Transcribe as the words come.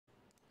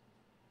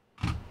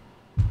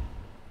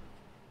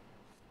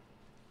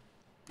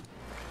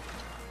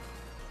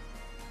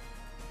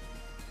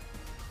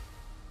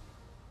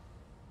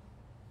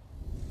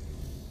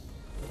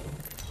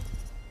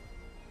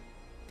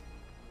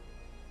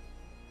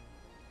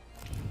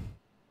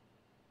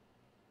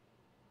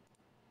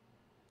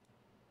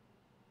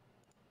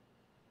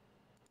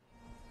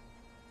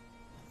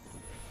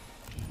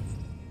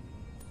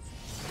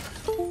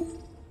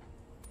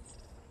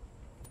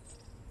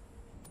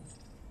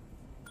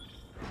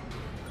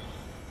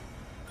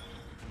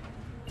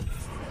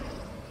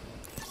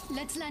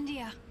Let's land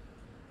here.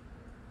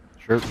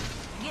 Sure.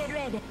 Get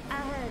ready. I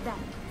heard that.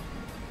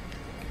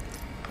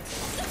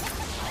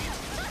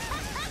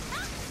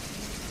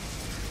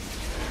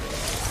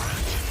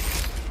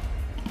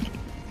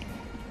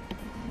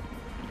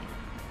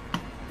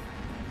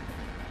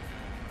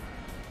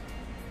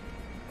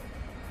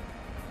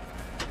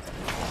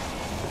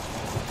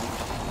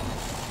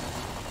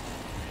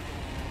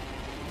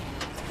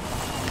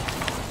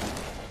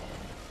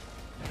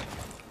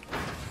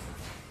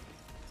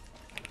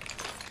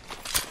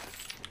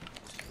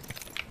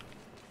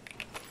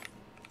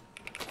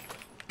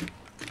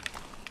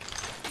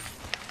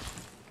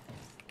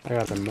 I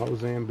got a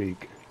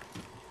Mozambique.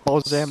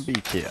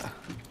 Mozambique, yeah.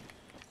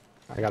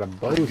 I got a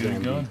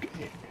Mozambique.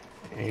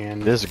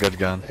 And This is a good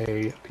gun.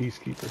 a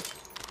Peacekeeper.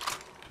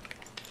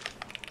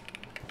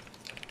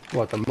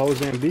 What, the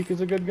Mozambique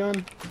is a good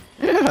gun?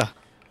 Yeah.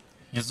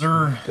 Is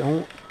there?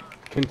 Don't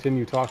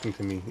continue talking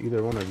to me,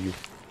 either one of you.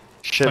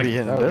 Should Like, be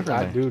hitting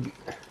differently. Dude,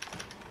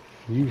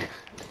 you...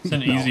 It's an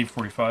No. easy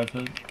 45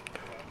 hit.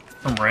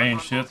 From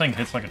range, dude, that thing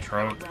hits like a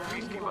truck.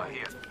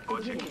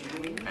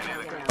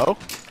 Oh?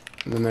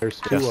 And then there's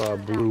two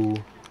blue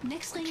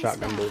Next ring is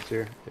shotgun far. bolts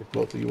here, if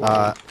both of you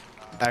want.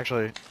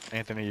 Actually,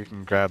 Anthony, you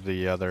can grab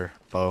the other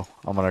bow.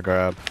 I'm gonna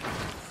grab.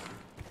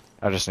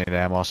 I just need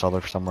ammo, so I'll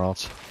look for somewhere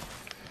else.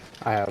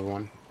 I have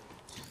one.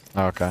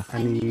 Okay.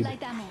 I need...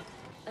 light ammo.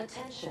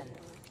 Attention.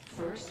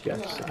 First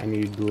Yes, I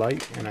need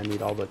light, and I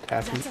need all the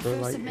attachments That's the for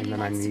first light, of and many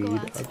then I lights to need go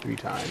a out. 3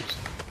 times.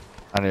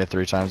 I need it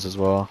 3 times as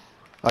well.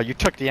 Oh, you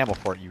took the ammo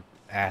for it, you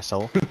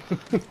asshole.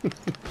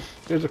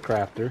 There's a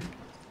crafter.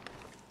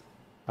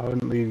 I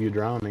wouldn't leave you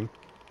drowning.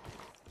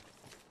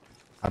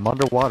 I'm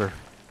underwater.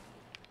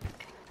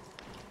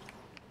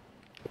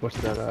 What's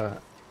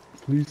that,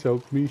 please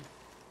help me.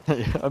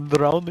 I'm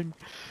drowning.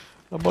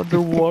 I'm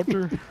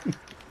underwater.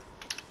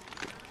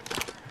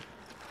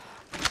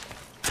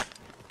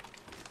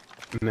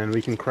 And then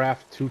we can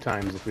craft 2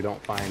 times if we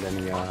don't find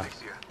any,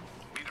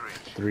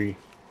 3.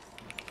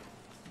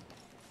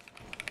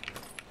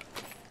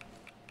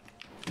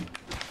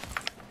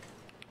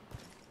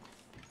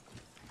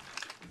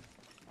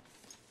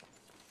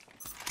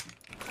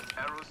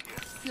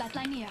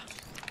 Flatline here.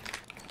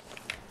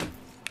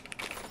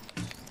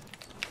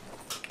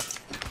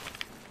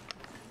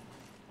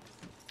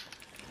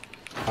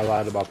 I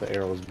lied about the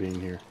arrows being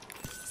here.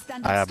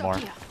 Standard I have stock more.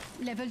 here.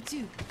 Level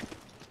 2.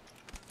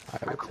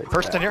 I would take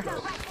First that. in here.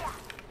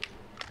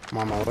 I'm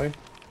on my way.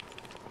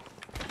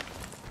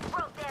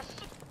 Broke their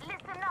shit.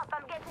 Listen up.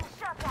 I'm getting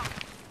shot at.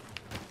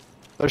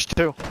 There's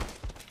 2.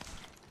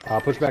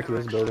 I'll push back to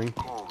this building.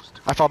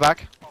 I fall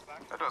back.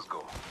 Let us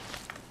go.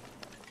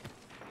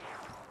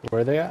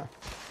 Where are they at?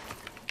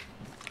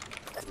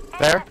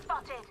 There.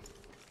 Spotted.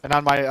 And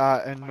on my,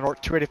 in North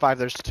 285,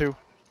 there's 2.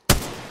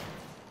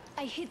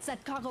 I hit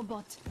that cargo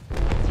bot.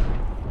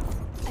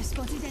 I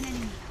spotted an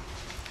enemy.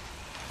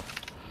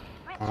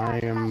 I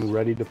am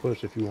ready to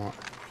push if you want.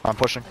 I'm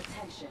pushing.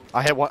 Attention.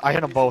 I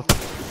hit them both.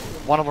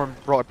 One of them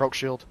broke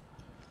shield.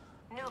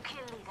 New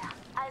kill leader.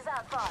 Eyes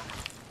out far.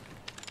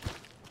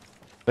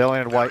 They only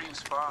had white.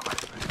 Marines far, my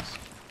friends.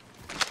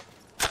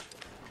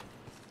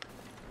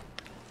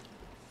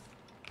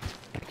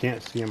 I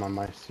can't see him on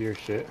my seer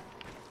shit.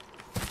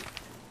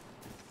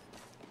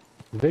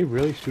 Did they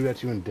really shoot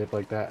at you and dip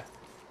like that?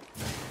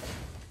 I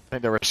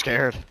think they were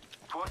scared.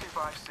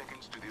 25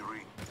 seconds to the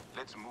ring.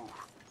 Let's move.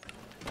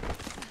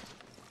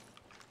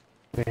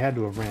 They had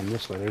to have ran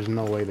this way. There's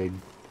no way they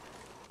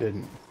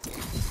didn't.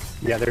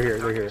 Yeah, they're here.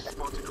 They're here.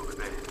 Spotted over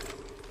there.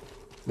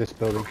 This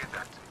building. Get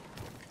that.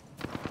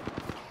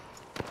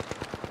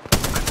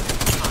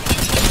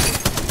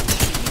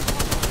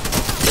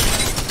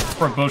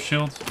 Broke both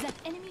shields. That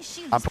enemy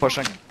shield I'm is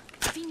pushing. broken.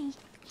 Fini.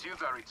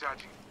 Shields are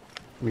recharging.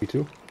 Me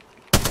too.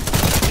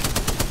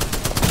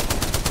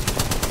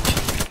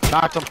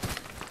 Knocked him.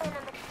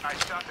 I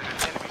shot at an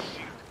enemy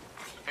shield.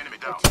 Enemy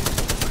down.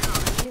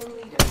 Kill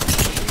leader.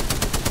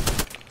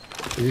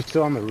 Is he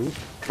still on the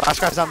roof? Last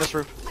guy's on this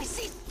roof. I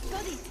see.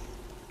 Got it.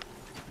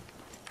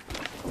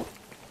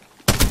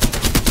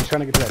 He's trying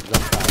to get to that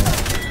jump tower.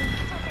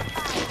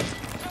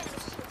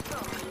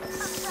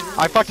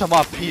 I fucked him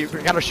up. He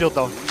got a shield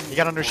though. He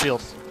got under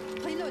shield.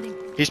 Reloading.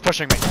 He's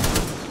pushing me.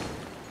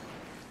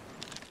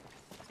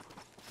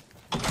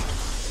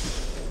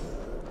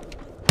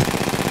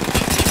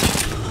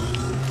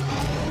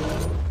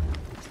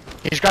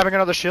 He's grabbing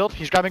another shield.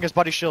 He's grabbing his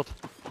buddy's shield.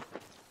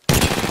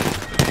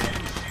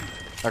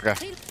 Okay.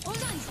 Hey, hold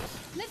on.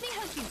 Let me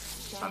help you.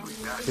 And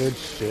with that, Good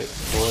shit,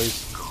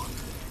 boys.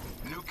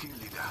 new kill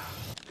leader.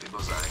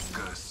 Labels are a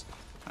curse.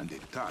 And the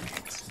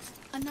targets.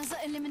 Another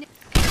eliminate.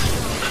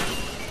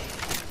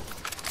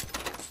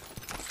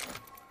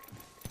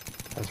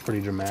 That's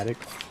pretty dramatic.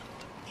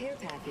 Care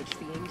package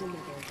being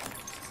delivered.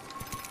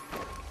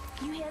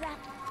 You hear that?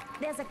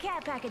 There's a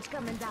care package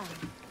coming down.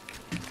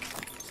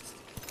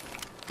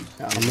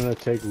 Yeah, I'm gonna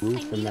take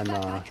roof and then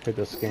hit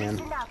the scan.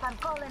 Listen up. I'm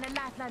calling a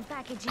lifeline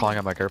package. Calling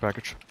out my care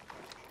package.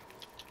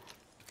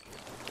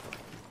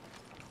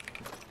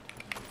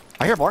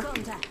 I hear more.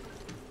 Contact.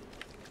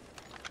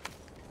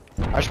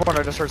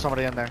 I just heard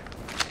somebody in there.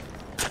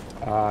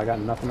 I got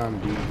nothing on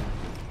B.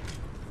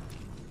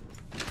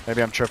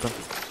 Maybe I'm tripping.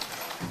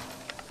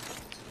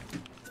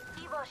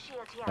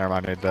 Never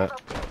mind, I need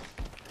that.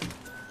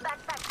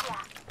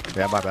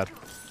 Yeah, my bad.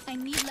 I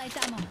need light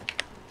ammo.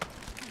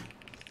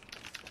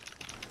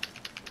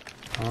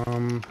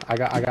 I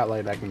got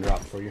light I can drop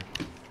for you.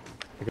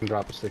 I can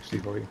drop a 60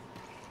 for you.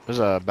 There's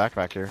a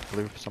backpack here. I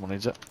believe someone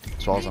needs it.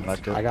 As well as a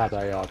med kit. I got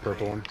a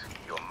purple one.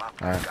 Your map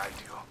will Alright. guide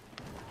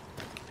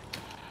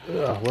you.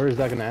 Ugh, where is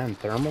that gonna end?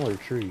 Thermal or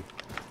tree?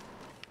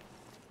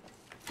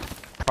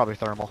 Probably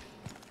thermal.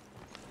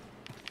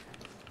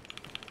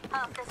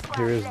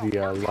 Here is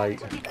the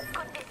light.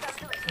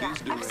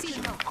 This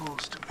direction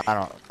calls to me.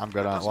 I'm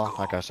good on it. Well,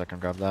 I guess I can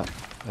grab that.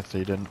 If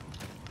you didn't.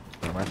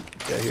 Never mind.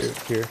 Yeah,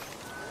 here.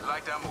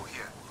 Light ammo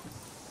here.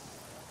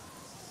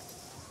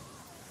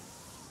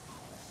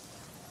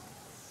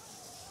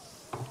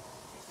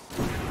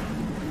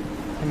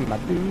 And my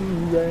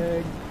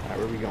do-rag. Alright,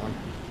 where are we going?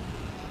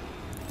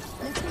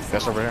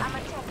 Guess over here.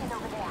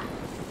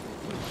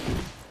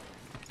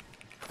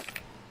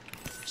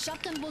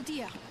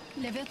 Schattenboltier,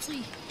 level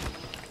 3.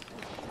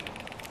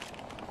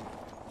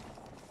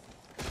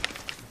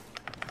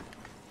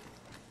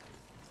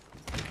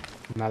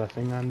 Not a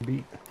thing on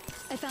beat.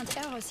 I found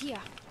arrows here.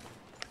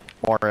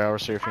 More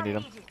arrows here if you need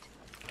them.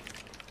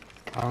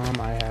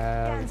 I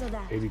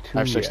have 82. I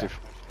have 60. Yeah.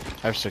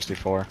 I have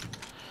 64.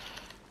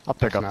 I'll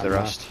pick That's up not the enough.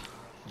 rest.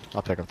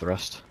 I'll pick up the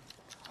rest.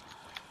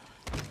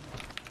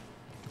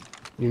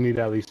 You need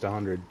at least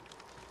 100.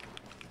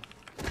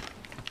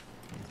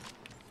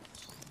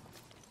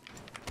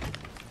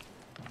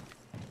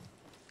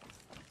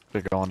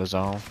 We go into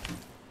zone.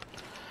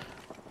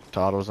 To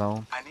auto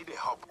zone. I need a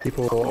hub.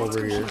 People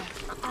over here.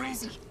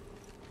 Allons-y.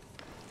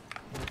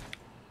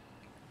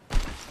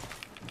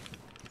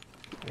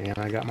 And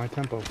I got my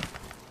tempo.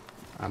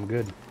 I'm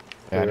good.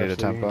 Yeah, I For the need a rest of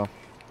the tempo. game.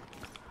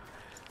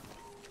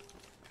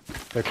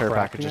 They're Care crafting,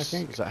 packages. I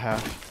think. Is that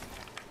half?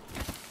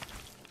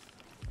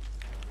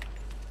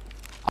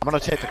 I'm gonna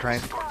take the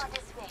crane.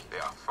 They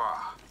are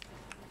far.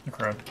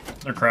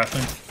 They're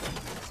crafting.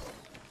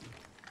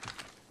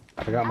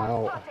 I got my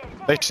ult.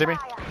 They see me?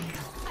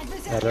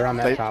 Yeah, they're on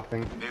that They- top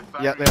thing.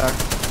 Yeah, they are.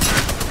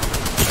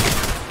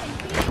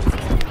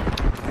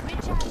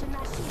 Recharging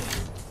my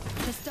shields.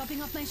 They're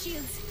stopping up my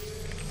shields.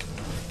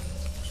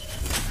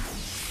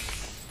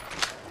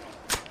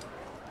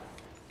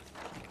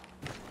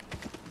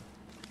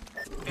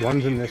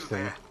 One's in this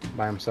thing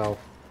by himself.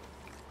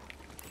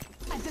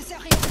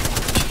 Adversary.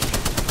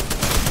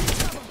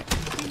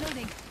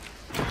 Reloading.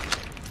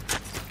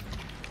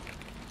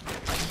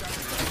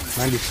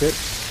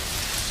 96.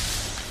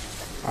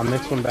 On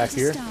this one back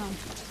here. Down.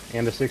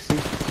 And a 60.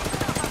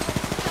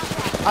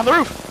 On the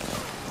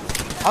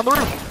roof! On the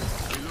roof!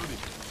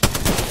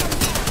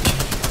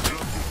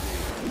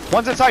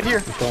 One's inside here.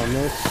 Throwing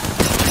this.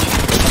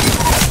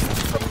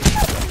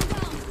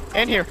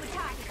 And here.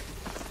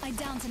 I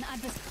downed an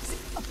adversary.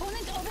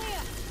 Opponent over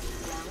here.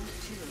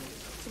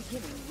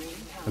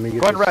 Let me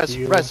get Go ahead, this res.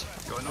 heal. Res.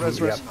 Res,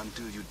 Yep.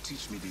 until you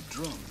teach me the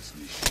drums,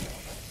 Michelle.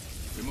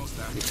 We must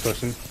have He's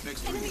pushing.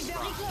 next Enemy release.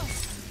 very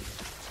close.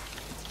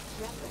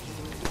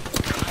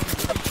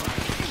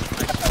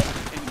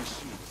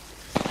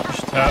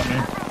 Just tap me.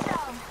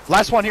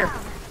 Last one here.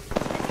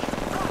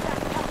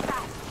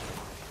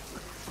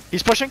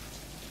 He's pushing.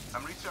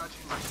 I'm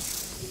recharging my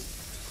shield.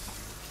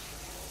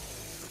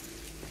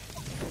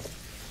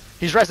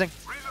 He's resing.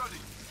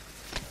 Reloading.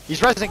 He's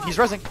resing. He's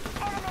resing.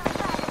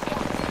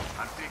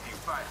 I'm taking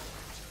fire.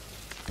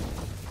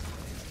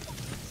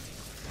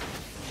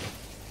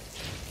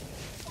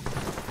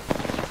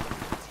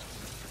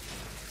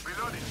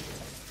 Reloading.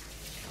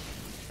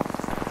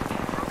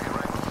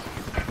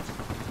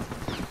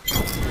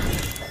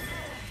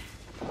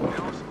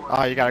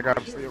 Oh, you gotta grab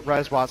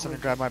res Watson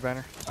and grab my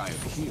banner. I am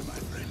here, my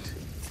friend.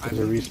 There's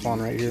a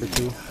respawn right here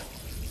too.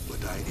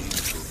 But I aim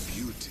for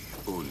beauty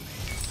only.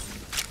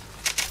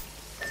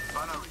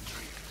 Banner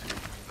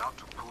retrieved. Now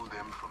to pull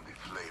them from the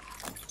flame.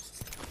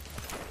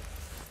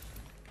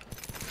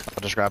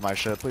 I'll just grab my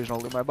shit. Please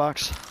don't loot my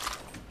box.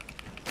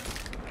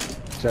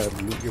 So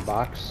loot your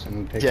box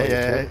and take Yeah, all your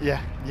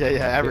yeah, shit.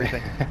 yeah,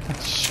 everything.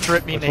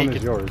 Strip me Which one is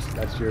naked. yours?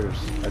 That's yours.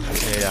 That's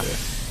yours.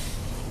 Yeah.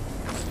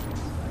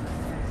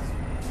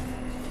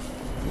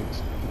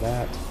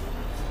 That.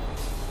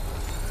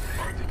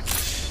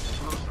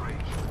 Close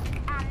range.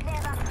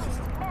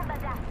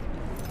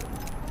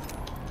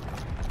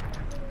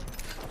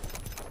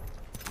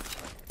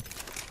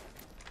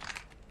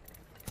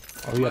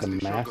 Oh, you had a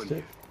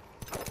mastiff?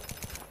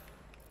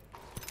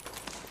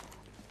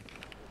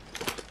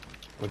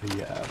 What do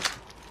you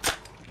have?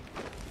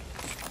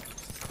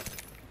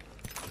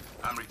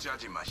 I'm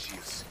recharging my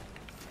shields.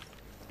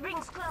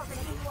 Rings closing,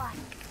 everyone.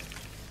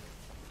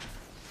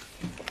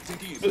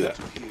 Taking a bit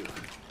to heal.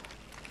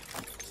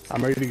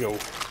 I'm ready to go.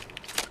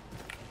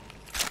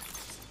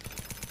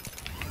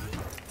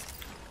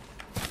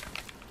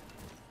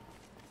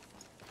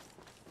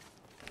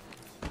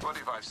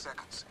 "45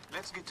 seconds.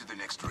 Let's get to the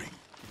next ring."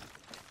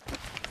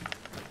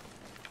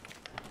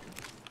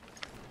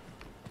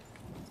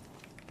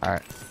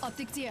 Alright.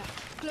 Optics here.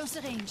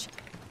 Closer range.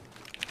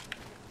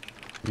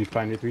 You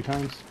find it 3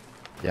 times?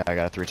 Yeah, I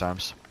got it 3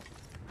 times.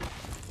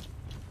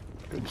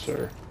 Good,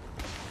 sir.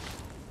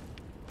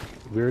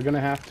 We're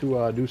gonna have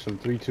to do some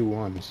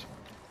 3-2-1s.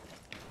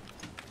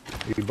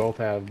 We both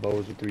have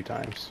bows at 3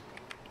 times.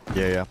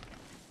 Yeah, yeah.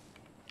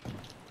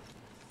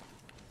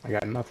 I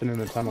got nothing in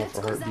the tunnel Let's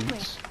for go that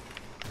heartbeats.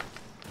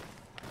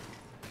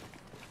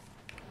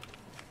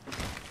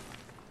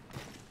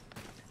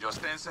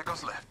 Just 10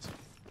 seconds left.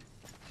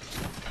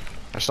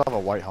 I still have a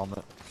white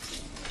helmet.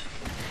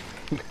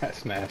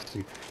 That's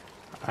nasty.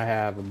 I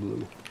have a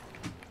blue.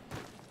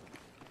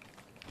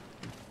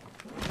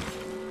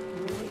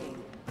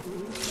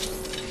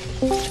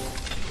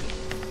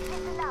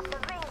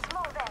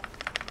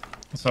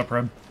 What's up,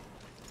 Red?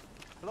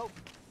 Hello.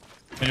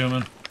 How you doing,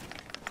 man?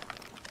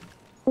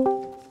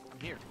 I'm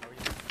here. How are you?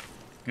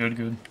 Good,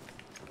 good.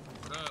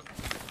 What up?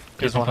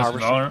 Guys one want to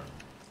play some harvester.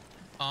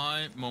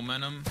 Valorant?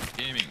 Momentum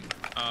Gaming.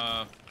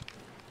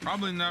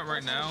 Probably not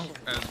right now,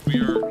 as we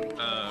are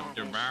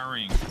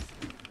devouring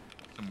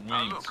some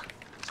Now wings. look,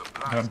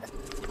 supplies.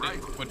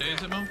 What day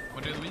is it, Mo?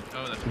 What day of the week?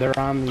 Oh, that's They're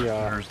on the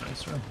Thursday,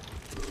 sir.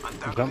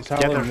 jump tower,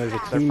 Yeah, and there's a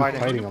they're team fighting.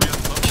 fighting them.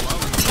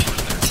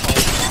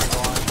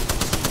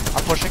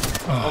 I'm pushing.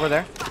 Over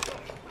there.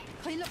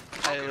 Hey, look.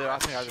 Hey, Leo, I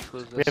think I just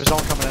lose We this. have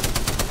zone coming in.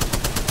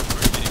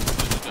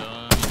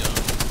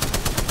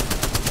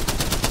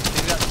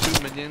 He's got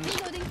 2 minions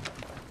Reloading.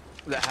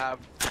 that have.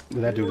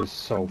 That dude is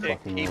so It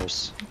fucking low.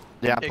 keeps.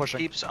 Yeah, I'm It pushing.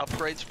 keeps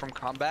upgrades from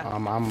combat,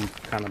 I'm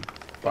kind of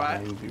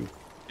behind you.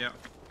 Yeah.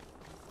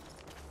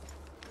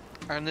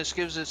 and this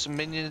gives its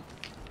minion.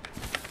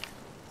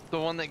 The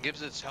one that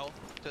gives its health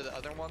to the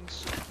other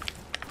ones,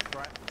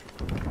 right?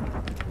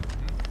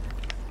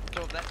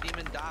 So if that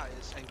demon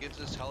dies and gives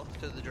its health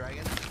to the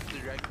dragon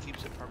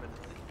keeps it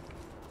permanently.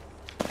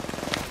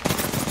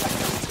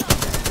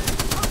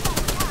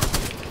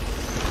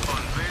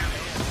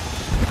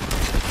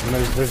 And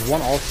there's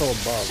one also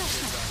above.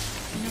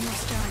 No more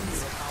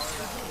stones.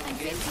 I'm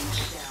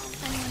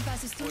fixing. Anyone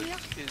passes through here?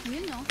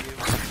 We'll know.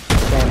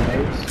 Throwing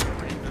nades.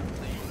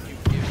 You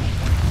give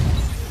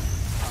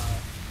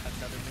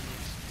another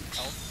minion's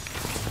health.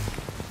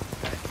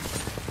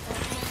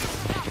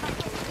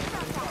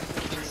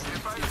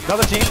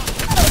 Another team.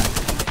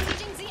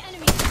 Engaging the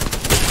enemy.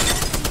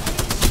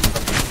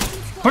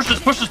 Push this,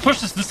 push this, push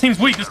this. This team's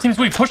weak. This team's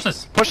weak. Push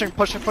this. Pushing.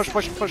 Push.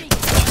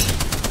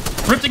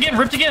 Ripped again,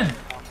 ripped again.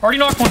 Already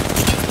knocked one.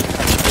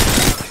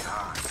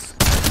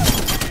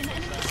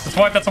 That's a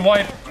wipe, that's a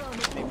wipe. The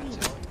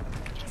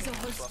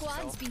whole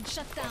squad's been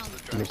shut down.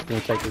 I'm just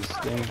gonna take his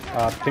thing.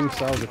 Ping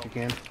cells if you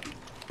can.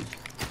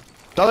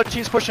 The other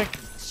team's pushing.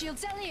 Shield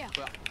cell here.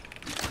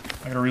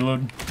 I gotta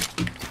reload.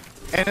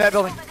 In that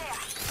building.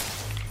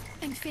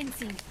 I'm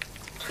fencing.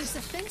 If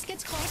the fence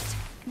gets crossed,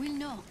 we'll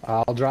know.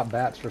 I'll drop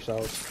bats for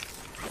cells.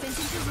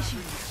 Fencing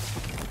position.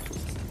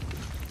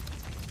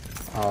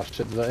 Oh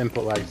shit, the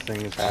input lag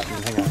thing is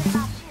happening. Hang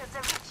on.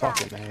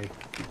 Fucking A.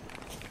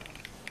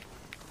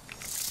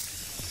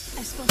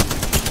 I spotted the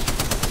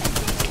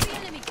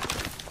enemy.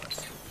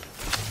 Engaging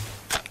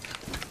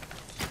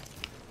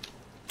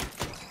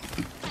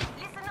the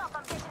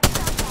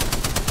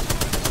enemy.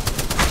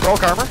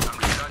 Broke armor.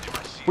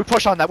 We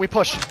push on that. We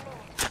push. One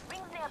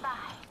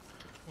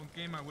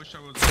game I wish I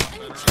was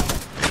better at.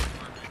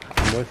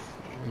 I'm with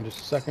in just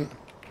a second.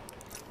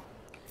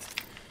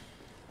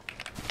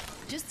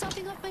 Just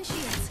topping off my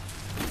shields.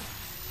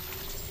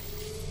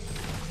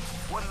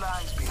 What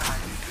lies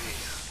behind the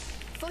veil?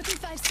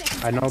 45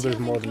 seconds. I know until there's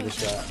more than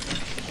enclosure. just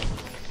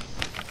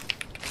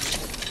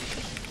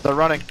that. They're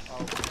running.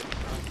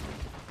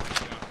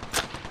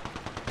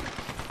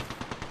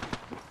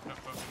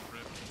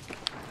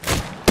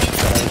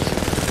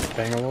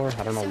 Bangalore?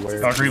 I don't know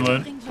where. Dog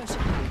reload. Ring closure.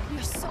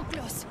 You're so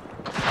close.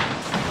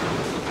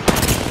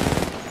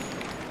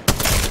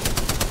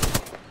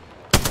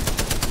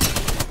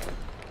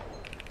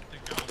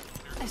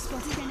 I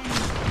spotted an enemy.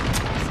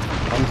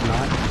 One's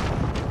not.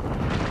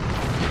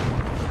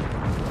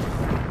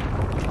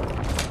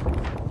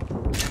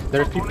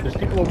 There's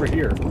people over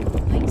here.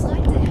 Wings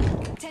right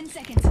there. 10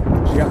 seconds.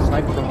 She got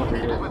sniped from over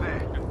here. Over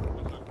there.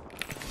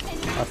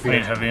 Up I need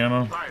here. heavy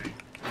ammo. Fighting.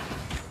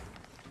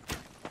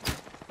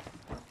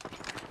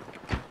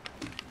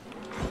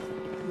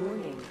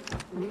 Warning.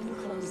 Ring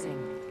closing.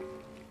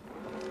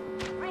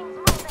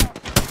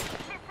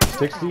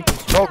 60.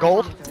 Throw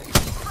gold.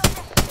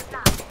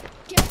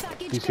 Care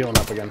package. He's healing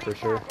up again for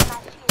sure.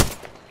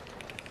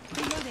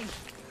 Reloading.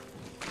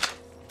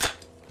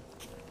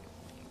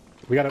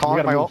 We gotta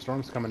Calling my move. ult.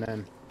 Storm's coming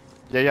in.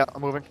 Yeah,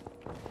 I'm moving.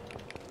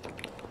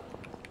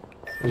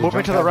 There's a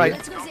Moving jump to the pad right.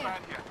 Let's go there.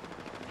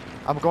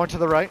 I'm going to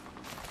the right.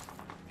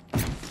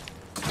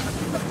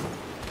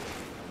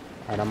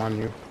 Alright, I'm on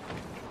you.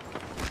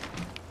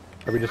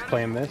 Are we just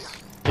playing this?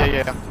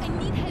 Yeah. I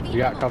need heavy We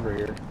got ammo. cover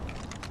here.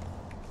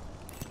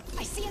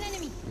 I see an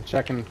enemy. I'm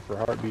checking for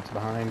heartbeats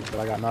behind, but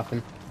I got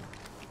nothing.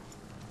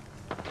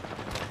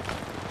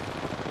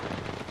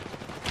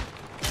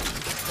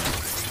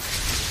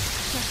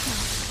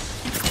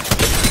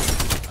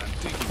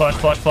 Flush,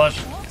 flush,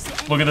 flush.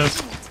 Look at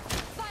this.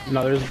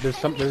 No, there's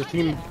a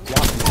team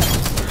blocking.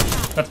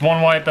 That's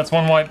one wipe. That's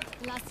one wipe.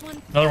 Last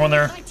one. Another one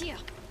there. Right here.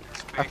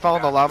 I fell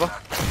in the lava.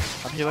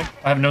 I'm healing.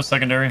 I have no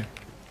secondary.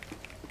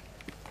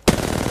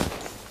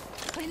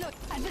 Reload.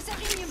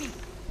 Adversary near me.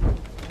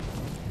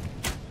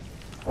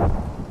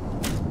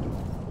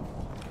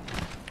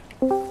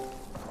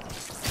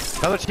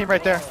 Another team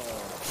right there.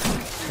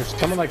 There's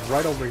someone like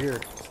right over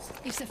here.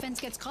 If the fence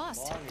gets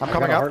crossed. I'm I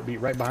coming got a up.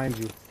 heartbeat right behind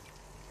you.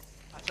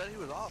 I said he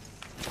was off.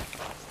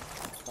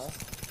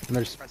 And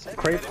there's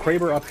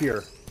Kraber up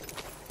here.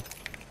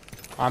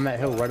 On that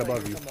hill right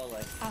above you.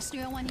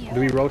 Austria one here. Do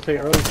we rotate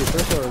early to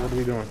first or what are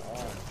we doing?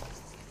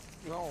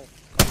 No.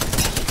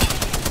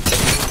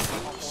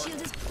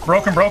 Shield is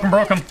Broken, broken,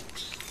 broken.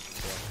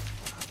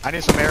 I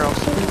need some arrows.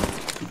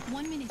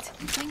 1 minute.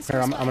 Thanks Here,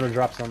 for I'm spotting. gonna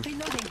drop some.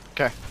 Reloading.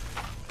 Okay.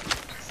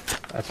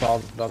 That's all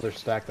the other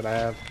stack that I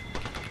have.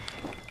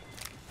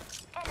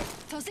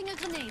 Tossing a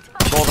grenade.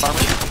 Gold armor.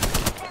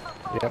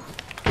 Yep.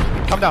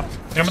 Come down.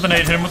 Hit him with a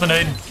nade, hit him with a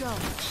nade. Drone.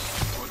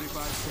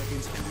 45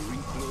 seconds and the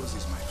ring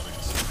closes, my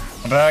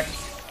friends. I'm back.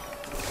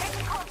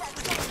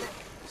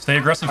 Stay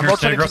aggressive I'm here,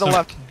 stay rotating to the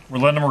aggressive. left. We're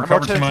letting them I'm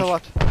recover too rotating to the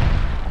much.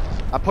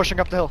 left. I'm pushing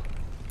up the hill.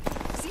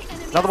 See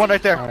enemy. Another one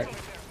right there. Alright.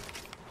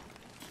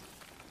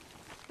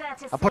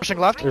 I'm pushing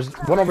left. There's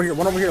one over here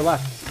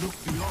left. Look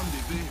beyond the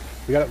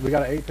veil. We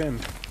got an 8 pin.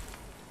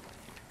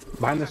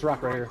 Behind this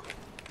rock right here.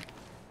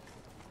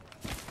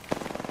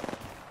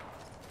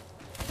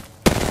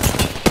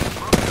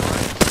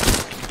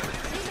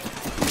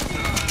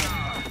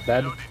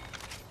 Dead.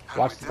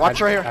 Watch right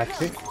here. I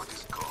think.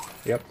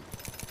 Yep.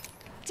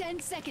 10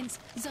 seconds.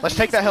 The Let's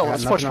take that hill. Yeah,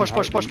 Let's push, nothing push, on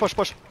push, push, heartbeat. push,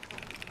 push.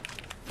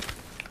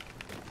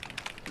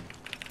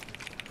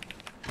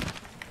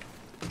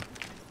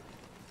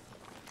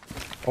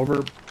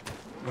 Over.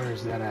 Where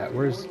is that at?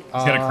 Where's? He's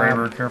got a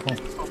Kraber, careful.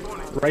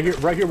 Right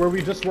here where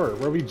we just were.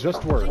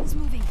 Things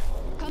moving.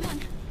 Come on.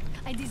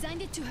 I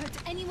designed it to hurt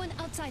anyone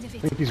outside of I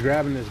it. think he's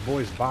grabbing this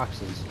boy's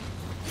boxes.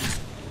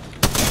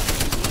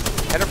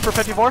 Hit him for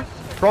 54.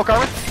 Broke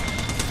armor.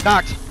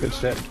 Knocked. Good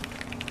shit.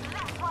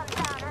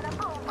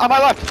 On my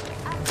left.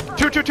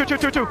 Two.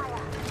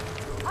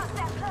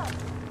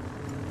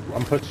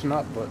 I'm pushing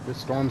up, but this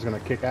storm's gonna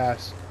kick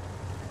ass.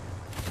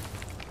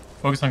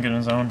 Focus on getting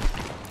his own.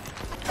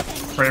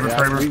 Kraber, Yeah,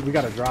 Kraber. we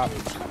gotta drop.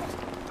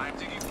 I'm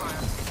taking fire.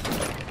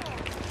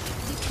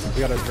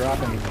 We gotta drop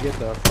and get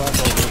the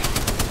fuck over.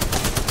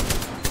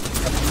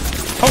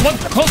 Oh, one!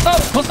 Close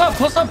up! Close up!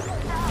 Close up!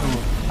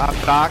 I'm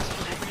knocked.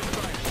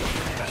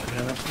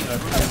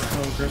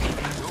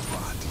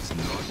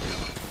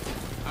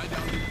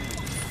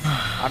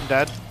 I'm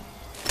dead.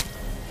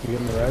 You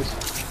getting the res?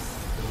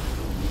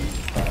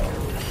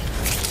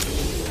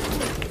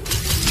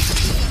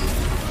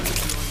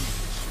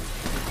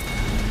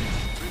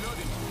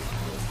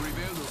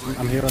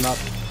 I'm healing up.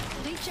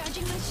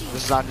 Recharging my shield.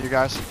 This is on you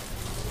guys.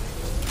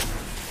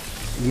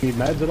 You need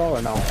meds at all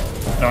or no?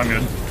 No, I'm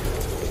good.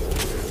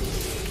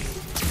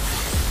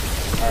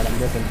 Alright, I'm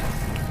dipping.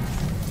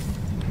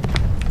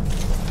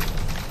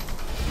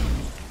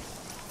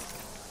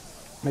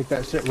 Make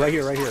that shit right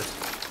here.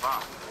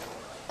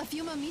 A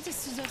few more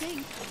meters to the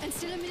ring, and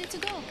still a minute to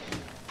go.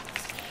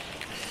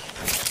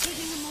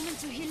 Taking a moment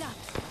to heal up.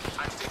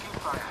 I'm taking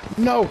fire.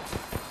 No!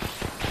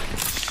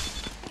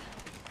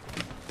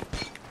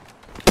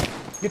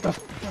 Get the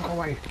fuck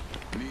away.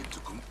 Need to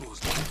compose.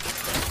 Combat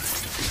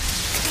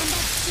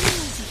too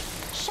easy.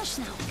 Shush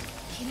now.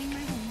 Healing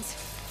my wounds.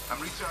 I'm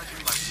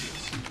recharging my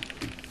shields.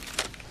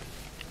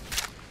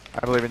 I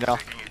believe in y'all.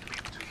 Taking a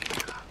beat to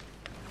heal.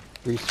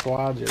 3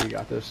 squads, yeah, we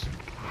got this.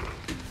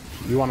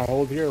 You wanna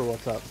hold here or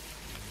what's up?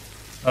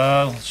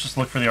 Let's just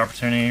look for the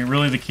opportunity.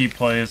 Really, the key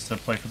play is to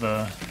play for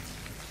the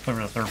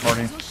third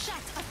party. Those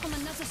shots up from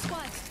another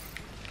squad.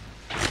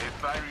 They're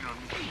firing on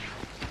me.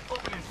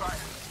 Opening fire.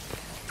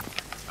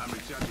 I'm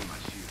recharging my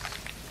shields.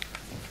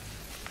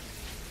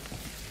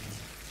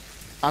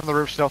 On the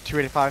roof still.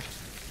 285.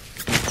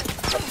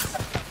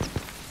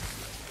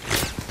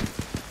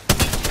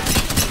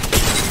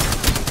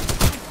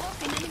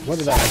 What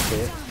did I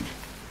say?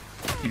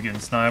 Keep getting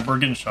sniped. We're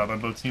getting shot by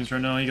both teams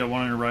right now. You got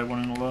one on your right, one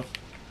on the left.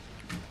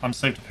 I'm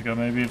safe to pick up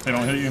maybe if they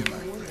don't hit you.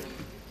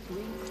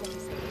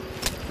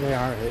 They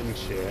aren't hitting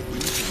shit.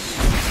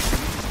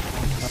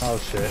 Oh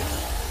shit.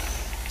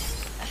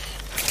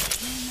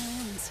 Healing my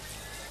wounds.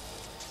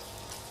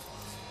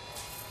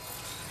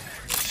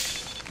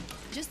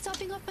 Just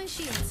topping off my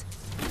shields.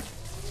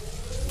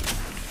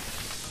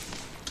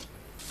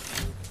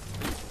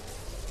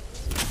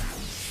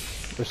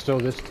 There's still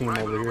this team Right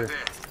over here. there.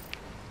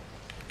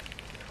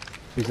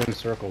 He's in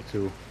circle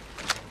too.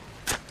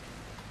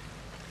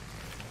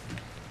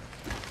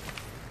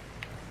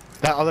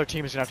 That other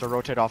team is gonna have to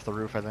rotate off the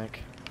roof, I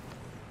think.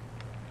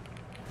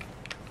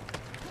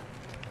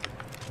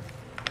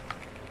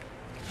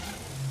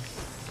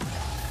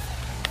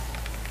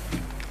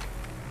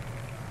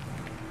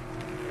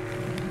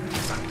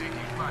 I'm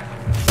taking fire.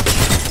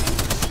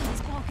 Shield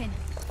is broken.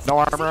 No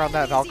armor on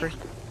that Valkyrie.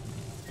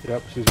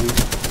 Yep, she's weak.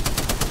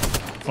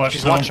 Flash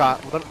She's zone. one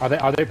shot.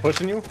 Are they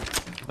pushing you?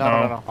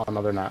 No. Oh,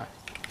 no, they're not.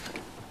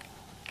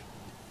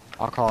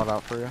 I'll call it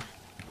out for you.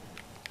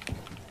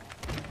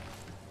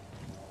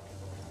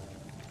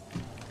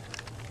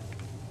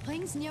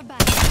 Rings nearby.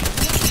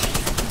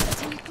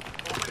 Opening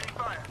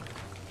fire.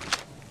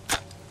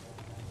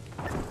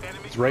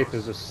 Enemy This Wraith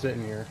is just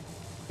sitting here.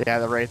 Yeah,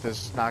 the Wraith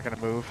is not gonna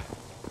move.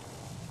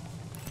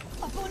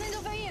 Opponent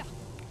over here.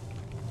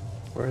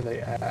 Where are they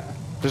at?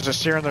 There's a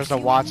Seer and there's a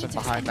Few Watson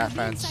meters behind and that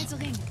we'll be fence. inside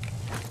the ring.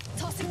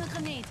 Tossing a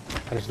grenade.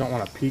 I just don't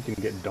want to peek and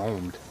get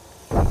domed.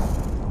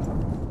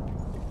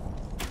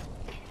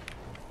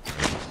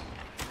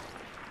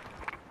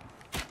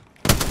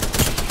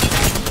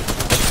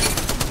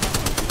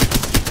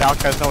 Falk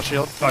has no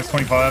shield. Box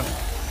 25.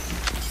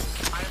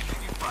 I am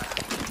taking fire.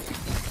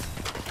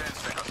 10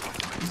 seconds on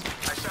place.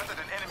 I shattered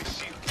an enemy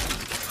shield.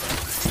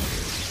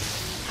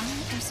 I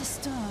is a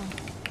storm.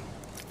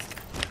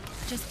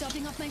 Just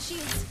topping off my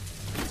shields.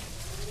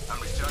 I'm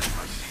recharging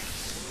my shields.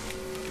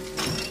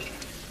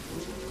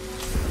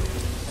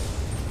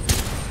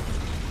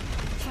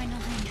 Final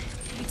ring.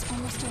 It's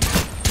almost over.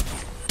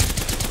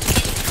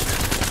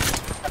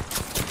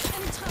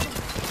 I'm in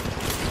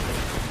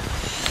trouble.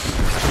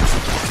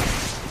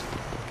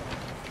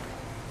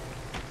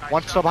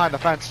 One's still behind the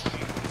fence.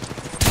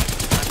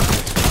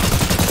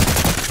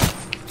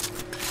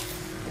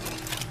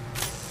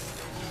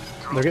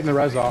 They're getting the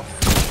res off.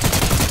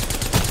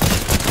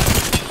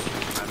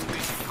 I'm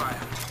taking fire.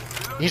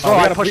 He's Oh, low. we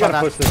I gotta, push we on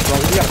gotta that. push this, bro.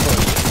 We gotta push.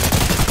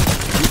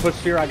 You push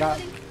here, I got.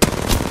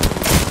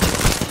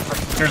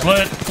 Here's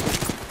lit.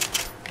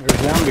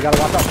 There's one. We gotta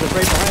watch out for this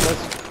Wraith behind us.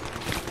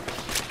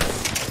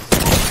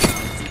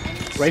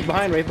 Wraith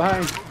behind, Wraith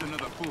behind. Moved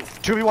another pool.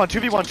 2v1,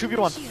 2v1,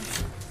 2v1.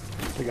 Shields.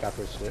 We got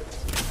this shit.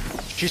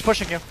 She's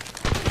pushing you.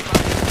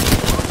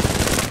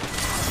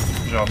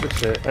 Good job. Good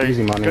shit. Hey,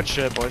 Easy money. Good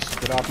shit, boys.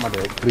 Get off my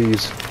dick,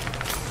 please.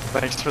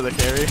 Thanks for the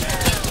carry.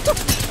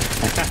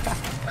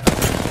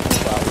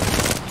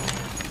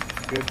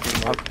 Good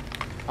teamwork.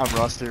 I'm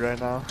rusty right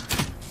now.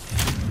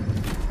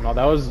 No,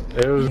 it was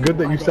good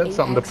that you are said the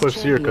something to Apex push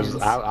here, because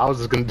champions. I was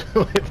just gonna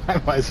do it by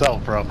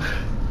myself, bro.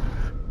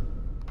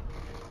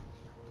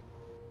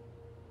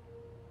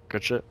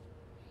 Good shit.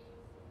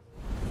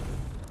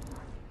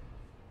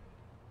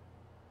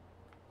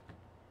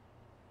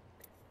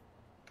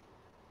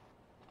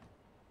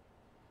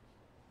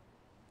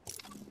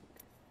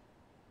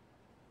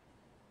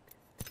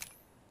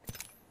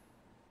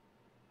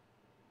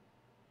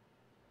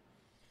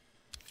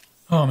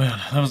 Oh man,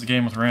 that was the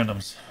game with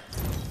randoms.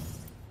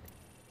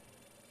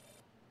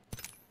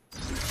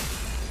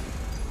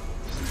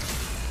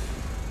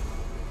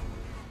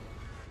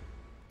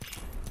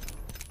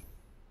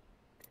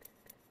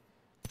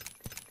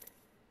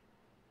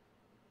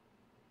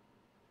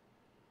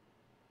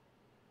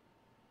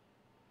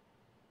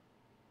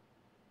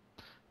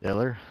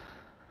 Yeller.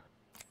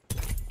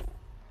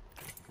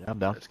 Yeah, I'm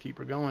down. Let's keep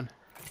her going.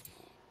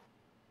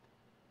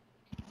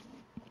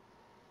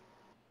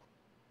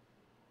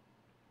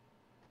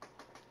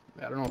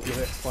 I don't know if you'll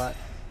hit flat.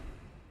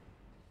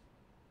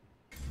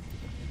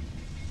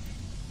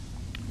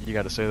 You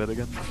gotta say that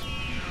again.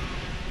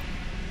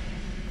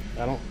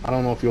 I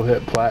don't know if you'll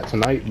hit plat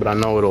tonight, but I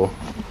know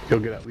he'll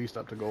get at least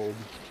up to gold.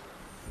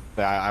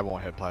 Yeah, I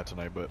won't hit plat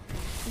tonight, but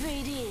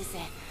Breathe easy.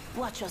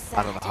 Watch yourself.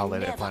 I don't know how and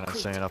late I never plan on quit.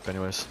 staying up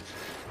anyways.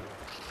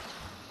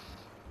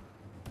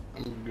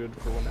 I'm good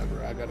for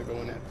whenever. I gotta go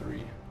in at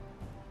 3.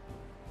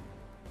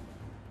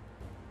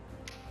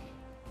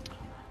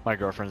 My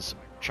girlfriend's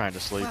trying to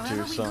sleep Wherever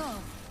too, we so go.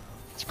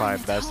 it's probably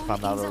I'm best if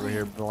I'm not at home over in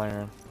here the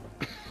blaring.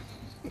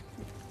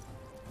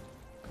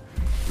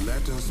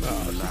 Let us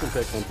You can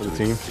take one for the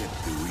team.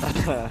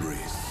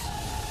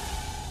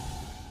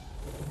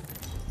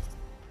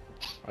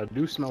 I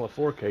do smell a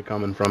 4K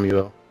coming from you,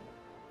 though.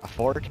 A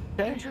 4K?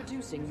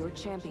 Introducing your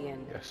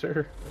champion. Yes,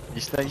 sir.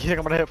 You think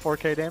I'm gonna hit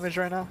 4K damage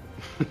right now?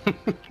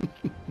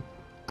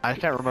 I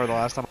can't remember the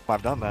last time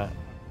I've done that.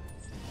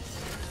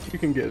 You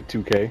can get a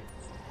 2K.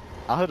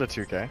 I'll hit a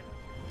 2K.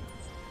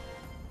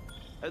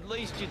 At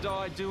least you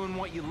died doing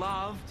what you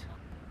loved.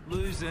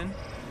 Losing.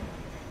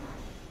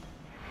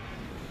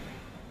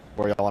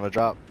 Where y'all wanna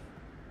drop?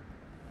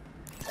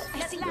 I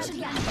see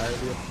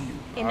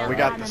you. We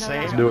got the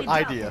same do it.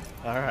 idea.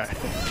 Alright.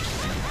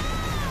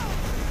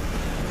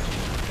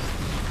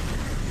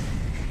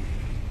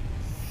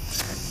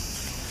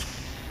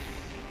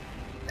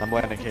 I'm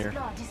landing here.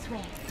 This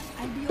way.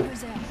 I'll be over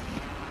there.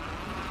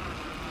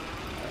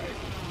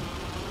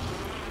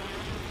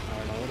 I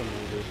don't know what I'm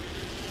gonna do.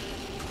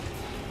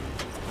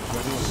 Is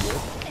everyone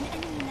good? An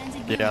enemy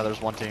landed Yeah, behind.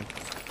 there's one team.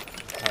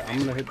 Alright, I'm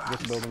gonna hit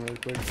this building really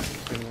quick.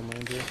 See anyone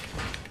land here.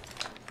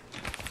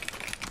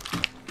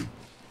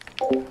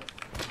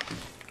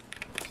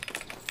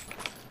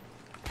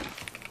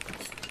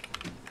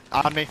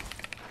 On me.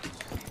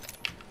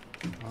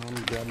 I'm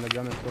grabbing the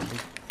gun and pushing.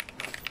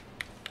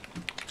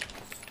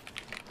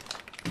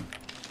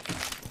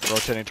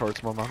 Rotating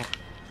towards Momentum.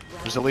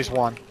 There's at least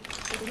one.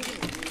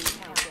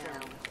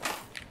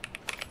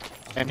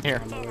 In here.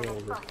 On the way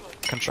over.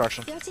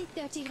 Construction.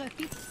 30-30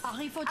 repeat.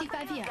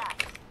 RE45 here.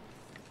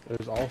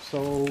 There's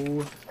also...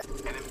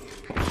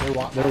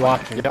 They're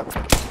watching. Yep.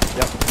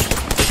 Yep.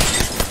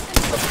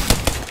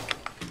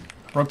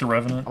 Broke the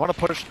Revenant.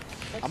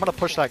 I'm gonna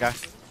push that guy.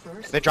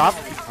 They drop.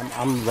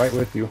 I'm right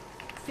with you.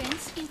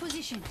 Fence in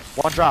position.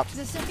 One drop.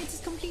 The circuit is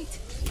complete.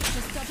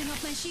 Just topping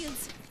off my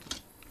shields.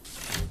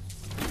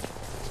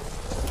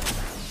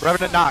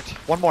 Revenant knocked.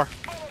 One more.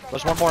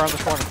 There's one more on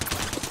this corner.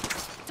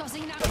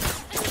 Tossing it out.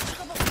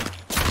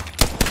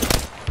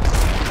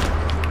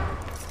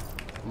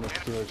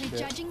 Let's do it, shit.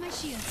 Recharging my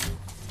shields.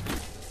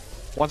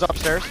 One's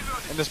upstairs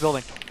in this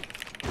building.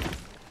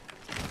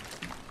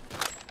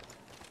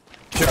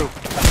 Two.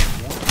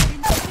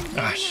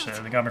 Ah,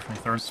 shit. They got me from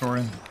third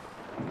story.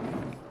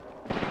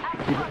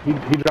 He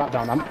dropped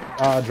down.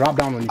 Drop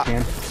down when you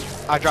can.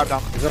 I dropped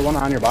down. Is there one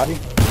on your body?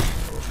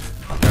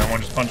 Yeah, one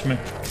just punched me.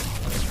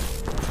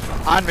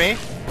 On me.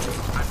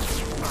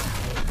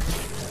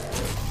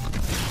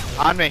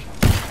 On me.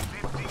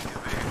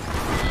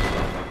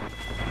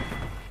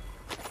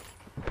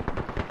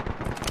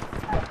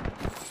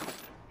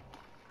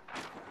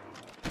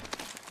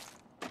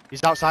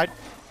 He's outside.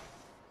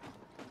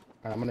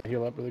 Alright, I'm gonna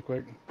heal up really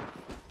quick.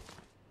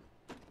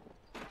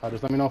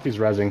 Just let me know if he's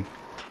rezzing.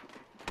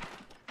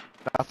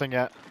 Nothing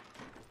yet.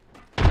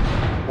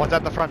 One's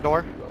at the front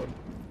door.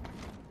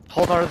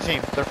 Hold on to the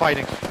team. They're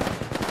fighting.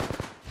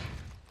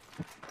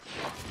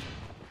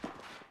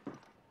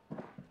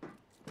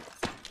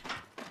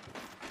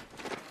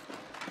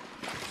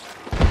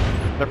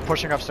 They're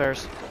pushing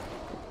upstairs.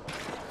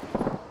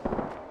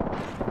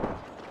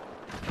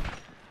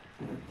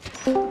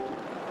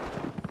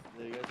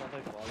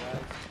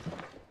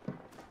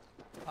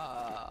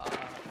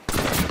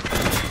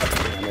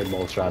 And they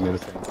both shot me at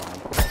the same time.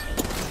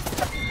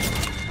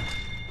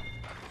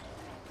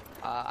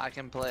 I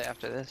can play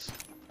after this.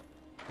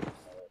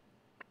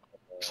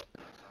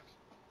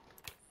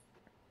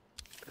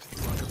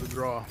 It's luck of the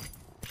draw.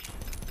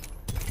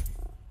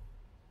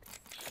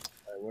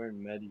 We're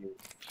in Medio.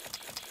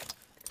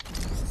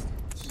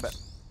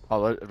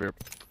 Oh,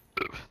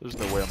 there's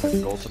no way I'm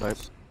making gold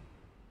tonight.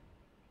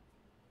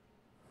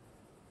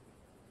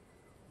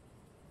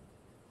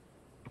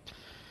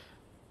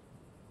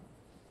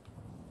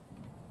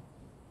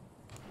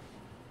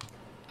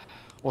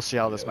 We'll see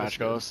how this match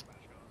goes.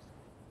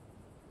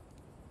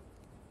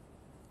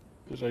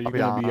 So are you I'll be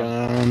gonna be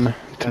on on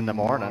in the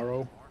morning.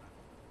 tomorrow?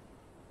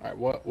 Alright,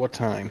 what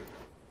time?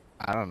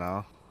 I don't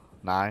know.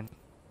 9.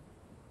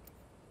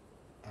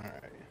 Alright.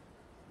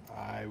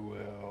 I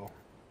will...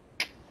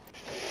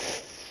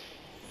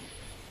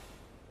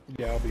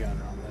 Yeah, I'll be on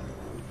around then.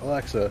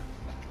 Alexa,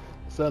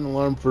 set an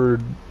alarm for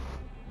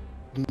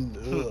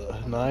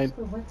 9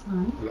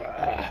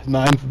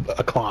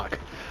 o'clock.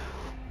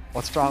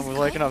 What's wrong with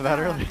waking up that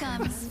early?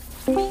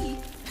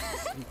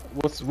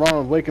 What's wrong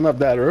with waking up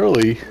that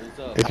early?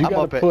 If you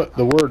gotta put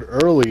the word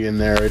early in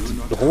there, it's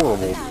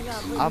horrible.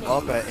 I'm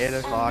up at 8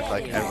 o'clock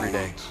like every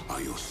day.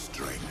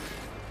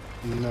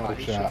 No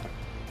shot.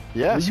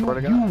 Yeah, you swear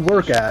to God.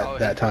 work at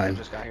that time.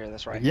 Just got here.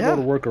 That's right. You go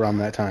to work around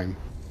that time.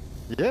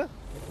 Yeah.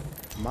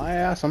 My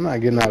ass, I'm not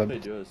getting out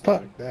of.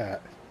 Fuck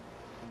that.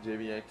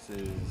 JVX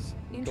is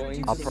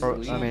going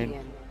I mean,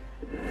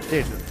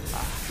 dude,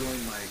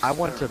 I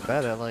went to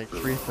bed at like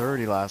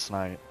 3:30 last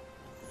night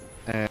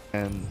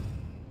and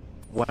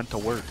went to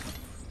work.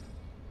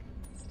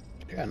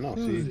 Yeah, no,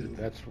 see,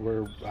 that's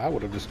where I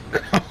would have just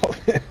called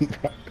in.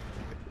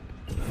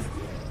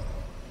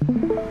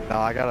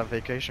 Now I got a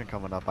vacation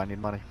coming up. I need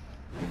money.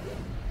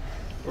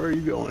 Where are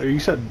you going? You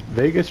said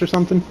Vegas or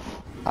something?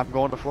 I'm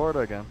going to Florida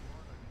again.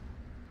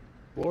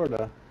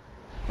 Florida?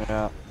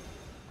 Yeah.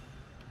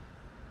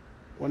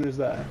 When is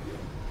that?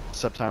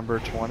 September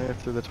 20th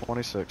through the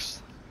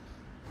 26th.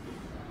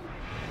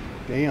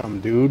 Damn,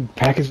 dude.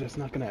 Package that's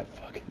not gonna have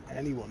fucking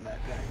anyone that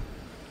day.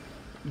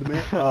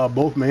 The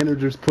both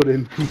managers put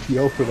in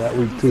PTO for that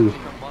week too.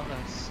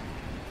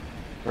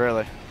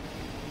 Really?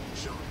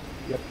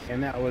 Yep,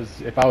 and that was,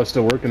 if I was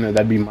still working there,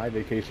 that'd be my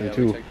vacation Yeah, we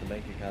too. checked the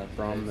bank account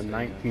From the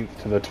today,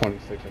 19th to the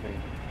 26th, I think.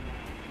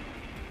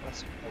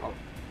 That's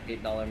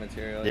 $8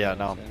 material. Yeah, you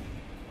know no. what I'm saying?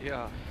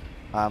 yeah.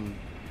 I'm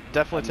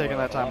definitely taking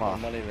that time a lot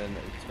off. more money than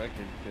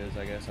expected because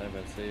I guess I've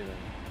been saving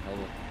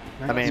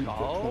hella. I mean, The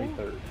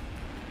 23rd.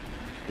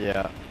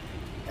 yeah.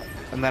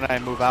 And then I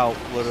move out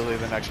literally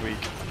the next week.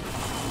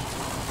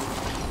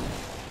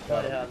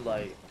 I had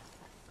like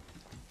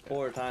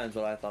 4 times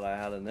what I thought I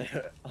had in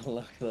there.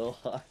 Look at the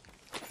lot.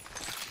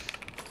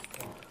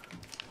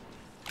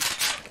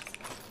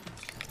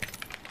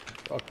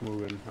 Fuck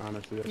moving,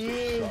 honestly, that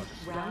shit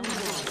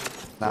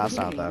sucks. Nah, it's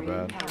not that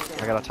bad.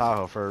 I got a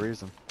Tahoe for a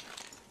reason.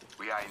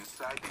 We are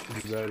inside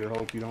the You better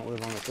hope you don't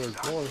live on the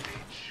 3rd floor.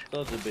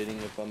 Still debating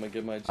if I'm gonna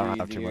get my I don't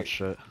have too GED much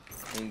shit.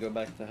 and go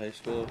back to high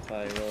school if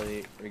I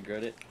really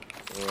regret it,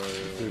 or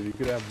Dude, you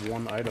could have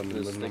one item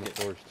and Just living on the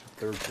stick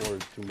 3rd floor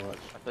is too much.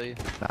 I feel you.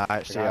 Nah,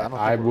 Like, see, I don't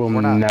I think will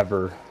we're not,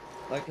 never.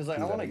 like, cause like,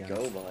 I Do that want to again.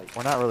 go, but like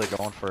we're not really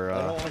going for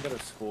I don't want to go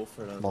to school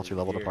for another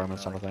multi-level year,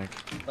 departments, I you don't know,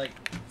 think. like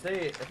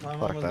say if my Fuck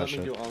mom would that let me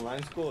shit. do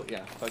online school,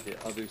 yeah, fuck it,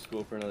 I'll do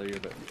school for another year,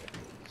 but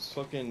box.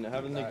 Fucking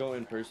having to go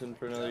in person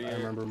for another I year.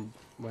 remember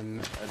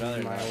when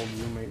rather my not. old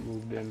roommate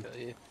moved in.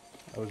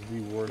 That was the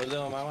worst. But then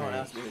my mom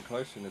experience. asked me the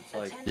question. It's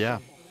like, Yeah.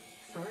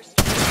 once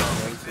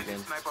again.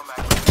 It's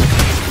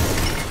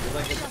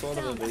like it's sort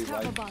of a big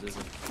life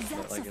decision, but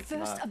That's like the it's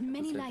first not. of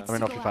many at the same nights Let me time.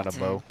 know if you find a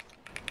bow.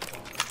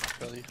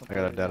 I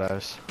got a dead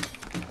eyes.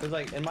 Cause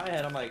like in my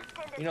head, I'm like,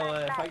 you know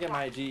what? If I get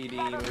my GED,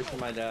 move to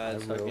my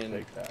dad's, I will fucking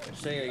take that.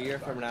 say a year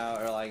from now,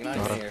 or like not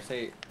even a year,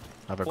 say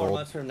I have a 4 gold.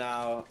 months from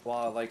now,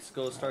 while like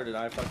school started,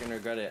 I fucking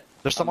regret it.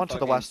 There's someone to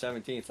the west.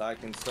 17, so I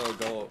can still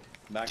go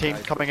back. Team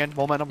to coming in.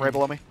 Momentum right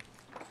below me.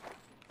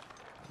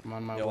 I'm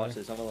on my Yo, way. watch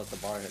this. I'm gonna let the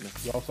bar hit me.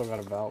 You also got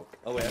a Valk.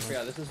 Oh wait, I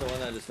forgot. This is the one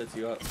that just hits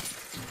you up.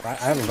 I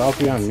have a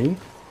Valkyrie on me.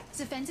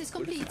 The fence is Who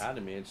complete. just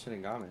added me? It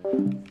shouldn't got me.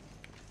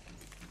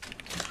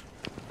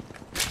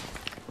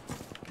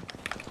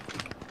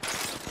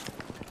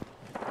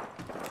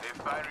 They're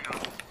firing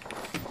on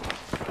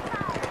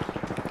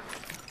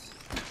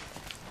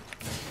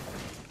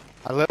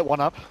I lit one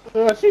up.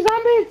 She's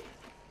on me.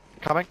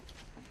 Coming.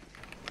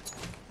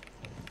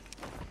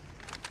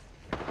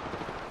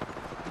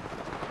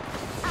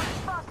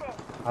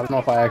 I don't know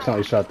if I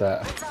accidentally shot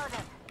that.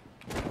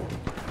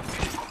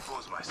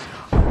 compose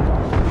myself.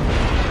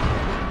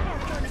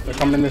 They're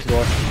coming in this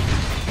door.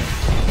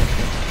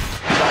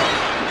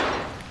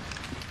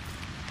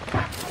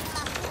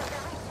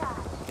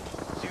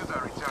 Shields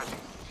are recharging.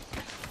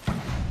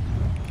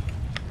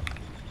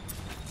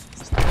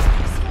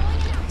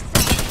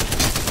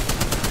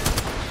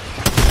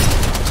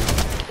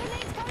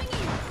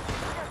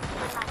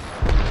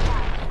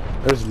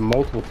 There's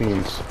multiple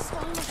teams.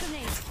 Throwing a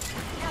grenade.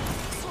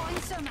 Throwing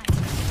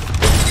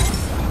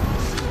thermite.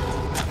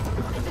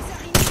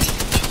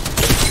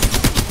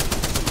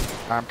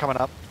 I'm coming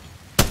up.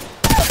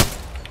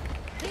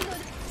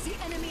 Reload. The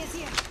enemy is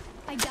here.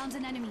 I downed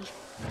an enemy.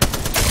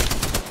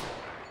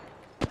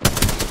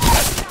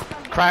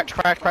 Cracked,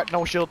 cracked, cracked.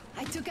 No shield.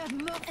 I took out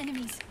more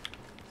enemies.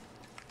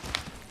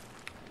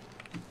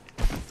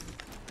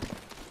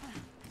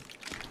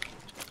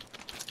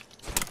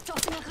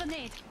 Tossing a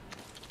grenade.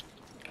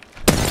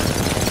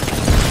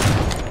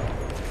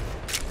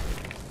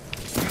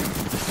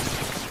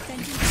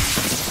 Sending.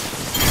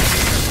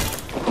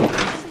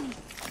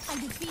 I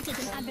defeated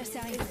an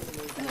adversary.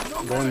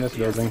 Go in this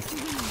building.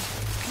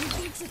 We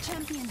beat the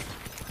champion.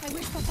 I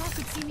wish Papa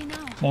could see me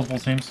now. Multiple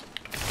teams.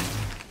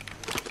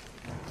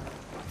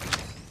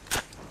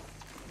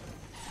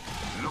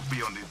 Look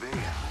beyond the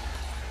veil.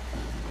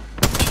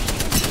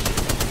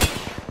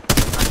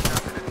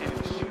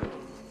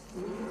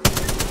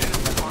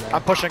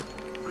 I'm pushing.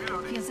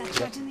 Feels that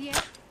charge in the air?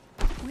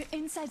 We're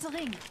inside the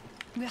ring.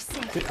 We're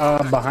safe.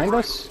 Behind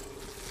us?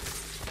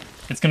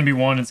 It's gonna be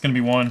one. It's gonna be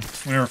one.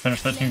 We never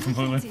finished that team Laying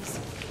completely. fences.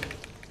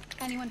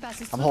 Anyone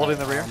passes I'm through holding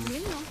there the rear.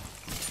 will know.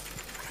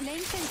 Laying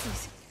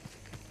fences.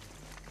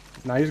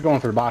 Now he's going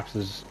for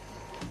boxes.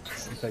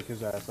 Let's take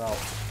his ass out.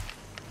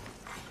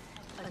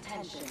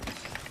 Attention.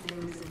 There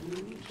is a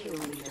new kill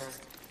leader.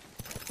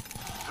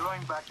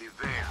 Drawing back the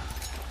veil.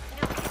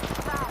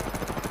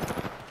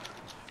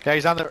 Okay,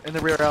 he's on in the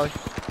rear alley.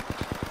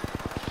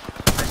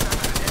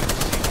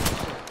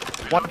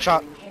 One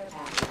shot.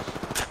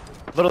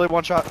 Literally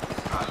one shot.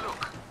 Ah,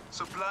 look.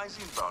 Supplies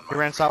inbound. He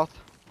ran south.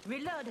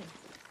 Reloaded.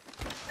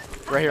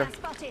 Right here.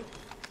 Spotted.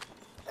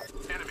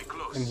 Enemy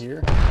close. In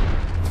here?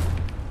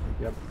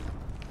 Yep.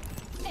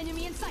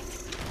 Enemy in sight.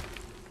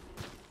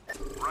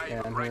 Right,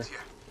 Yeah, I'm right here. here.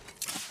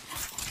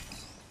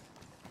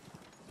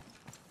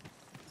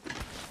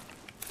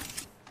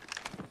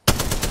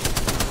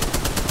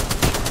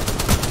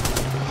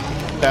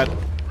 Dead.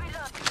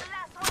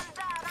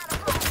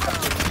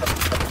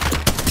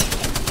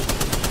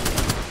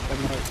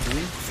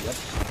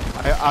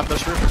 On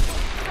this roof.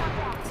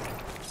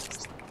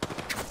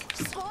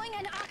 Throwing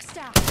an arc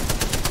star.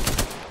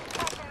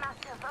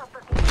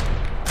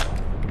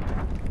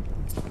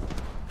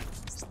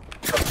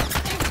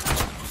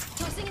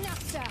 Tossing an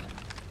arc star.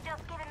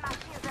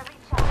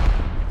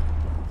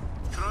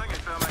 Throwing a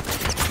thermite.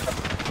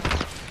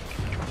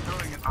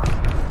 Throwing an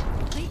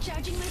arc.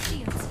 Recharging my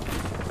shields.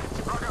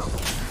 Frog out.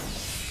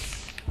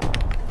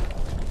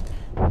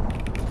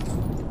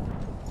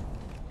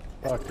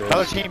 Fuck this.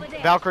 Another team.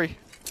 Valkyrie.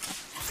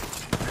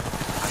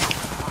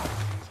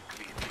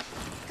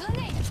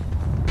 Grenade.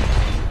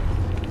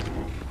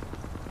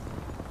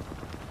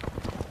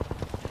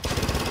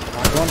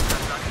 Knocked one.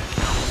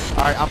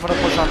 Alright, I'm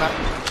gonna push on that.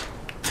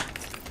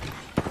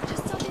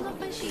 Just topping off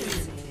my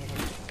shields.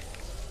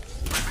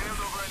 Failed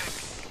over an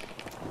enemy.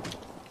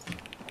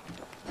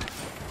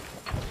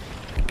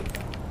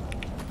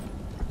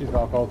 He's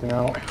Valk ulting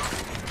out.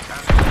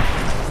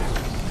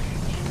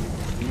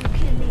 New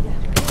kill leader.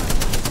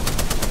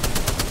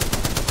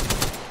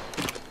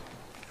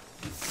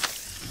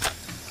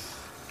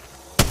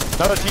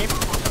 Another team.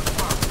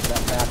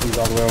 That Matthew's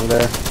all the way over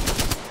there.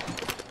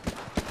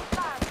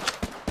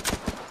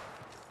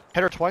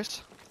 Hit her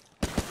twice.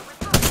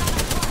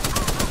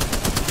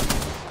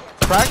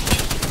 Cracked.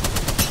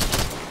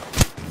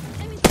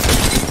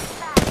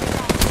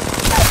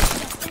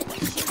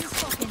 Shield is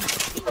broken.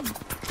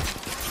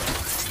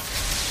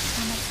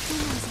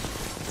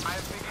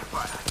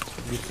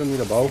 You still need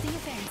a bow? Setting a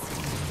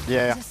fence.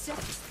 Yeah, yeah. There's a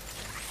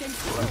fence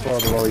I'm far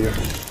below you.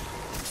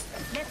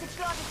 Let's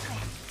explore this way.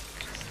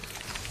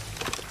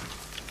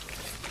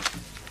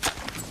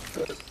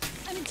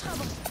 I'm in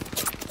trouble.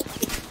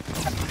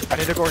 I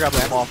need to go grab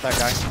the ammo off that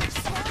guy.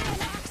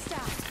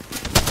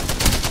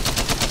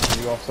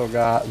 You also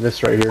got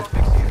this right here.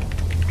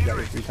 You got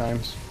it 3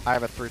 times. I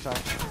have it 3 times.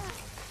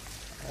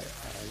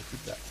 Alright,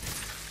 keep that.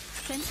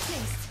 Fence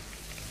placed.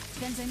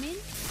 Fence I'm in,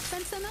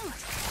 fence I'm out.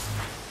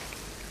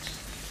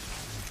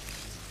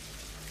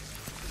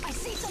 I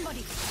see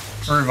somebody.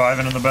 We're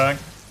reviving in the back.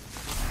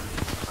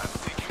 I'm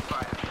taking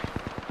fire.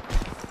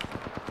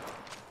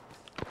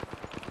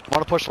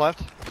 Want to push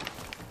left?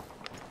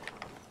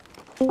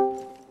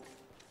 I'm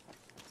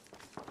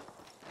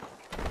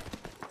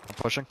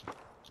pushing.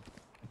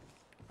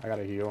 I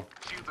gotta heal.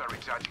 Shields are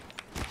recharging.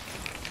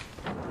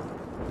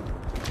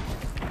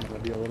 I'm gonna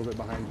be a little bit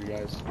behind you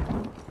guys.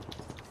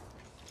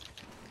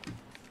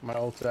 My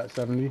ult's at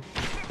 70. Not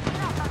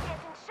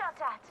getting shot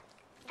at.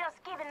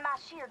 Just giving my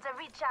shields a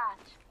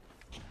recharge.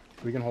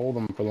 We can hold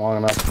them for long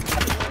enough.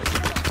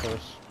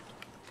 Close.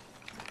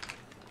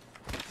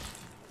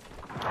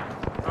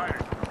 Fire.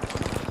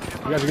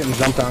 You guys are getting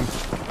jumped on.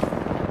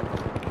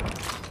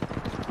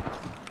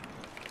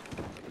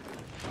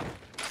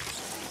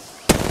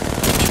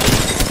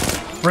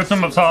 Ripped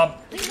him up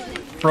top.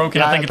 Broken.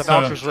 Yeah, I think the it's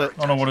bouncer's lit. I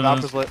don't know what The it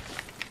bouncer's is. lit.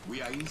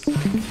 We are inside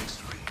the next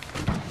ring.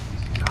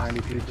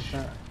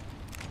 93%.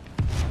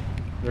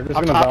 They're just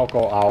Up gonna top.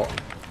 Valko out.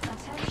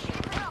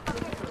 Not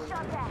getting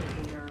shot at.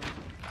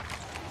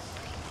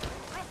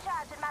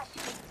 Recharging my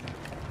shields.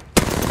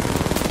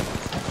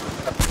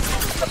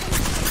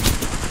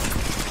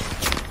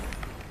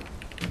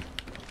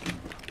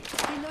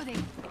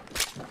 Reloading.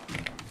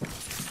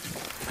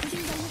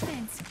 Putting down the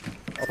fence.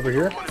 Over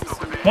here?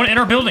 One in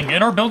our building.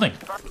 In our building.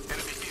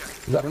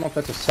 I don't know if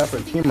that's a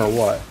separate team or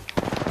what.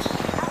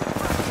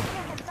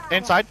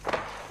 Inside.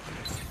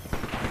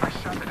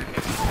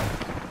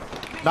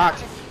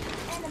 Knocked.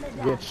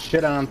 Get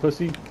shit on,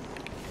 pussy.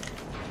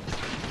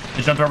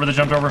 They jumped over. They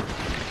jumped over.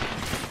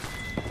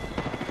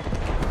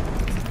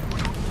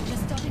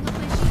 Just starting up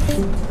my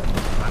shield.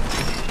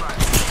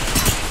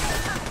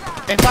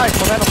 Inside.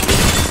 Momentum.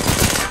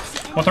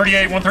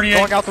 138. 138.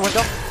 Going out the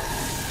window.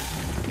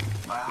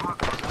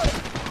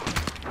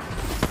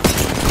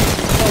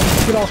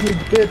 Oh, get off me,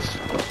 bitch.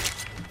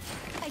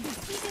 I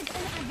defeated an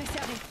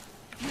adversary.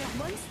 We're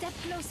one step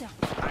closer.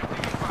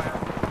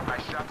 I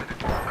shot at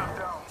it. I'm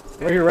down.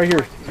 Right here, right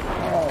here.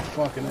 Oh,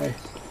 fucking A.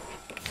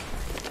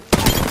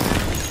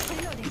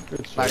 Reloading.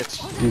 Good shit.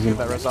 Nice. Using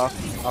That res off.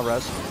 I'll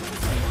res.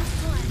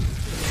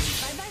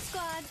 Bye bye,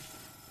 squad.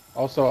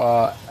 Also,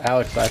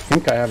 Alex, I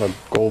think I have a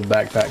gold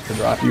backpack to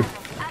drop you.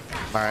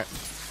 Alright.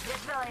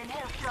 Deploying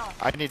airstrike.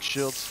 I need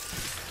shields.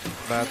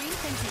 Bad. Main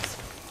fences.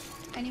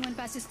 Anyone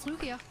passes through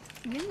here,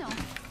 will know.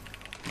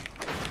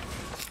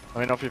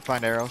 Let me know if you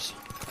find arrows.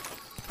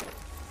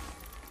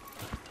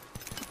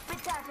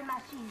 Recharging my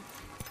shields.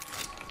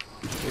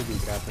 Maybe,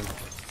 Captain.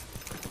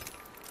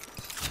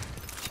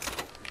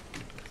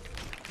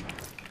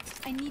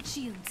 I need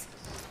shields.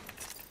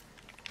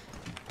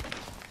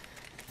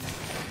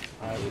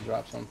 I will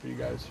drop some for you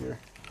guys here.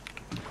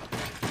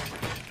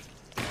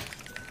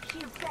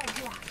 Shields right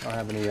here. I don't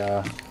have any,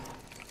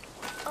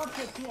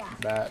 Object here.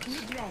 bats.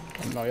 Need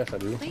red. No, yes I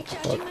do.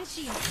 Recharging Look. my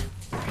shield.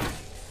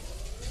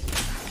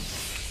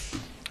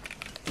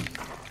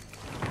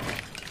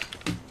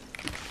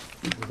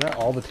 Is that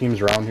all the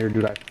teams around here,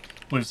 dude? I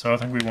believe so. I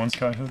think we won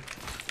Skyhook.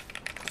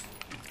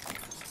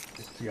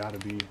 It's gotta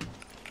be.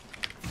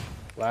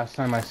 Last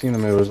time I seen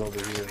them, it was over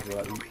here,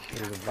 but it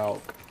was a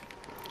Valk.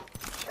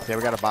 Yeah,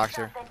 we got a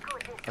boxer.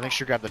 I think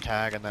she grabbed the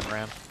tag and then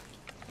ran.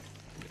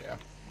 Yeah.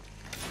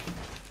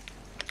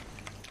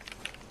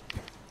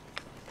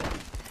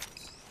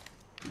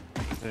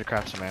 Need to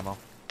craft some ammo.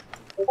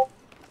 Yeah,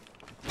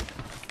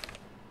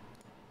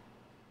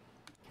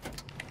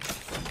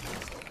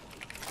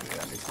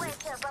 me too. Wait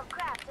till above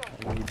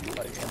crafting. I need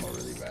light ammo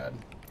really bad.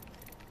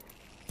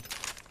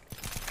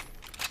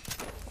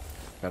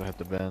 Gotta hit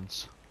the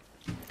bins.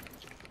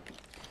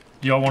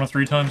 Do y'all want it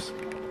 3 times?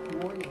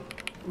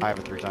 I have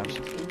it 3 times.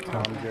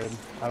 I'm good.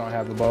 I don't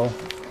have the bow. Say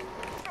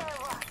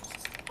what?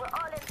 We're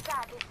all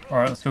inside this ring.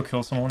 Alright, let's go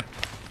kill someone.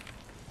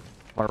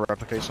 Want to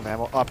replicate some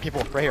ammo?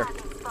 People, right here.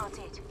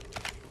 Spotted.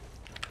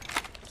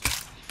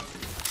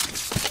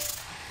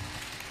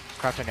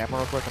 Crafting ammo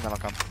real quick and then I'll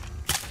come.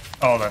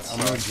 Oh, that's.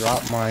 I'm gonna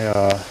drop my,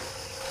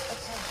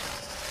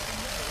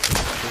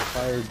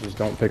 fire, just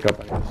don't pick up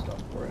any of the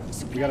stuff for it.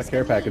 We got a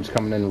care package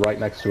coming in right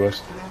next to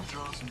us.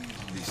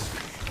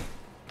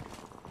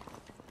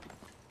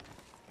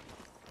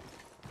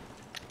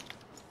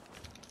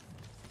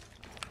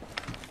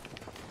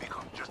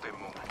 Just a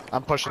moment.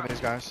 I'm pushing these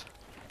guys.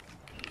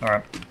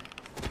 Alright.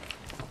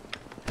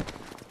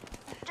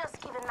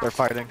 Just giving my They're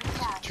fighting. shields a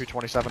recharge.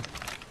 227.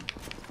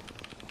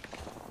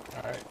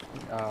 Alright,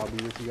 I'll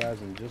be with you guys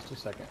in just a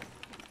second.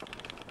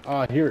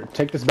 Here,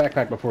 take this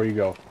backpack before you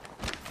go.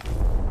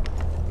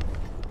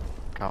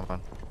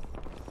 Coming.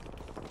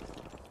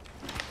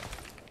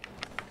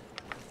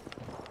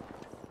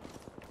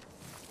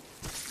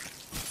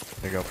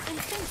 There you go. And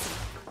fencing.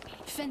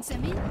 Fence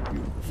them in,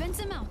 fence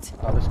them out.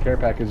 Oh, this care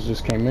package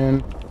just came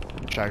in.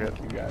 Check it.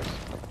 You guys.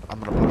 I'm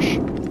gonna push.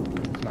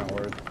 It's not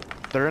worth.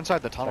 They're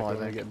inside the tunnel, Check I it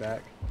when I think. get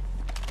back.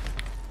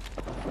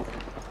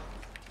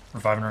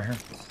 Reviving right here.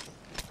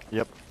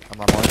 Yep.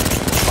 I'm on one.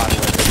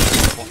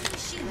 Enemy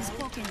shield is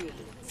broken.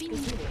 Fini.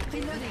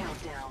 Reloading.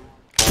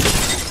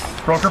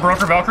 Broker,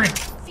 Valkyrie.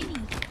 Fini.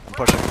 I'm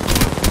pushing.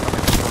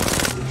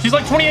 She's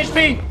like 20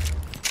 HP.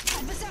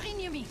 Adversary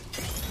near me.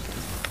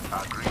 I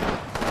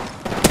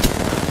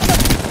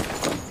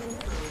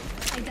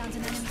downed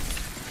an enemy.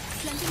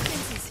 Planting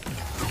fences.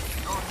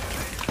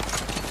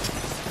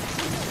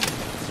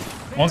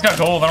 One's got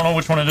gold. I don't know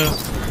which one it is.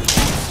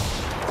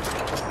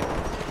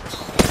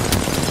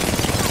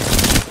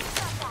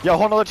 Yo,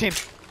 whole another team.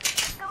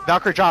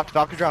 Valkyrie dropped.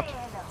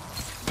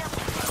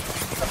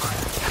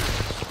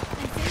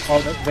 Oh,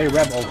 they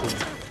rev ulted.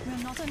 We're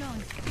not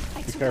alone.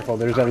 I Be took careful.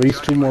 There's at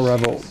least 2 more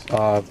rebel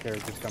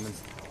characters coming.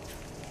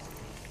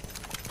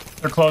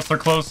 They're close. I'm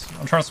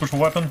trying to switch a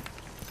weapon.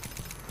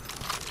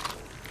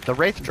 The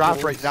Wraith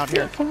dropped right down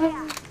here.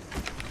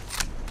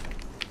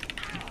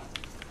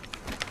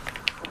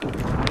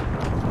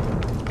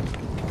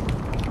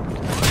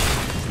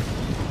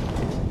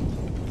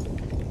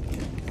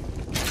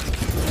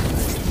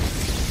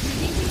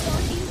 Engaging all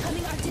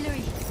incoming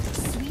artillery.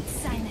 Sweet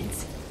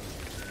silence.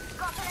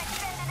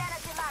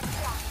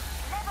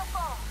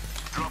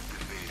 Drop the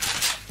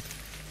base.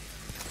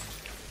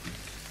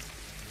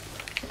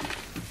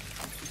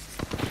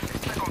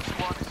 Second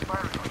squad is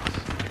firing on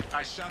us.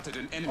 I shot at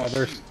an enemy. Oh,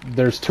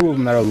 there's 2 of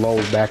them that are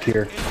low back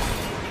here.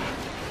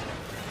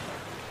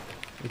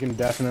 We can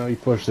definitely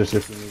push this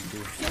if we need to.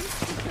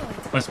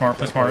 Play smart.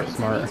 Smart. It's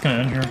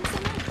gonna end here.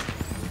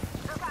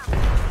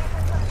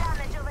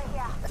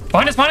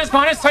 Behind us.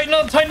 Tighten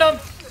up.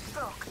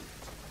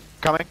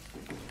 Coming.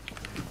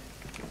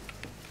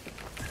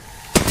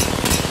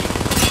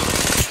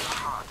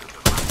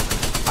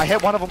 I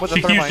hit one of them with a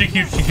thermite. She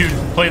queued.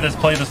 Play this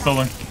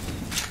building.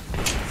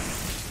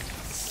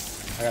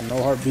 I got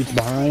no heartbeats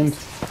behind.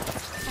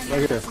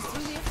 Right here.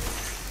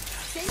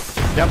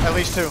 Yep, at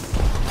least 2.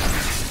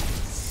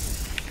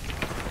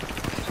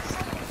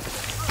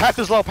 Path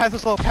is low. Path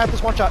is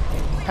one shot.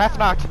 Path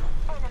knocked.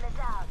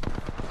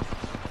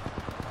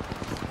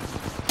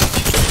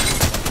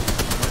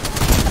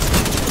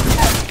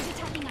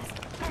 Attacking us.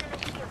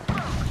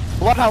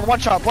 Bloodhound, one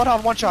shot.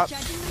 Charging my shield.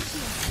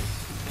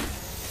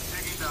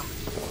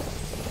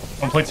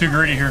 Don't play too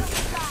greedy here.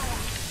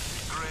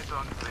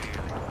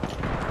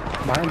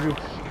 Behind you.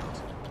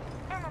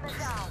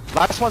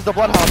 Last one's the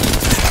Bloodhound.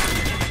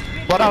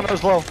 Bloodhound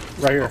is low.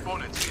 Right here.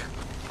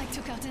 I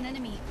took out an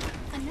enemy.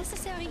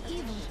 Unnecessary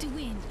evil to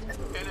win.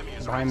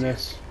 Behind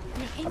this.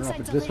 We're I don't know if inside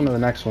it's the this ring. one or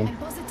the next one. I'm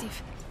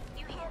positive.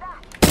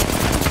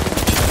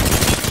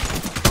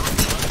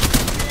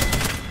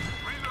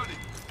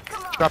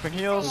 Dropping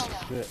heals.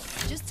 Shit.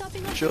 Just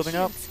topping up. Shielding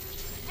up.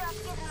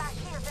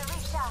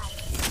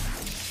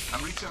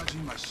 I'm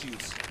recharging my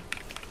shields.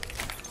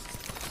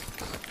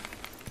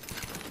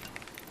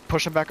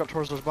 Pushing back up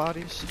towards those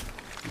bodies.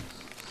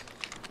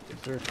 Yes,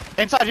 sir.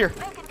 Inside here.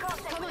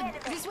 Come on,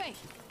 this way.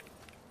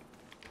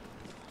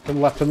 To the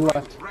left, to the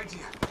left. Right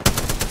here.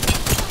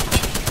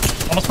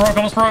 Almost broke. I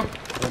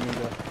don't mean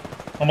to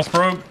Almost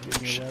broke. get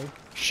in your way.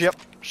 Yep.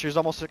 She's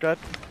almost good.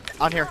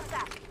 On here.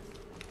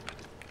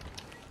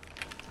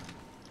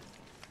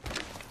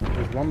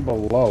 There's one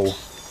below.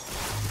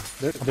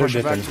 They're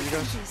Pushing back dipping. to you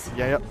guys.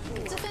 Yeah, yep.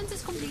 The fence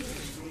is complete.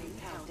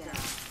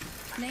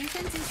 Laying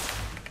fences.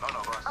 None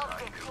of us are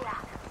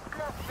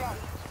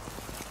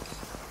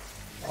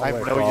All I the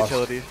have way no across.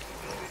 utility.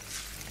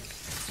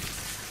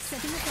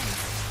 Setting the fence.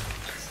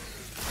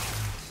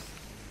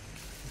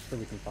 So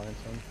we can find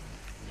some.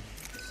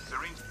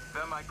 syringe,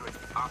 thermite grade,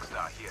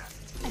 Oxstar here.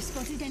 I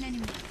spotted an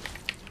enemy.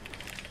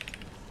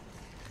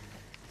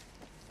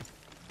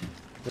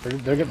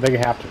 They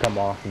have to come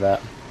off of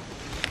that.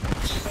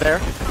 There.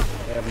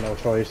 They have no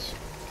choice.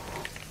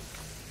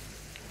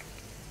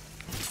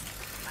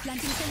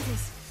 Planting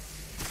fences.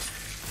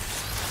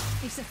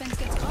 If the fence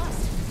gets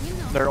crossed, we'll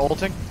know. They're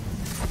ulting.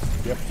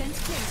 Fence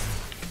placed.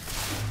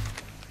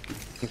 I'm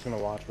just gonna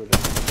watch for this.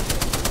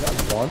 Is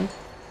that one?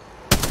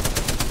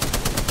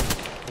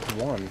 It's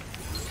one.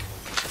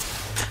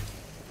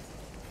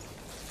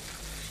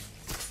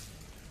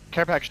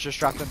 Care package just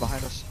dropped in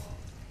behind us.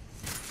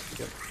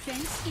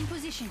 Fence in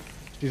position.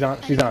 She's on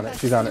it. I'm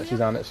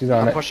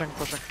pushing.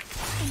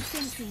 And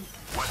fencing.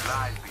 What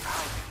lies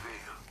behind the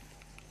veil?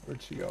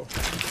 Where'd she go?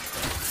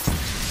 Just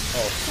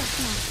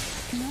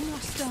now. No more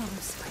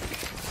storms.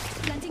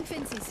 Planting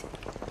fences.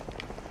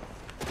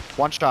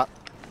 One shot.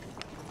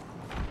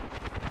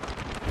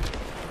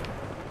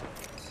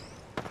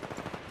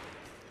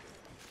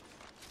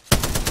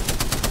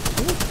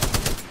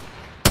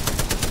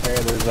 Hey,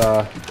 there's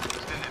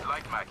Extended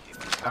light mag here.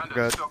 Standard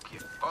good. stock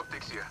here.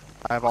 Optics here.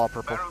 I have all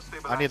purple.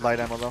 I need light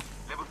ammo though.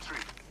 Level 3.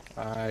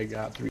 I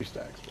got 3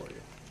 stacks for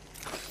you.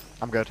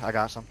 I'm good. I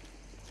got some.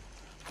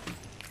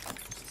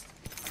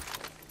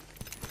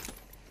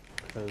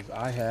 Because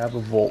I have a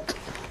volt.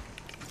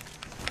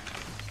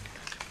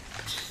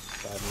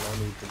 have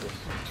no need for this.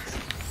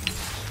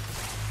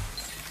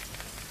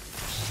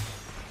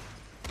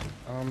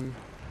 I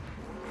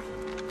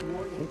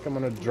think I'm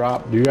gonna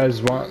drop. Do you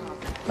guys want?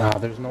 Nah,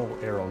 there's no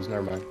arrows.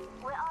 Never mind.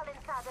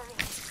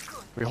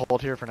 We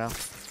hold here for now.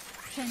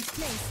 Fence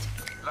placed.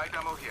 Light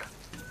ammo here.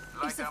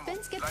 If Light the ammo.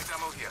 fence gets Light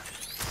ammo here.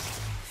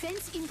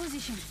 fence in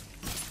position.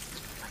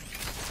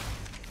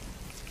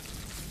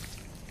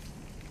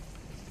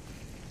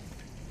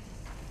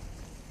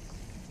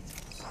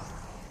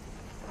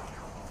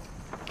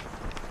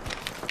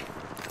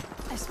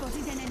 I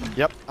spotted an enemy.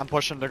 Yep, I'm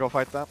pushing to go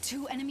fight them.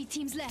 2 enemy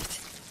teams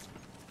left.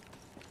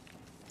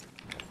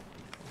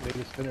 They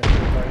just finished the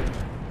fight.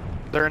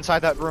 They're inside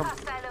that room.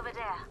 Hostile over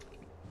there.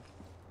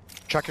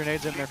 Chuck your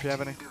nades in there if you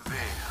have any.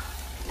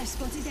 I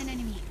spotted an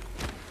enemy.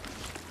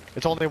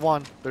 It's only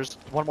one. There's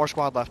one more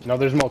squad left. No,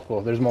 there's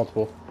multiple. There's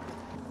multiple.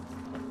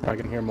 I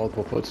can hear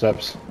multiple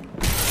footsteps.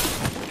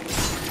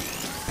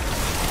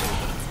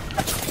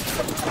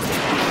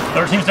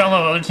 Other team's down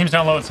low. Other team's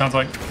down low. It sounds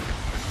like.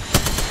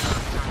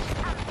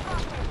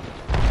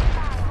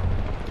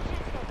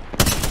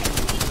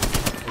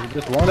 There's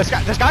just one. This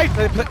guy,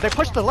 they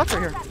pushed the left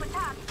right here.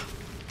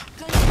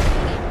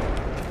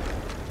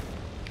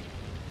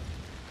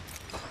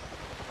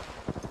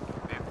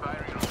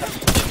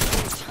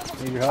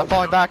 Need your I'm help?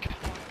 falling back.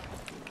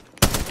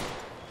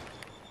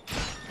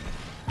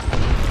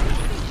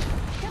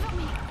 Cover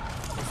me.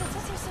 That's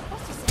what you're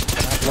supposed to say.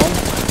 One.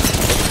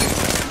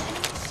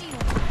 Enemy shield.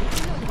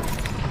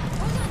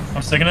 Reloading.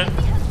 I'm sticking it.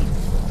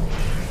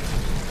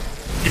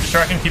 Keep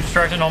distracting. Keep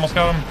distracting. Almost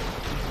got him.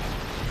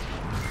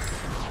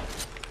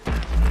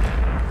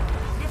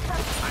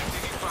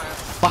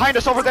 Behind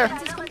us over there.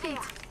 Fence is complete.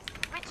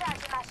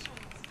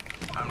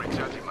 I'm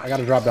recharging my I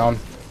gotta drop down.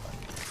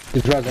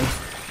 He's resin.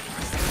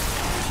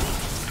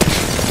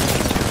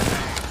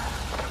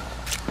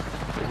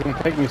 It's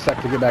gonna take me a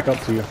sec to get back up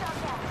to you.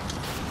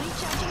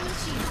 Recharging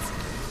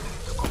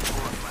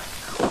my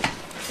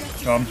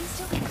shields. Got him.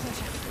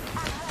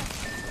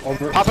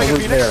 Over Popping a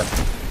there.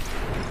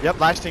 Phoenix. Yep,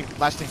 last team.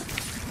 Laying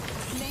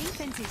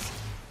fences.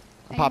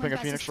 I'm popping a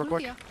Anyone Phoenix passes real through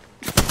quick. here?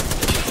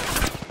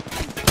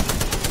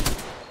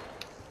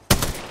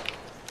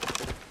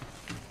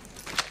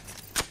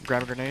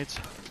 Grabbing grenades.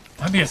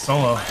 Might be a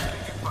solo.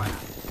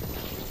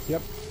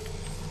 Yep.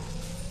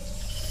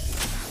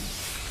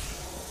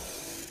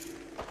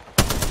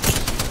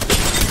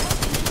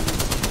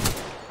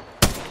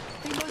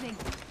 Reloading.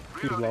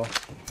 She's low.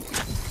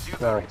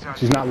 Well,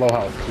 she's not low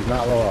health. She's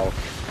not low health.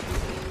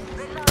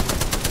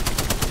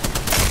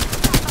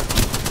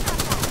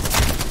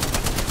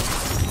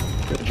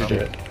 Good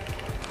shit.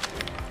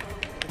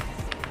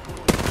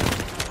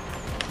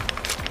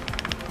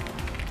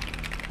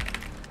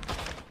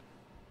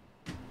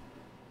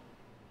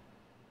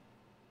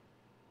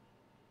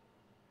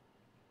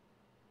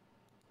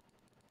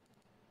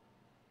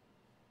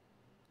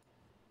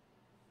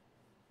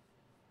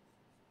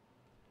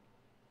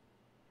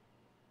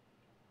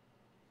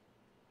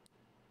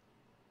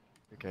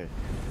 Okay.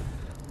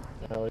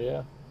 Hell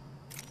yeah.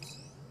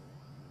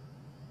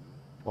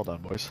 Well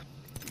done, boys.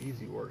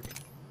 Easy work.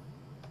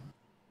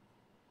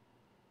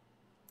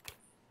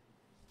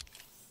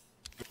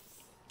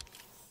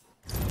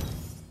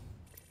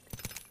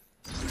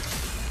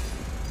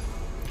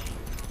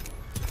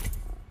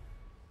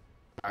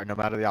 Alright, no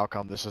matter the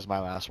outcome, this is my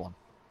last one.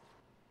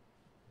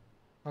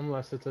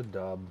 Unless it's a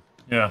dub.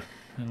 Yeah,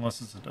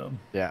 unless it's a dub.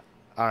 Yeah.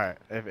 Alright,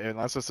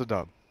 unless it's a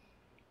dub.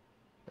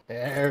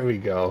 There we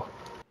go.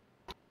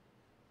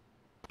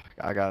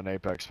 I got an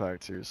Apex pack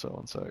too, so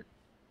one sec.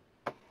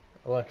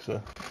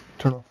 Alexa,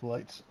 turn off the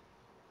lights.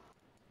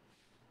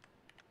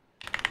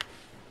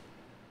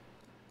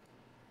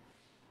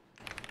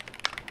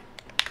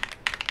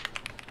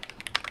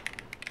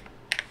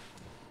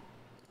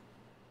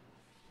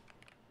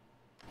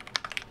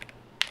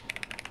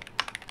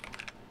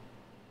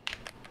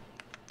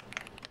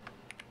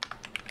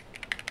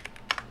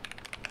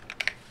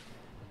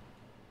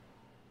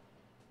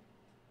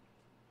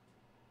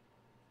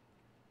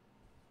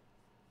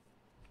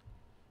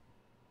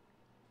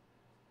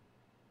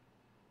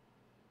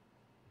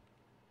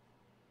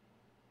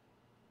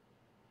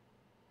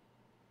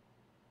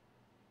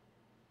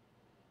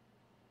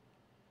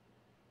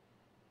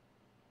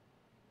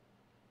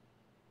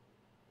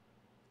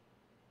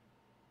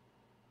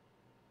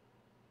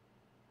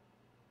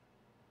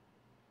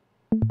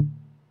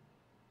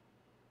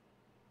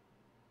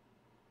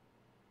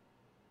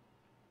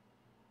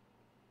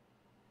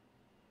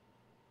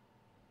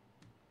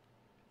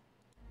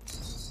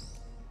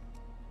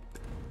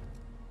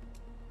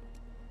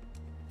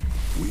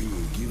 We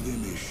will give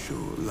them a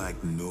show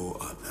like no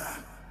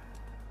other.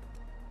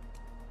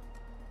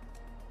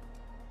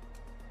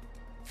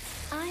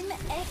 I'm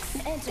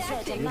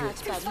ex-ecstatic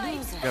match but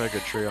loser. Got a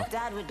good trio.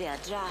 That would be a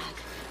drag.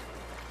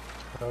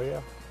 Oh yeah.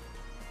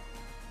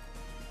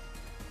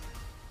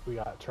 We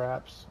got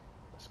traps,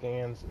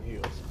 scans, and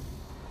heals.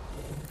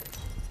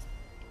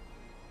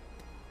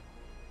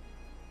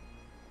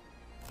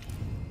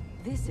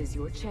 This is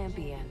your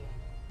champion.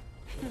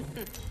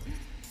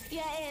 You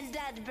ain't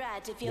that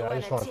bright if you Yeah, I wanna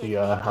just want take the me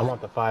I home.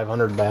 want the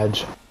 500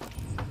 badge.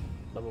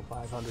 Level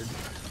 500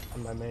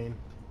 on my main.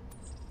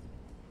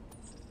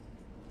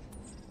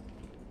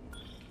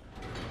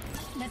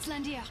 Let's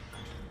land here.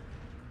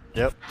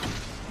 Yep.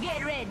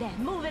 Get ready,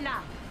 moving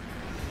up.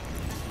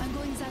 I'm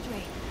going that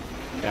way.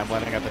 Yeah, I'm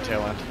landing at the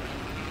tail end.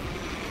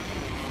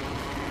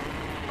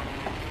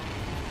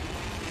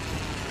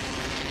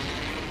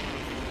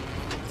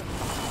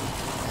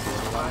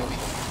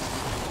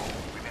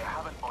 We may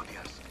have an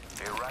audience.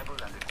 A rival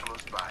and a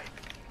close by.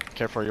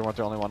 Careful, you weren't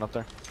the only one up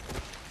there.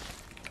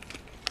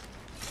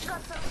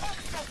 Got some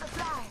extra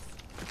supplies.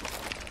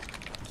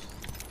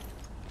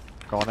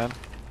 Going in.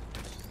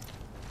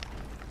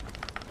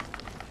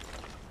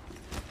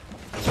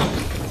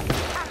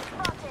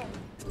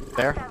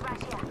 There.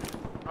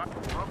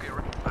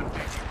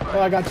 Oh,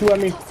 I got 2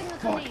 on me. Tossing a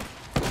grenade.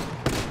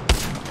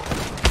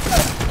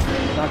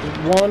 Knocked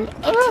one.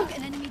 Took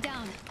an enemy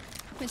down.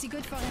 Pretty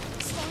good for it.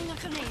 Throwing a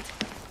grenade.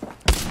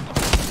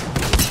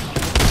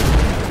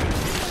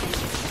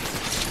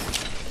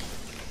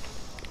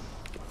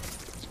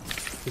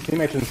 His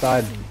teammates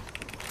inside.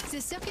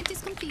 The circuit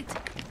is complete.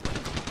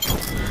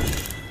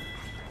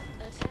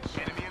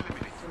 Enemy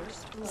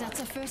eliminated. That's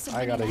a first.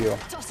 I gotta heal.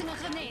 Tossing a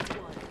grenade.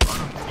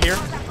 Here.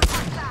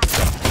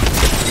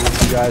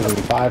 You guys in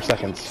 5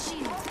 seconds.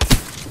 Shield.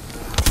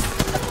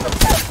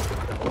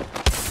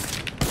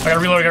 I gotta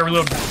reload, I gotta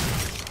reload.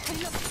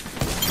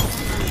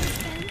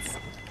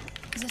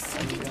 The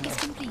circuit is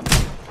complete.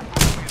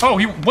 Oh,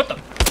 he, what the?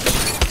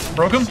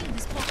 Broke him? Shield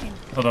is broken.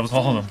 Oh, that was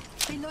all of them.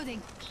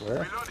 Reloading.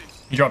 Where?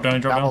 He dropped down, he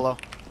dropped Down down. below.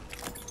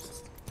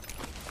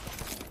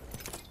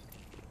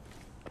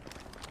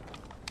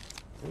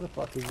 Where the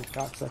fuck is this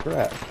cocksucker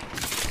at?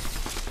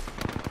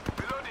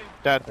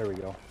 Dead. There we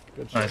go.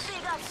 Good shit. Nice.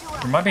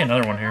 There might be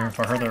another one here, if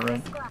I heard that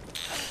right.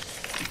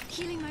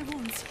 Healing my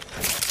wounds.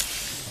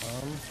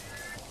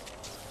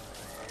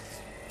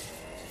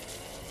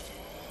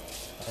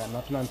 I got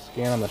nothing on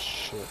scan on the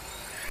ship.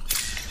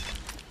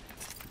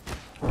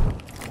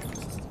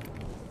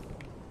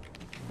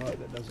 But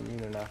that doesn't mean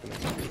they're not gonna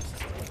do it.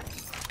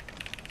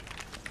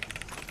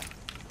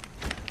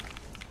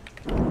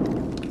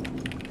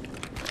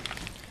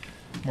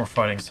 More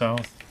fighting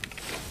south.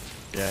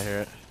 Yeah, I hear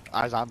it.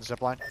 Eyes on the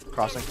zip line.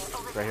 Crossing.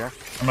 Right here.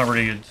 I'm not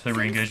ready to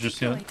re-engage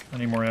just yet. I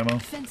need more ammo.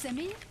 Fence them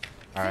in.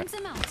 Alright. Fence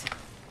them out.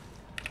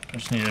 I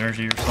just need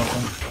energy or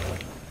something.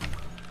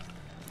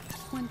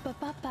 When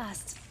Papa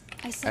passed,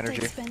 I thought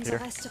Energy, I'd spend here.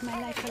 the rest of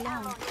my life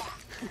alone.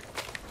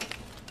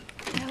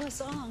 I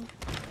was wrong.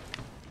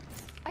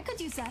 I could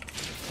use that.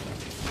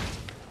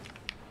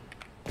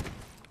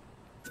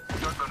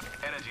 Shotgun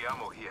energy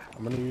ammo here.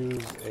 I'm gonna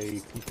use a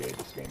PK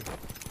this game.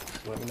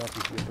 So let me know if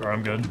you see it. Or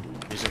I'm good.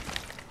 Easy.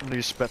 I'm gonna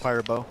use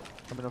Spitfire bow.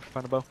 Let me know if you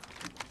find a bow.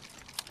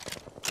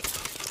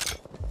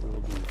 We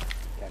will do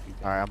Cappy.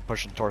 Alright, I'm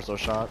pushing towards those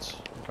shots.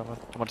 I'm coming. I'm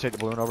gonna take the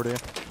balloon over to you.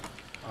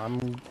 I'm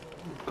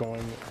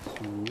going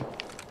to.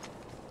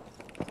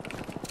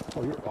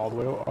 Oh, you're all the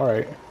way over.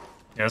 Alright.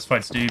 Yeah, this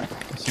fight's deep.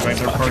 See my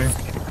third party.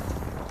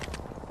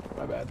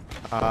 My bad.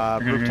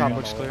 You're good, Rooftop you're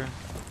looks clear.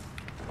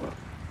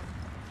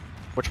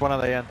 Which one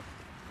are they in?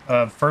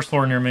 First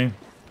floor near me.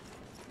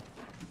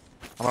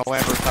 I'm gonna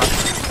land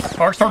rooftop.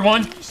 Arc start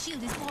one. Enemy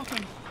shield is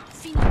broken.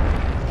 Phoenix.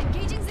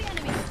 Engaging the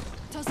enemy.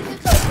 Tossing a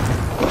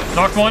grenade.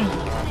 Knocked one.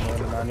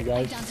 Landing on you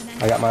guys.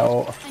 I got my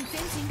ult. I'm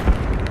fencing.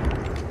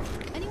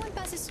 Anyone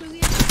passes through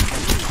here?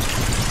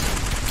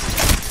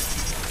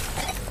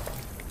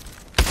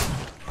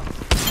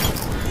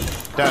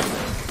 Dead.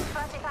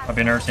 I'll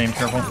be in our team,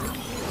 careful. Finish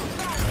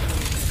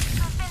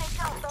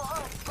off the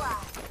whole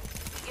squad.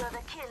 You're the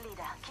kill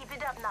leader. Keep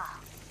it up now.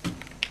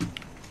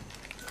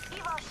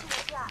 Evo shield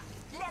here.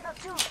 Level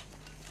 2.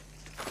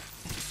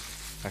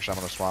 Actually, I'm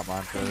gonna swap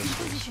mine for Taking this.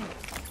 position.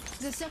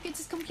 The circuit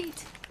is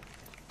complete.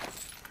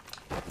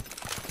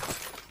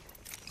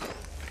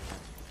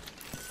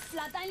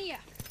 Flat here.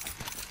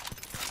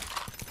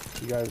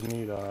 You guys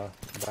need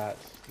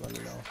bats, let me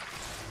know.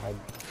 I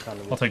kind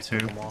of I'll take 2.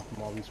 them off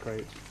from all these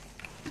crates.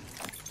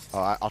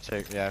 Oh, I'll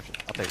take, yeah,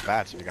 I'll take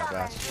bats if you got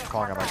bats. I'm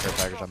calling out my care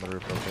package on the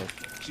roof real quick.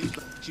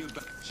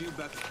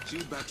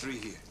 Shield battery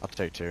here. I'll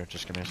take 2,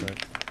 just give me a sec.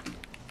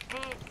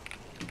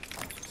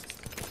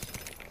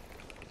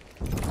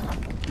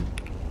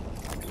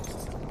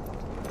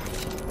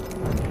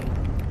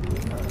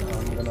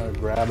 I'm gonna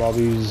grab all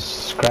these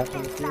scraps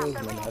in the field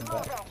and then head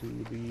back to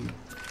the,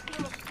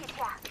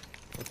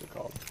 what's it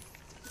called?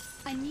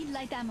 I need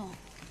light ammo.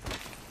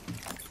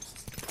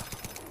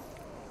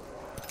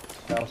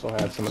 I also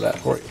had some of that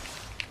for you.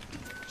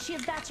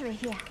 Shield battery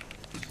here.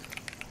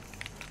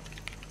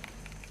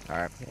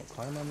 Alright. You wanna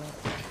climb on that?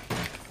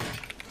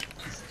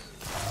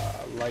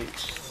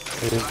 Light.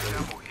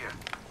 Ammo here.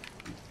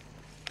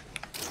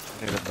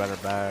 Need a better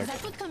bag.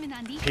 That would come in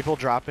handy. People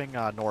dropping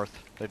north.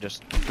 They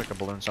just took a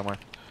balloon somewhere.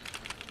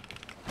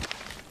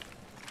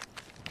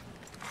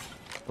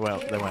 Well,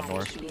 they went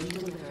north. Care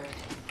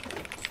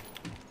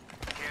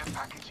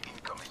package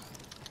incoming.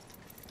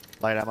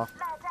 Light ammo. Light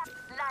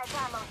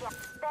ammo here.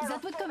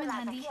 That would come in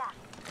handy.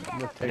 I'm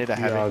gonna I take need a the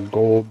heavy.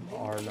 gold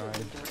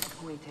R9.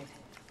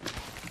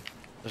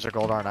 There's a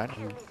gold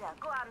R9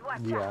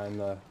 Yeah, in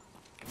the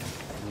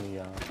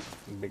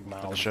big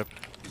mouth. on the ship.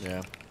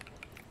 Yeah.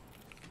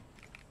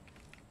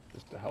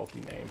 Just a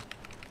healthy name.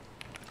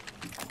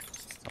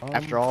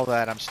 After all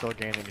that, I'm still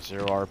gaining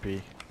 0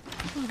 RP.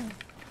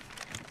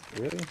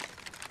 Really?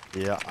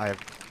 Yeah, I have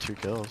 2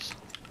 kills.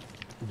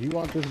 Do you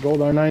want this gold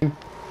R9?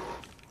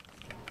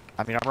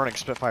 I mean, I'm running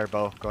Spitfire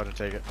bow. Go ahead and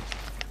take it.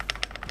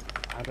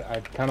 I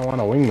kind of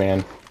want a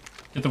wingman.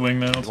 Get the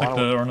wingman, I'll You take want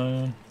the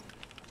R9.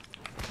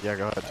 Yeah,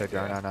 go ahead, take the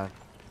R99.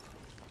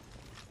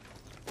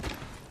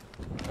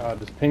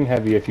 Just ping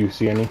heavy if you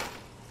see any.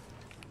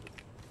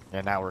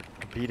 Yeah, now we're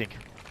competing.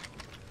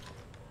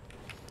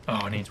 Oh,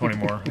 I need 20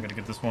 more. I gotta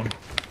get this one.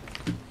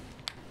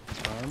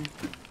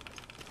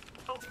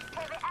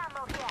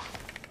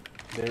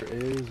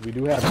 We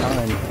do have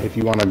time if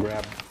you want to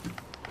grab.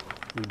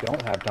 We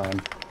don't have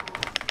time.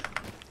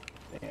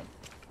 Damn.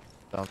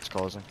 It's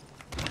closing.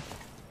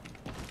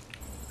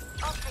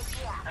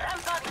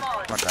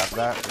 I'm gonna grab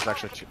that. There's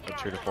actually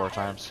 2 to 4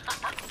 times.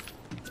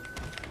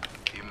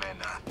 You may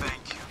not.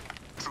 Thank you.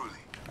 Truly.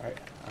 Alright,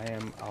 I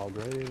am all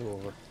ready to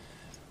over.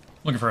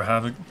 Looking for a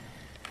Havoc.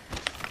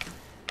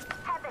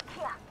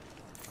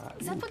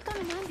 That would come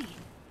in handy.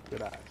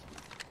 Good eyes.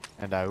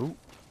 And ooh.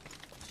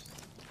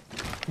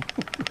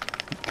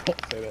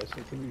 Don't say that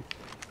shit to me.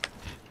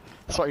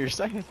 That's what you're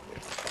saying.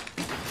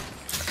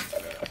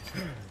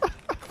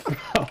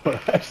 Oh,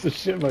 that's the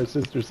shit my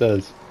sister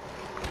says.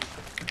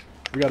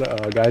 We got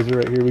a geyser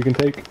right here we can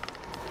take.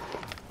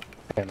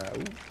 And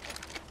ooh.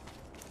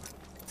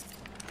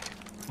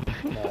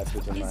 Nah, it's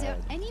just in my Is there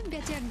head. any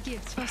better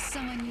gift for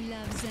someone you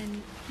love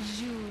than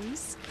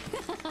Jules?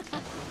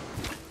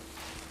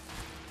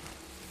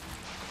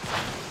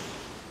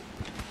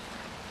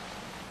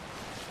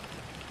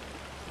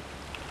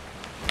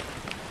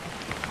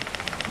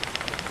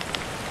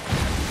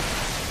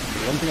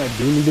 One thing I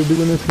do need to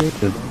do in this game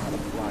is learn how to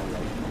fly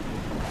right.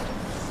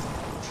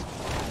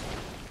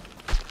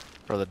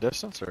 For the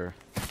distance, or?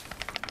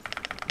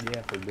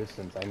 Yeah, for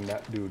distance.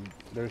 Dude,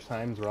 there's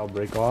times where I'll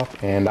break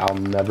off and I'll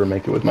never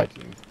make it with my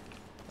team.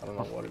 I don't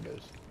know what it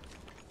is.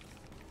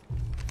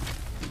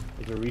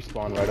 There's a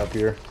respawn right up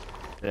here.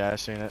 Yeah, I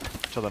seen it.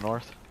 To the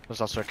north.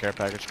 There's also a care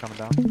package coming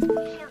down.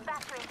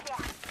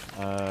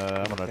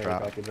 I'm gonna Care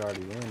drop. package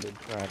already landed.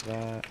 Grab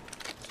that.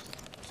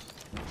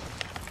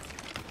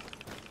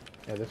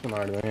 Yeah, this one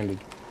already landed.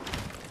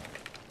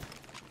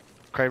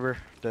 Kraber,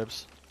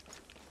 dibs.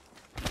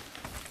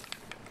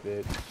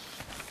 Bitch.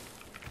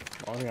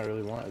 The only thing I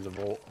really want is a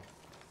Volt.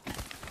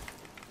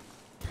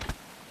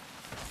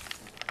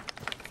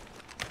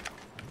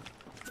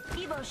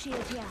 Evo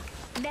shield here.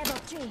 Level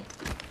 3.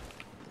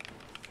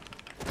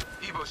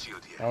 Evo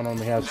shield here. That one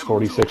only has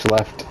 46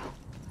 left.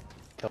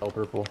 Tell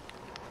purple.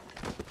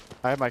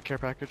 I have my care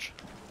package.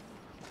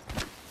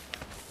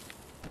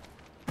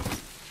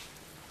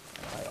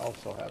 I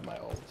also have my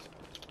ult.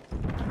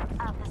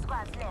 Of the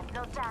squad's left,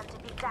 no time to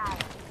be dying.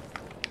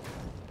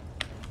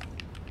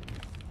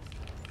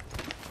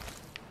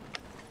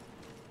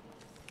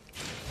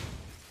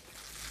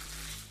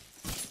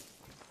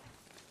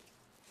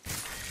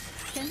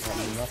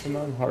 Nothing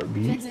on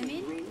heartbeat. Fence them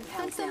in,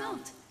 fence them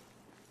out.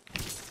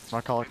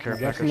 I call it care I'm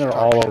package. guessing they're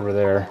all over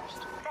there.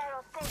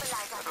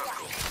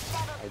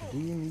 I do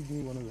need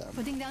me one of them.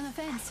 Putting down a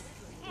fence.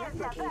 Playing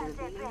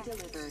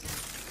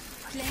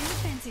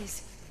with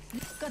fences.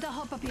 Got a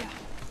hop up here.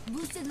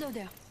 Boosted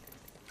loader.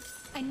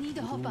 I need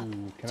a hop up.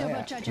 Ooh, can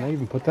Turbocharger. I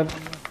even put that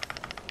on there?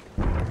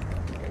 I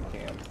think I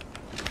can.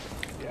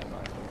 Yeah, no,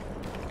 I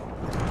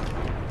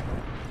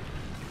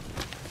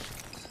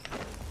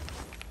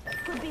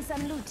can. Could be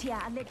some loot here,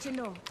 I'll let you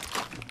know.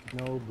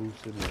 No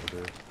boosted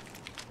loader.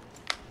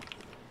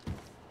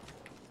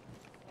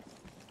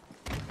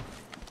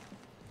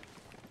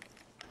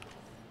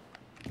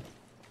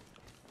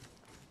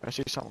 I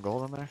see something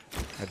gold in there?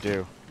 I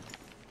do.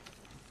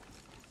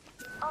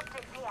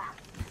 Optics here.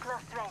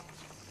 Close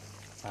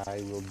range.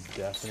 I will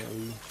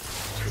definitely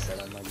put that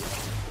on my gun.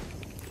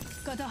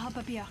 Got a hop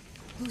up here.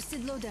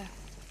 Boosted loader.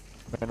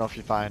 I don't know if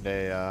you find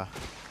a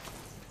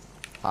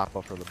hop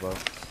up for the bow.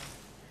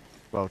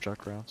 Bow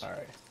chuck rounds.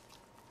 Alright.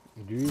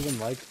 Do you even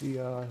like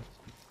the,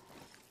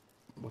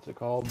 what's it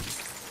called?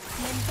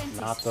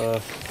 Not the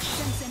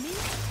Fence them in,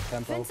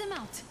 tempo? fence them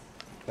out.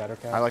 Batter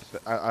cap?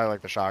 I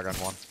like the shotgun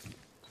one.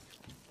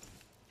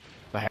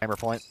 The hammer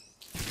point.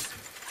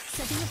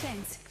 Setting a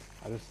fence.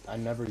 I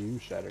never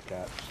use shatter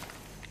caps.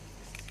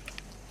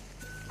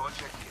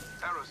 Check here.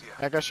 Arrows here.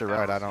 I guess you're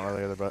right, I don't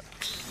really either, but...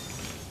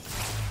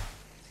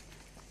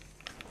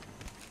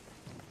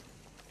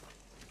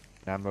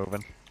 Yeah, I'm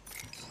moving.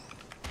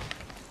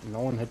 No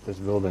one hit this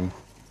building.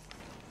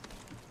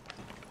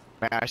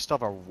 Man, I still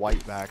have a white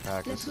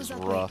backpack, this is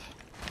rough.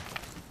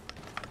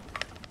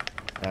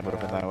 Yeah, I'm moving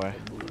that way.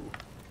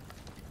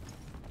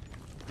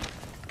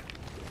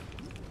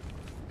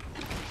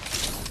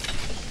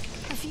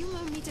 A few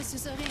more meters to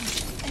the ring,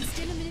 and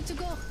still a minute to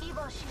go.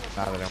 Evo shield.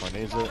 Now that everyone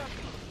needs it.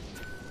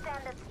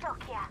 Standard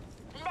stock here.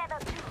 Level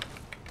 2.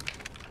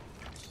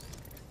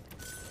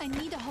 I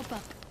need a hop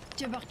up.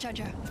 Jibber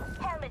charger.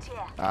 Helmet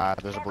here.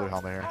 There's a blue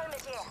helmet here.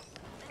 Helmet here.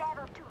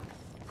 Level 2.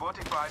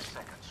 45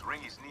 seconds.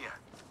 Ring is near.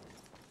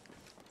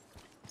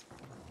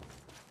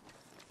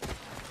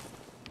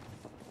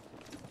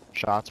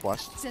 Shots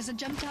west. There's a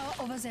jump tower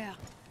over there.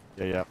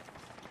 Yeah.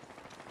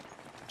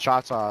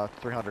 Shots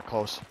 300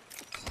 close.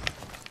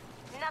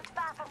 Not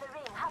far from the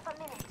ring. Half a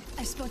minute.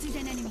 I spotted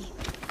an enemy.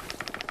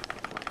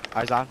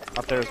 Eyes on,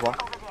 up there as well.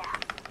 Over there.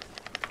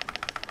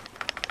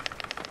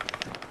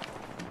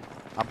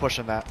 I'm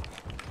pushing that.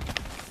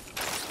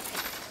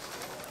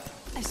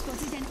 I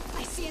spotted an.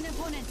 I see an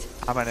opponent.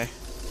 How many?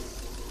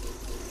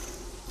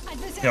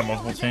 Adversary Got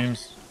multiple over there.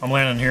 teams. I'm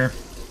landing here.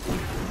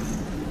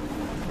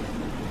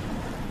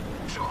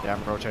 Yeah,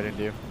 I'm rotating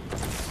to you.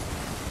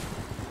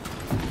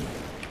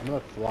 I'm gonna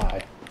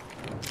fly.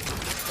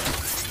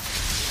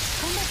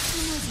 Combat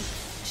smoothie.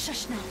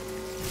 Shush now.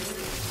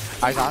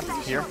 Eyes on,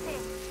 here. We're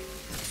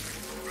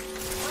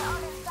all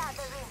inside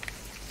the ring.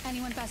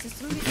 Anyone passes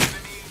through me?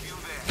 Enemy view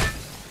there.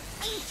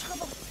 I'm in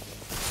trouble.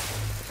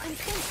 I'm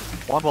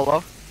fencing. One below.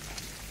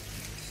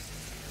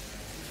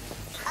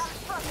 I'm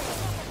spotted.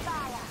 Taking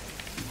fire.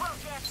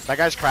 Protest. That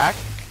guy's cracked.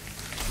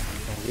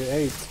 Don't get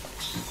 8.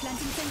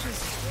 Planting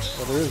sentries.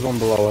 Well, there is one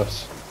below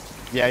us.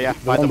 Yeah. The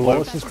By one the below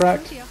blue. us is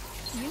cracked? Here.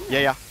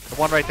 Yeah. The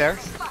one right there.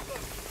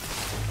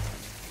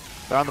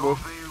 They're on the move.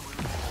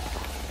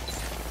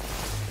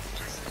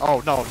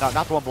 Oh no,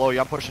 not the one below you.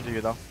 I'm pushing to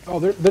you though. Oh,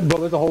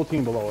 there's a whole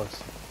team below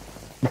us.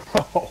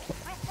 No.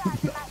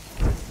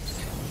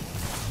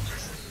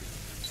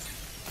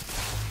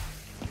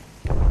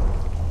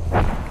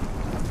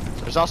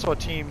 There's also a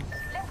team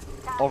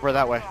over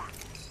that way.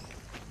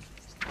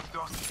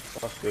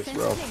 Fuck this, Fence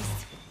bro.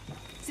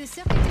 placed. The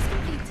circuit is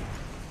complete.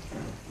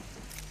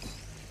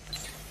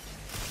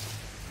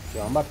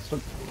 Yeah, I'm about to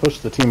push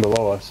the team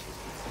below us.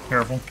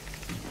 Careful.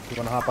 You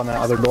wanna hop on that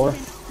other door?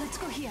 Let's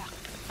go here.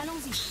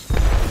 Allons-y.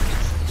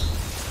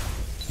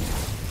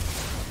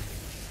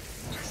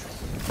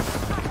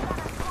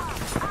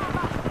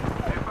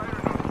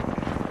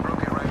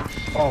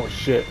 Oh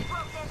shit.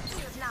 Protest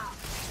shield now.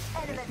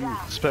 Enemy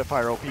down.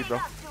 Spitfire OP, bro. Up to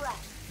us.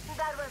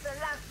 That was the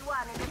last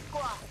one in the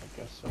squad. I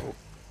guess so.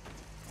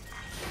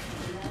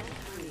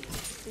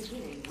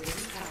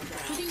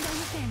 Putting down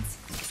the fence.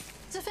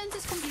 The fence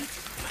is complete.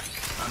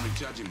 I'm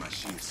recharging my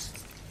shields.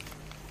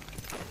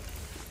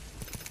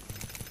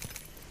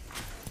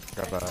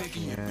 Grab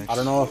that. I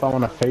don't know if I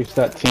want to face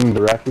that team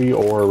directly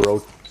or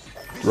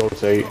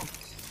rotate.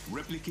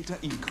 Replicator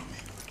incoming.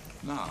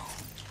 Now,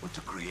 what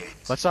to create?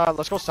 Let's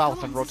go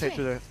south and rotate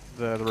through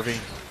the ravine.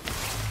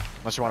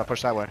 Unless you want to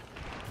push that way.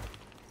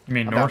 You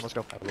mean I'm down, north? let's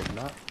go. I would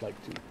not like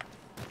to.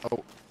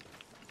 Oh,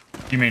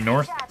 You mean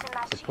north? Charging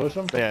my To shield. push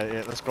them?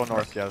 yeah. Let's go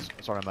north. Yeah,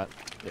 that's what I meant.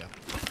 Yeah.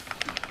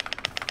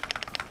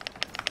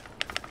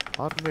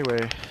 On the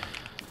way.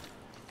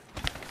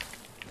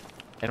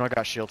 Anyone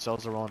got shield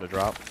cells they're willing to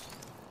drop?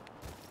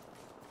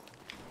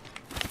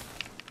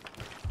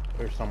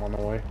 There's some on the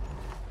way.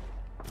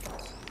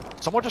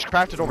 Someone just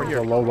cracked it over There's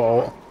here. a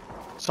Lobo.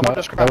 Someone No,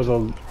 just that cracked. was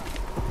a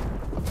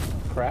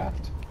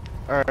craft?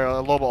 Or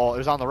Lobo ult. It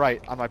was on the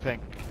right, on my ping.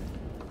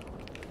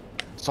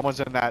 Someone's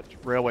in that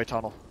railway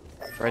tunnel.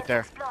 Right there.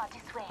 Explore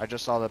this way. I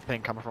just saw the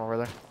ping coming from over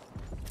there.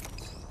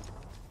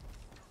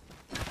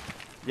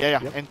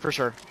 Yeah, Yep. in for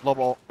sure.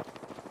 Lobo ult.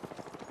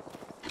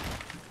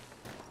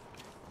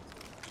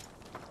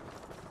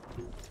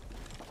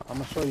 I'm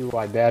gonna show you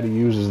why Daddy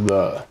uses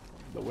the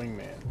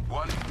wingman.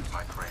 Warning,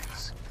 my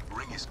friends.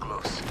 Ring is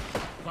close.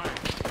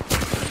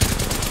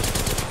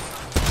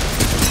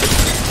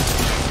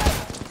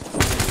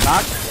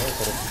 Knock.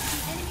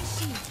 Enemy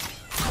shield.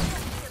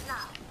 Shield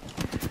now.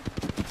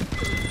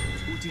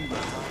 Putting my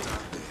heart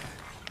out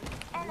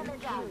there. Enemy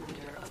down.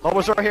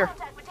 Lobo's right here.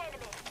 Contact with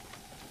enemy.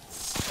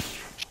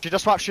 She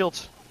just swapped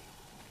shields.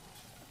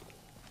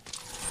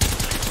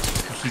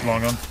 She's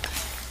long on.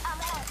 I'm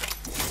ahead.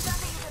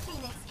 Dropping the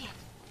Phoenix.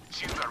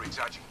 Shields are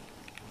recharging.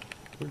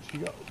 Where'd she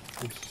go?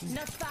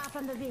 Not far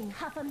from the ring.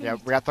 Half a minute. Yeah,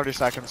 we got 30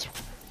 seconds.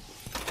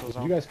 Did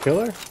you guys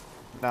kill her?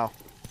 No,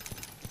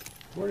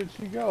 Where did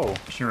she go?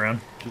 She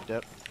ran. she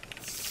dipped.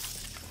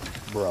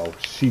 Bro,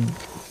 she...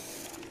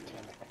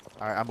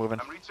 Alright, I'm moving.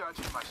 I'm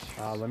recharging my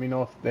shields. let me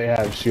know if they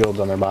have shields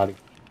on their body.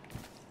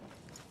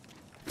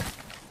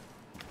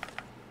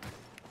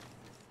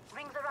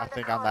 Rings I around the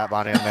think on corner. that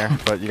body in there,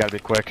 but you gotta be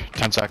quick.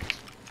 10 seconds.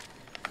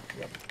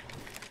 Yep.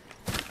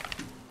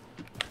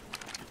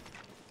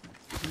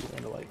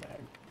 And a light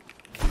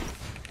mag.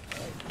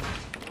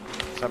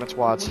 7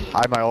 squads.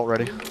 Hide my ult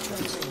ready.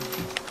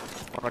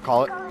 I'm gonna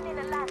call it. Calling in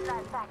a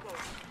lifeline package.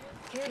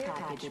 Care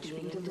package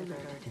being delivered.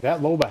 That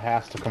Loba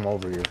has to come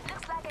over here.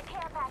 Looks like a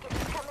care package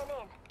is coming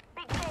in.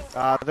 Big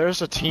things.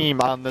 There's a team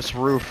on this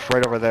roof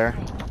right over there.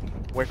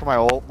 Wait for my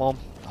ult, Mom.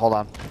 Hold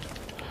on.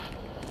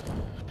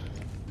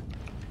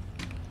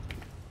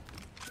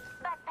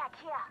 Backpack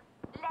here.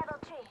 Level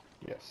 3.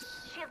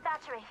 Yes. Shield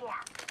battery here.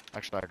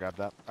 Actually, I grabbed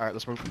that. Alright,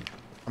 let's move.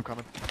 I'm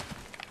coming.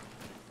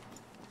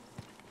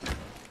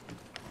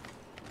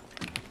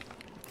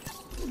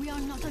 We are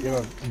not Do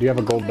alone. you have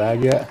a gold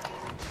bag yet?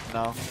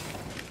 No.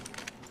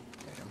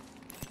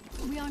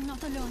 We are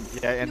not alone.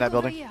 Yeah, in that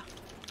Look over building. here.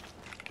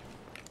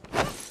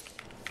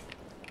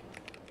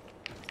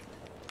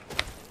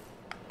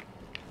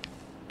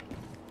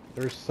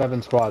 There's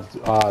 7 squads.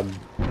 And I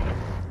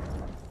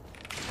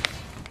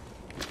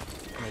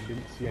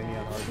didn't see any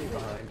on RV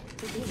behind.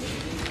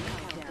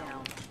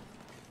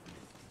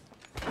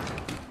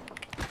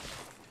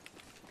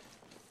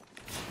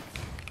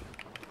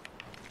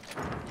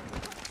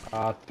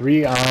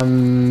 3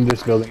 on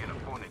this building.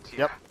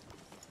 Yep.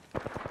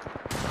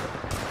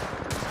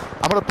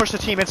 I'm gonna push the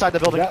team inside the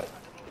building.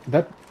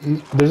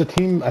 There's a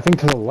team, I think,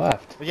 to the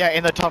left. Yeah,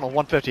 in the tunnel,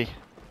 150.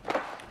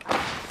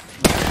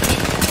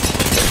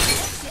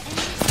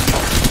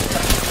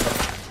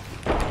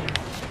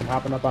 I'm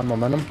hopping up on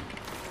momentum.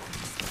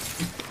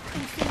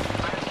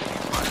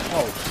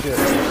 Oh shit.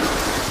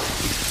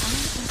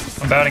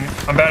 I'm batting.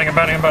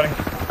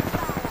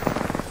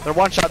 They're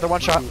one shot.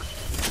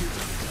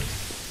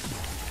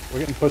 We're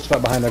getting pushed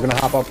up behind. They're gonna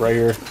hop up right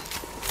here. A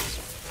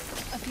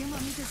few more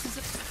meters is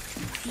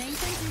main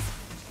fences.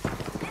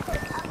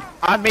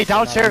 On me,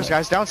 downstairs,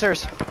 guys,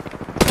 downstairs.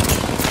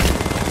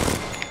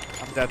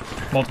 I'm dead.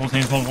 Multiple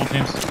teams.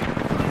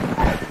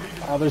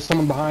 Oh, there's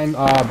someone behind.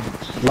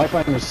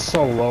 Lifeline is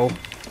so low.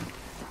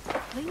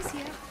 Rings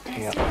here.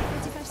 Yeah.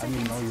 I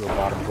didn't know you were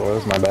bottom floor. That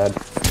was my bad.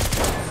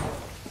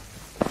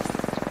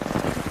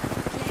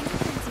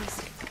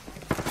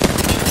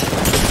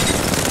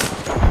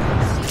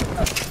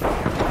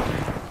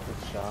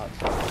 Good shot.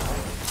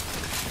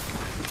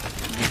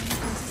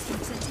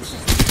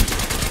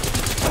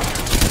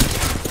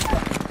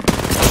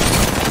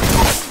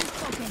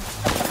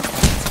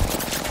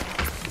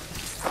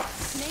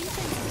 Main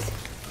fences.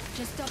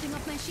 Just topping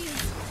up my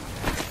shields.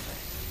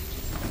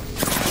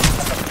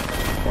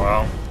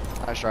 Wow.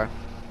 Nice try.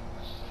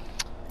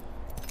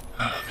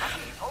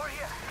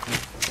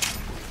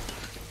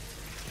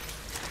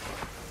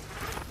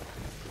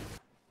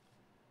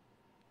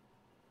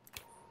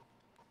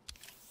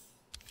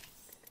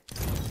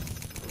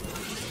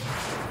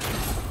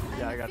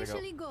 Yeah, I gotta go.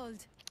 Officially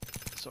gold.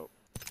 So,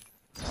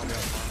 I'll be on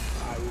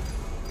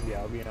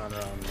Yeah, I'll be on around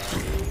 9.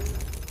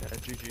 Yeah,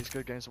 GG's,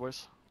 good games,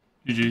 boys.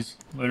 GG's.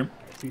 Later.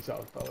 Peace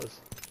out, fellas.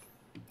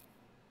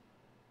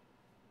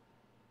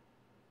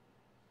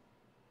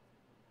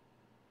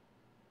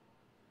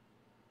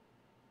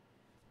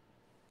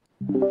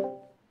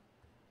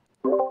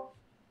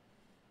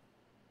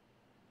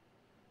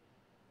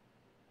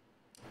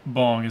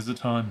 Bong is the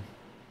time.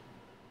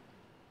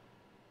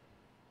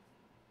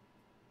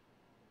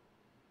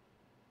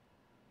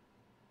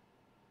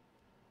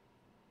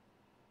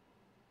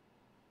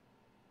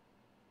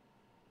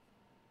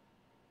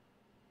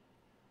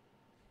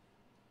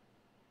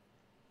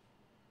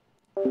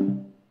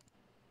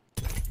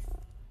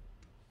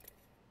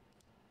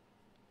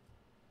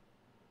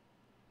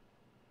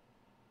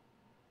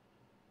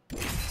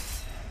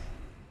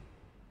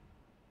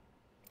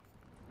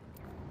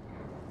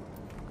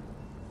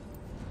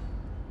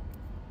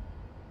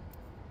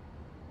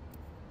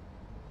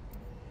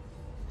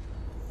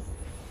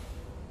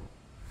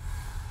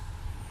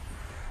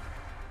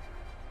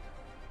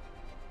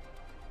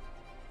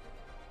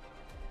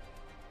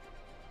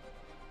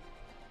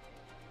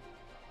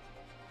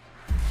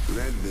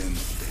 Let them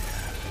stare.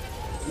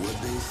 What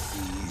they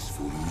see is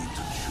for me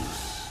to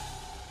choose.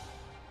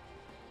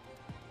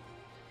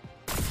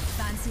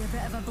 Fancy a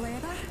bit of a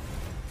blader?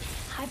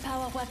 High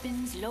power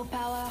weapons, low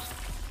power.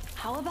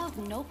 How about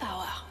no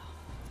power?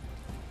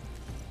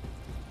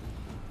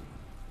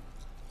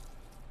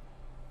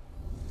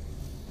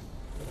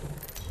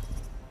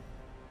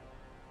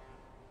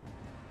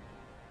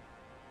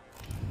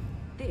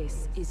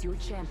 This is your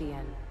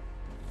champion.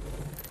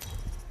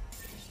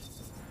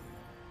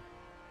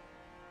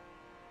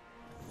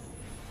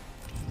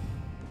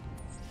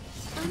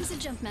 I'm the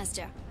jump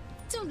master.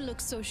 Don't look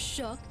so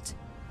shocked.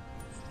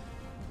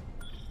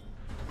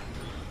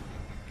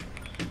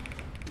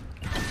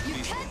 You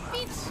can't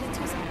beat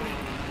little zombie.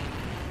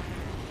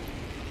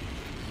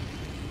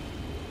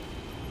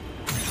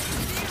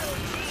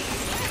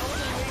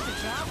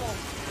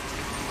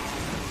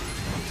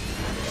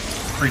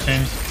 Three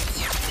teams.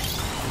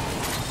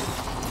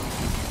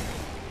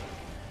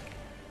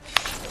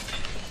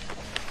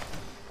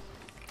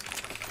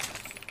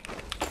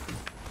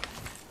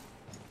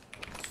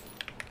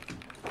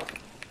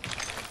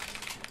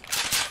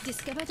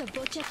 Discovered a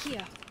boat check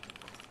here.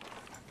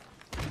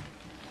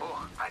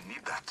 Oh, I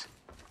need that.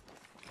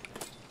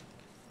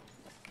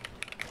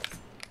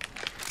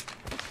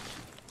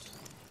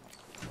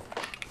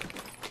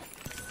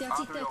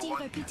 $30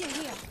 repeater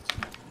here.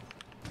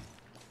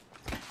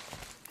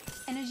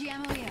 Energy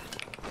ammo here.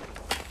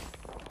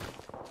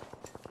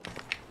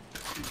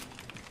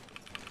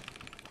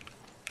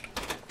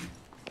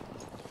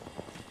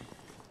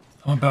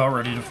 I'm about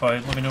ready to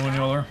fight. Let me know when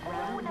you all are.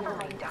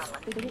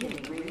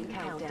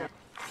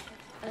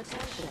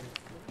 Attention.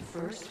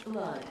 First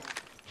blood.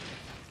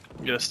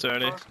 Get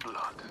started. First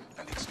blood,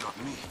 and it's not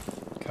me.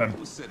 Okay.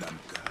 Who said I'm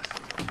cursed?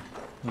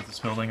 Leave this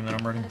building and then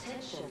I'm ready.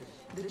 Attention.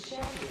 The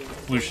champion.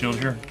 Blue shield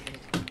here.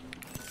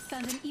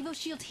 Found an Evo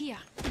shield here.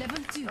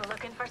 Level 2.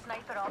 Looking for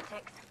sniper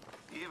optics.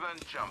 Even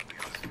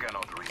champions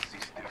cannot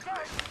resist their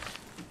flesh.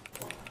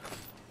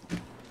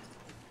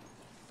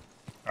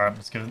 Alright,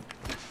 let's get it.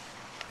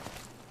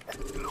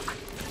 Look,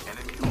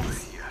 enemy over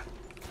here.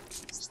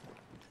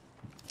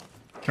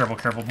 Careful,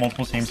 careful.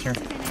 Multiple teams here.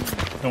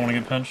 Don't want to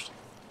get pinched.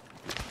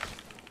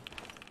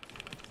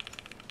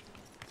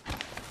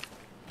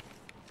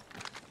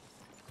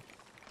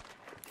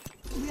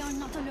 We are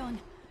not alone.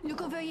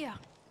 Look over here.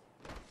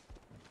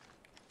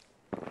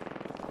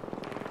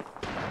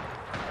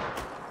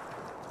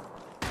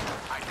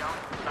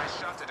 I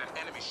shot at an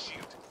enemy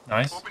shield.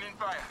 Nice. Opening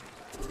fire.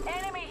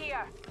 Enemy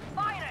here!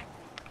 Firing!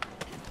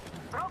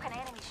 Broken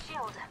enemy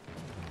shield.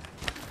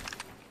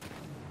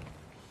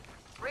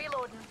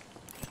 Reloading.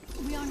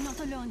 We are not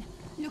alone.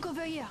 Look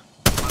over here.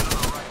 Another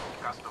rifle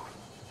cast off.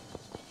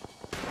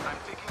 I'm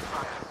taking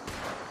fire.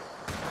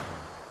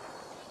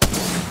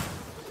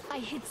 I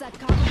hit that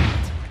cargo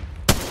belt.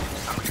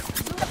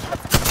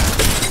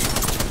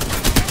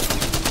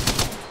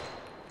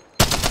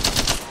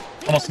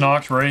 Almost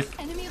knocked, Wraith.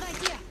 Enemy right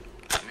here.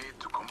 Need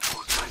to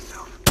compose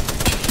myself.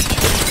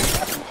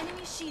 An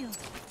enemy shield.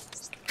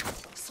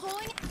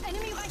 Throwing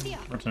enemy right here.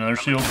 Ripped another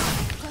shield.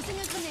 Tossing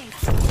a grenade.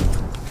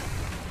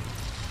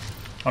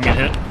 I'm gonna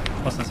hit.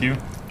 Unless that's you.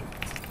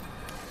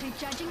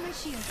 Recharging my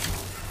shield.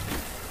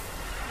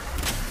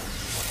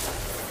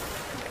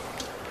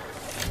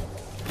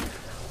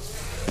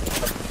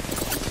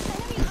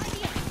 Enemy right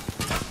here.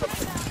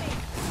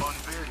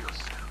 Unveil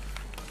yourself.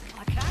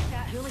 I cracked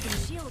that hooligan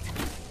shield.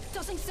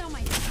 Tossing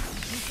thermite.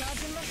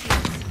 Recharging my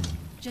shield.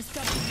 Just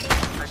got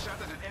I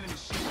shot at an enemy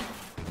shield.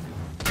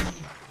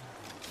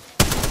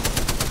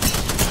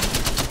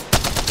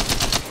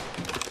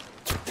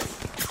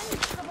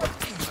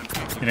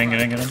 Get in,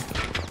 get in, get in.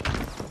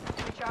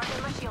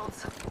 Recharging my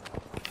shields.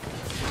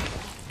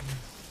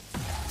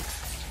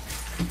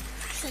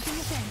 setting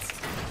a fence.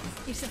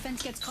 If the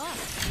fence gets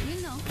crossed,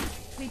 we'll know.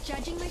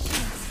 Recharging my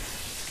shields.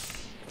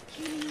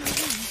 Healing my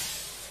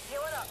wounds.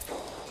 Heal it up.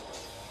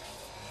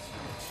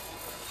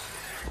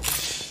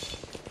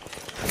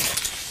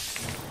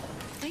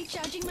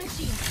 Recharging my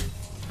shield.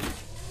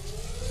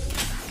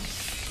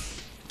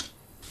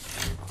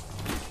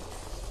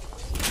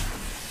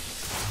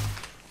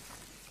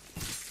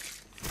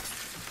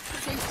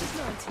 Fence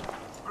deployed.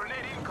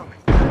 Grenade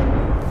incoming.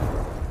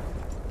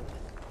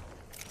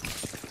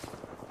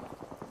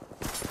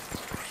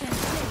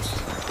 Fence placed.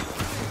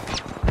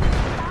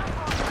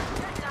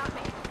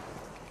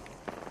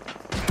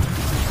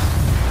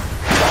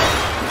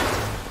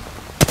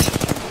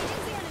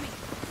 Engaging the enemy.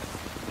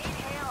 Need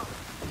help.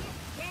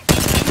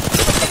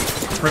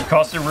 Rip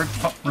Costa,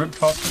 rip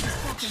Costa.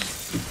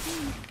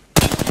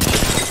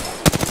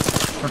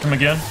 Work him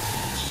again.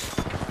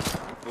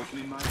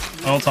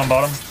 Oh, it's on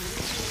bottom.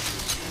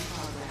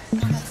 Oh,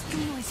 that's too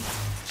noisy.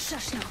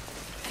 Shush now.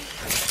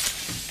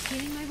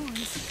 Healing my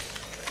wounds.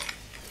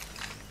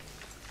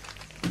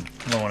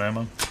 Low on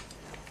ammo.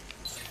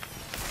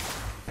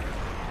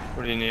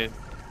 What do you need?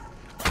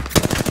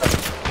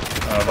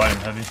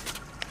 Vitamin heavy.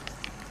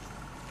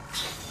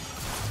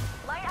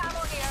 Light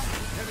ammo here.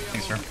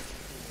 Thanks, sir.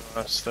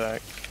 A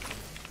stack.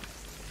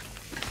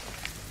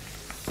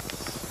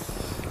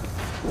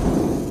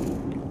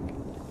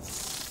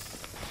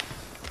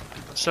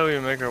 So we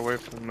make our way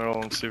from the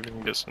middle and see if we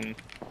can get some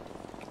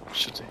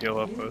shit to heal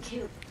up with.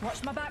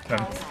 Watch my back, Okay.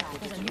 pals.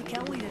 There's a new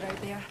kill leader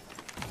out there.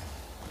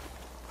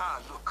 Ah,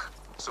 look.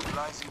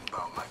 Supplies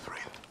inbound, my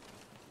friend.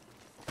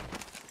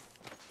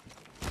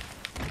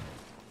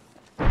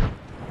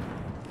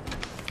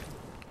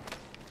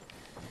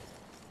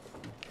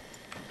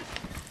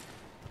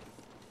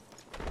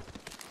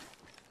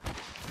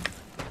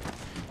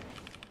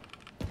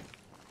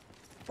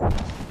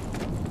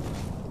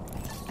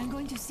 I'm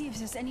going to see if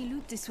there's any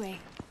loot this way.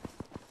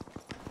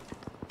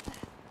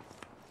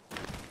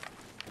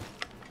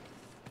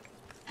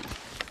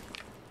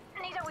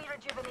 Need a wee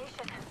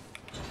rejuvenation.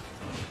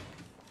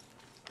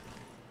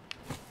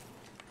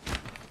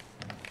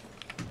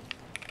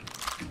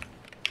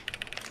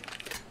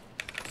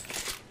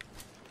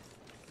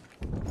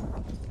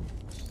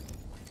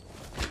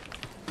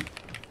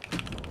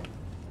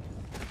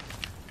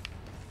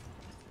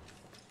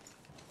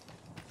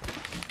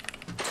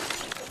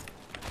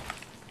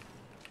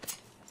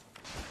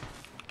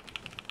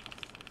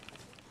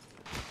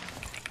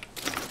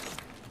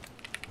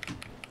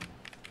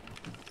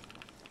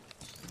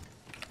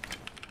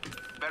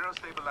 Barrel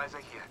stabilizer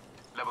here.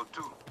 Level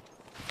 2.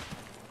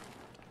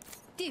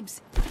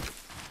 Dibs.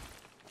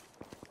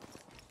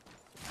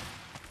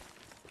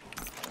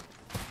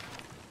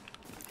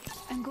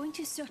 I'm going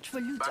to search for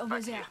loot over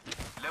Backpack there. here.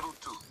 Level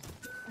 2.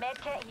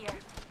 Medkit here.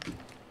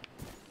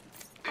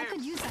 I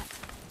could use that.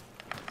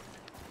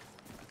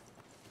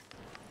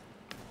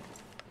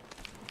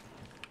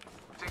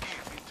 Taking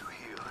a bit to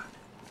heal.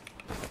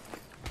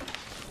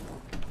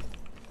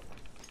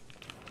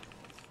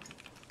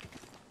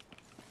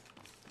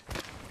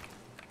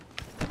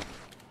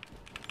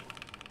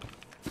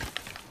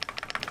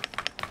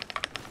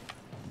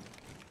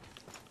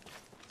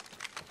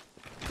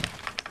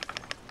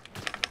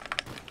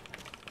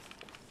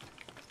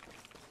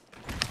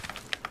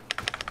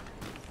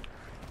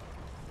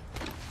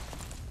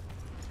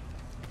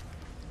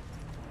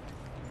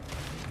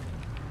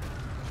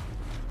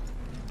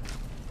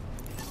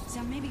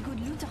 There may be good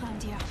loot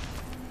around here.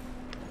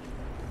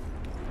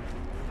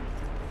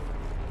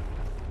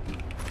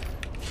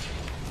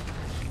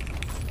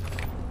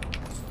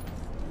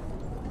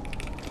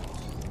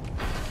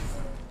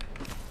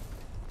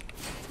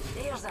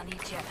 There's an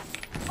Egypt.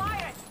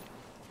 Fire it!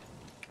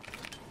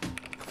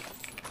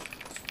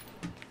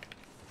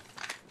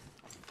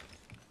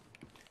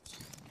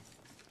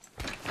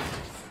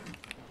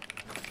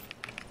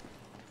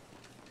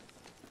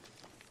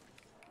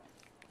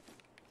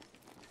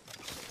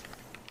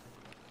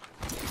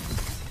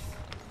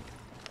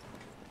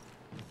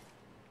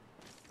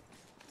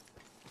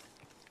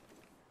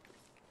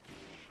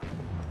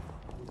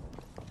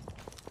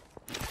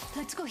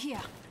 Let's go here.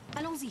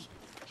 Allons-y.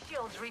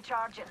 Shields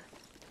recharging.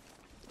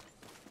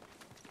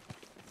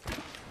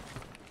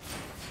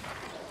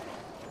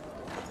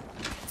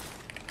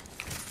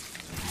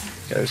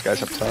 Yeah, there's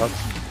guys up top.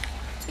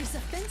 If the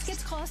fence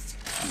gets crossed,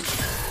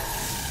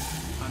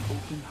 An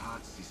open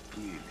heart sees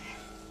clearly.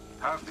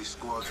 Half the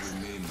squad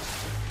remains.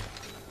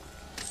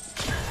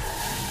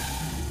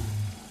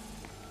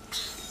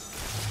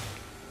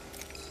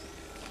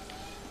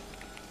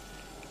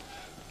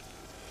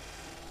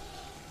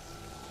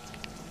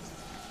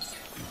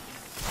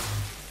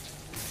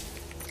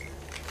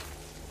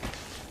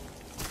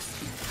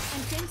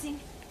 I'm fencing.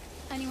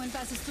 Anyone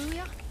passes through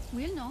here,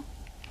 we'll know.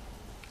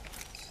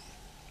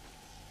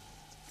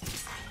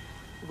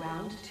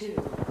 Round 2.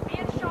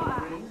 Being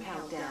shot at. Ring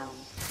countdown.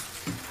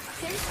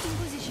 Fence in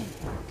position.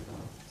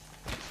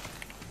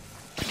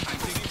 I'm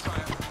taking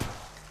fire.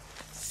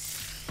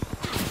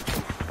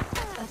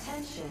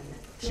 Attention.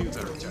 Shields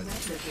are Delivering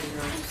recharged.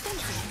 replicator. I'm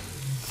fencing.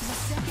 The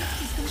circuit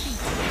is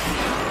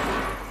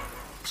complete.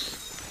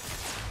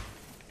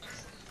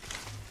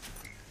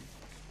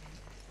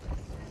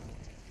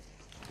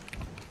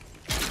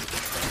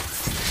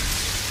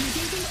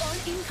 Negating all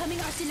incoming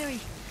artillery.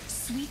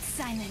 Sweet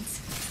silence.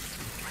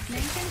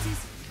 Laying fences.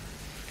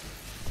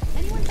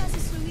 Anyone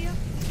passes through here?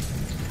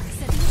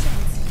 Setting a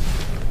fence.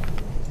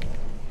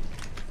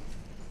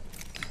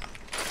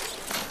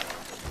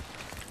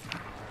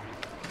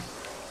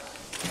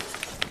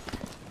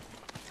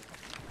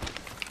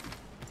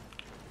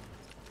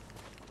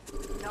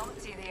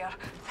 Naughty there.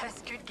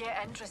 This could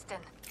get interesting.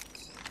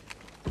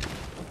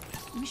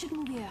 We should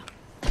move here.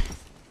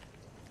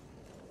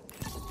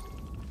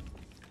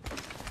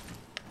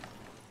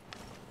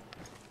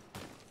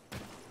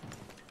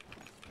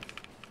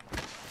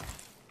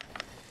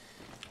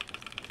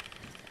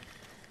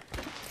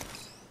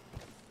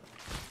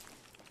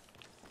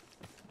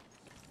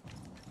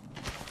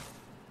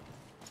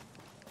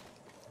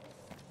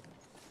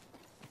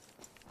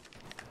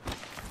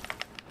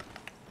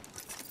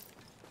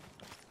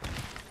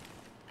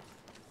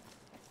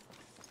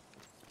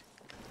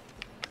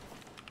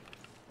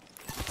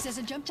 There's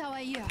a jump tower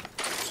here.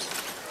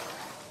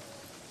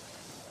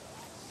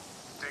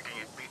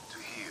 Taking a bit to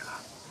heal.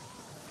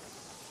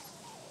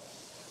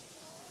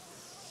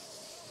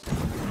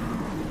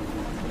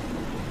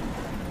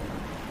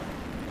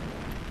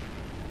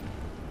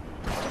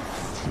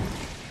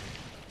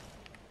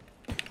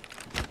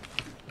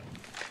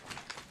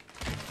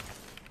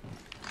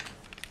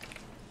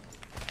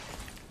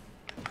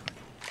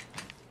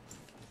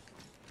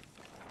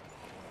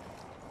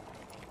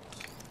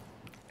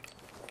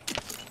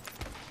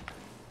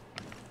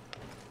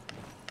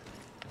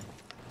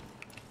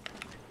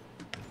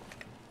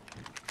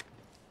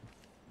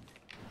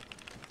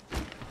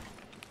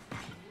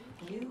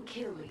 New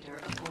kill leader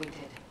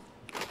appointed.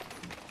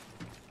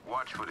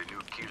 Watch for the new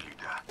kill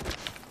leader.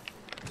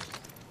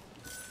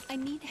 I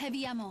need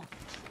heavy ammo.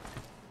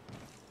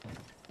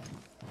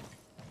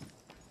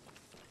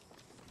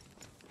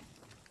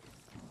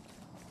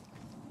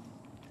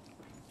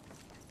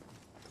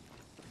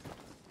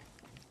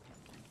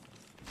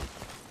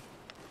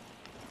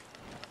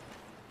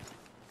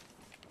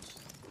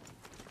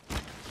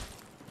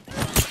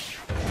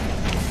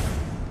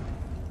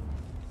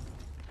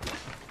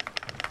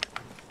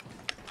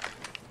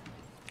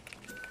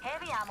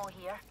 Heavy ammo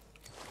here.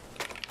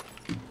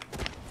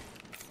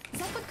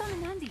 That would come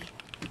in handy.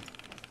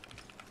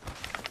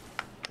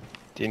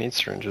 Do you need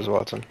syringes,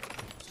 Watson?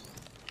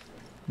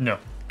 No.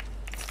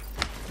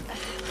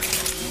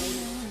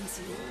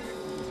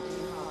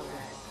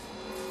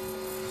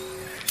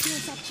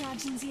 Shields up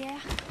charged in the air.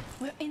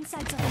 We're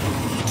inside the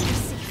we're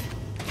safe.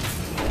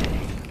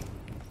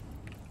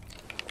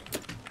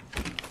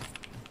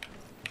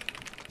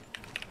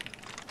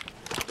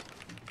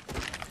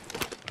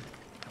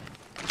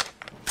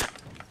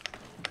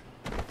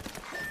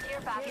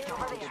 Care package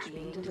over there.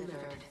 Being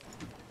delivered.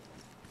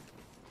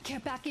 Care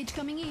package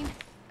coming in.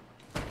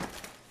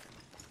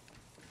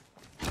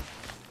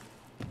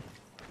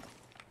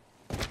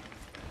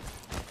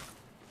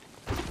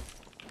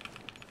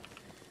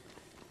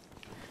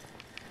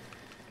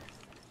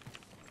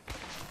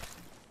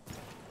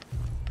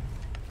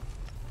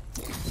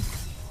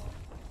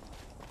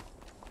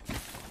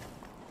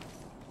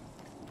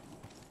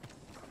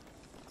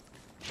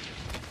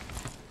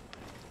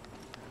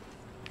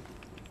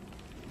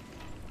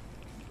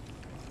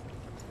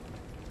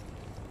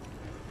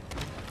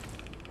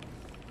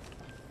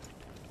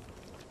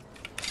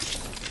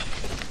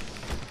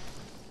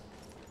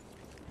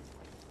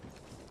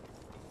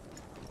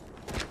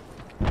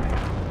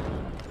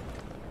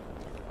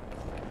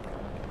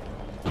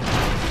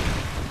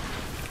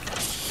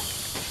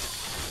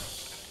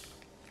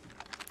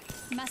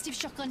 Massive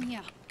shotgun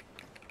here.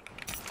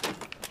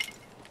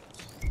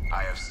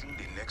 I have seen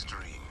the next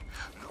ring.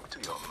 Look to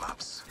your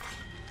maps.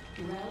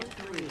 Round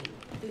 3.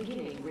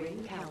 Beginning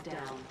ring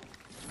countdown.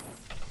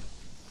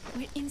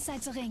 We're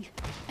inside the ring.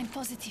 I'm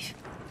positive.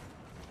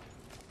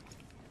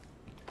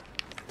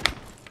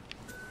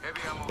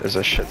 There's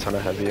a shit ton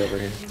of heavy over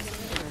here.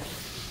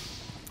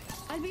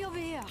 I'll be over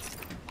here.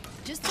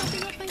 Just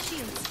topping up my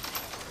shields.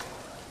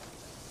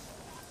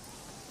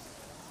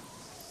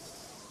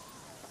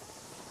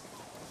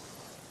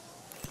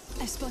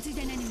 I spotted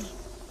an enemy.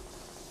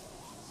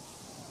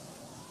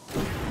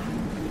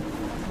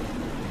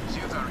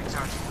 Shields are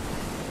recharging.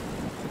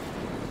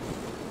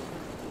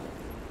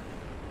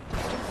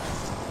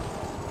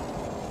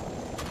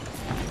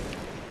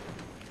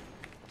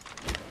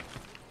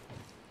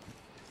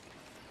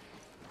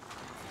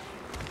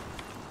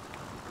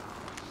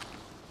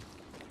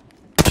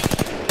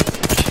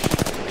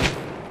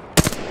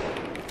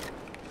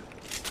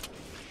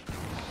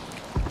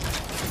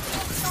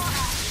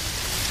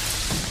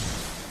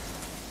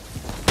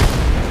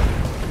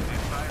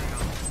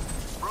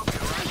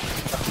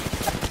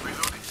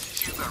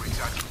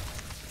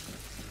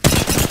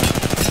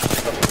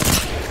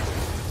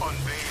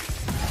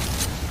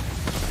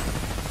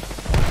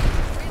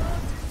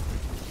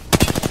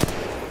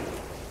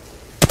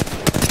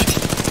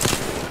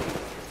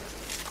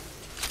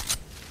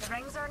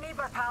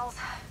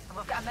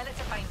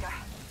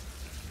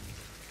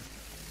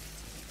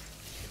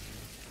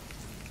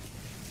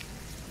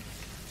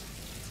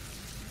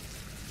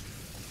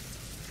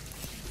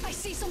 I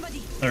see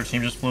somebody. Their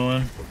team just flew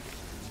in.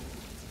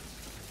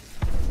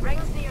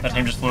 That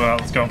team just flew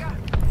out. Let's go.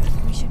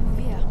 We should move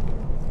here.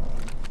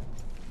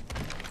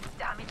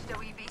 Damage the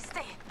wee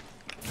beastie.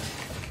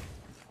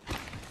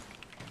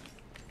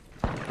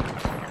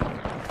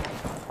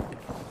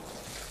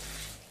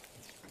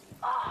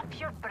 Oh,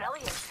 pure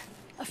brilliance.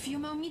 A few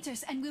more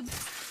meters and we'll...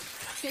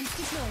 Fence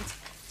deployed.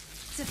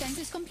 The fence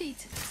is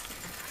complete.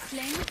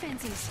 Laying the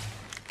fences.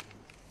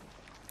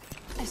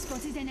 I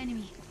spotted an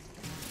enemy.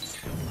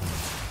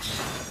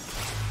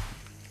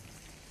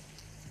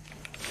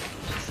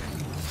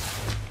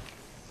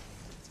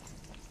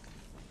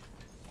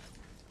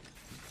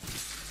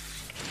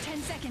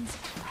 Seconds.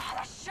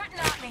 They're shooting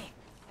at me.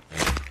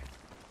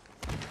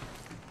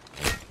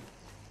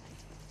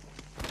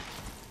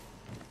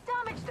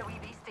 Damage the wee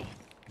beastie.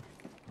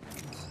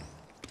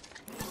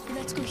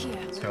 Let's go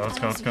here. Let's go, let's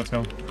go, let's go, let's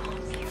go.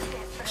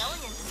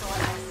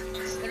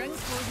 The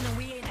ring's closing and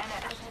we ain't in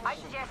it. I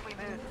suggest we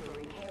move.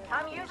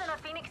 I'm using a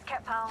Phoenix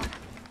kit, pal.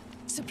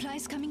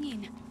 Supplies coming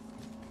in.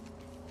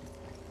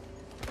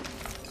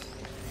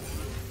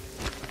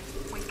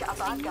 We've got a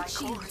bad guy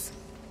close.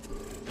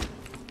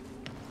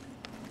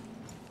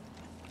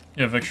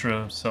 You have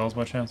extra cells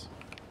by chance?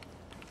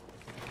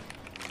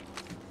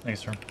 Thanks,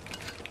 sir.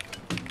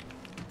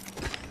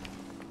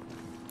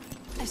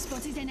 I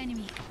spotted an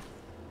enemy.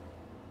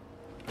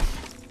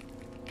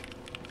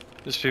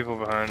 There's people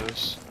behind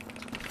us.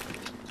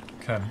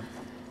 Okay.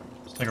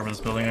 Let's take over this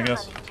building, I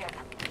guess.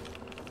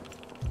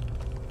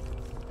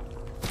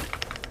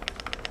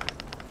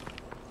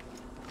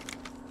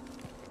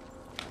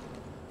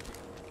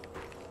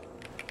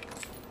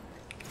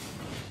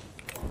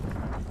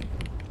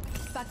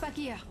 Backpack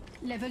here.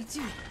 Level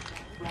 2.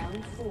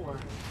 Round 4.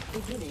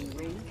 Beginning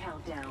ring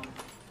countdown.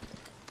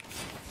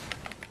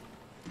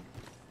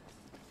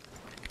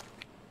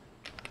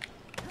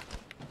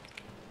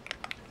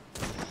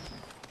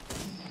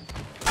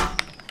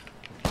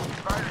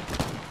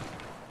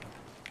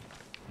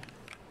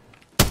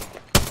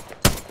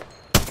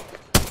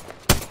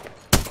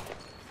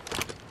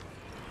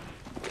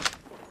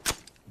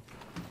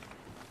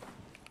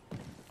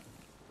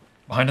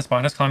 Behind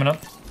us, climbing up.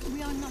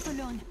 We are not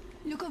alone.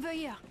 Look over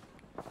here.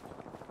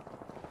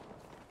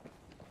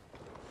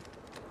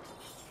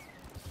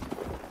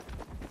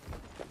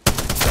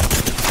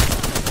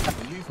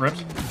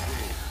 Ripped.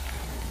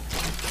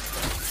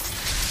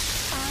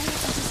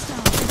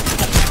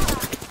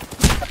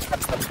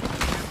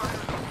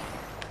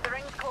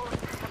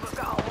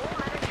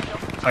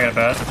 I got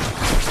bad.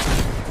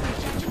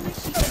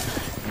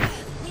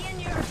 Me and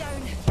you are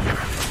down.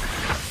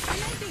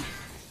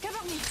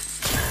 Cover me.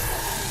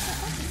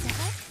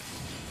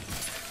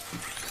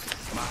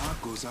 My heart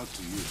goes out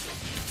to you.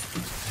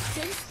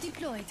 Fence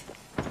deployed.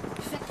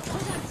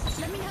 Hold on.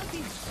 Let me help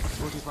you.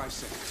 45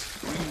 seconds.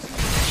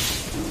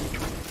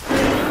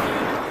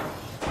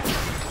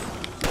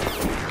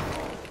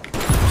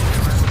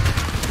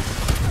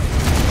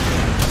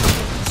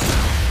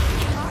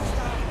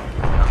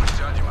 I'm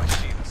recharging my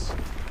shields.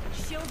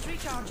 Shields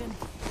recharging.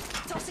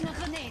 Tossing a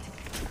grenade.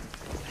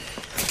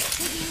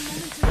 Taking a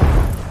moment to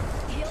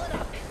heal it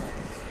up.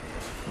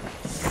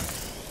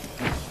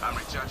 I'm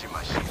recharging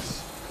my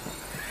shields.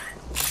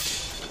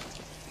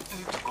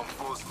 Need to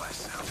compose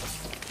myself.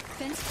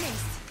 Fence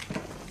placed.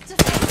 The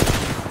fence.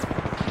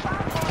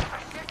 Bad boys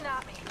are shooting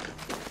at me.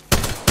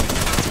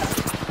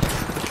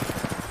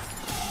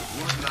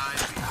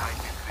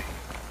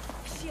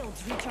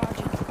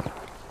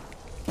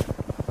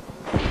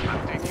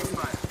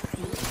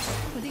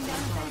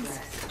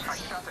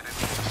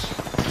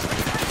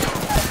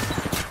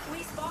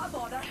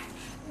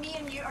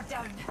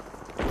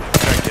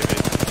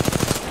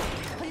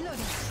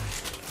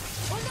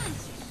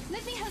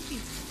 Let me help you.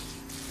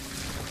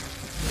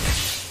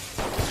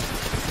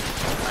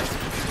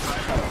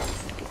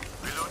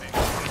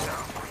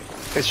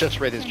 It's just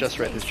Wraith, it's just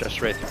Wraith, it's just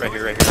Wraith. Right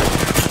here, right here.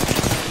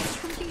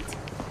 Complete.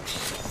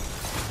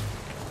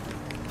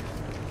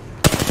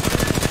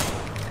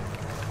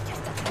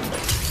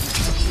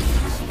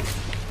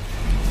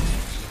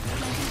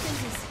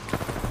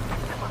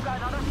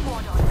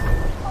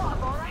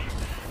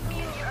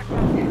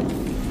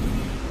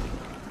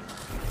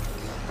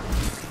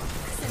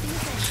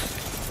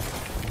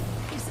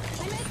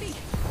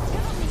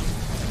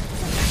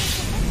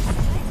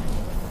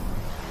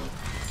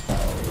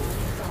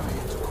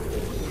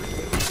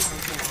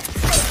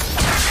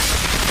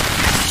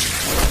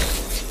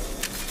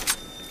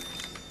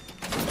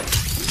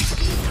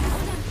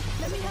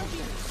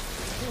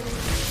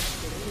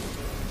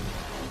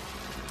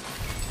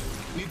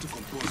 Need to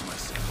compose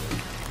myself.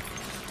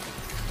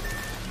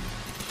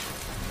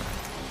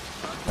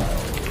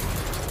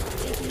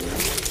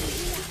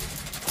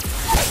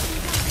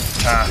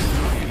 Ah,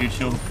 huge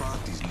shield.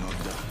 Party's not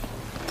done.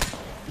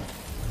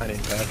 I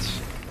need pets.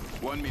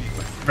 1 minute.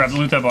 Grab the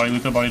loot that body.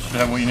 Loot that body should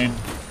have what you need.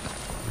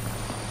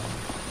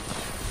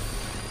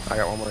 I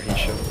got one more heat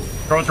shield.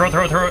 Throw it, throw it,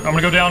 throw it, throw it. I'm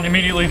gonna go down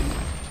immediately. I'm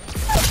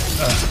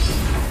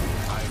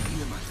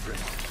here, my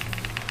friend.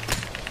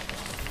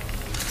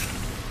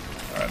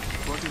 Alright.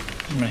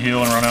 I'm gonna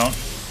heal and run out.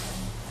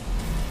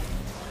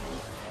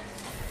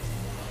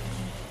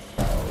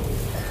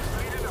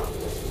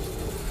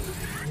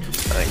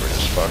 I think we're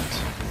just fucked.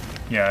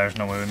 Yeah, there's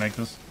no way we make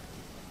this.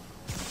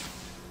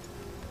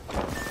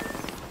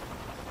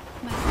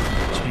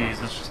 Jeez,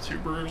 that's just too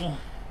brutal.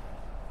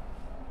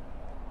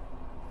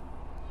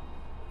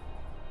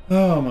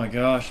 Oh my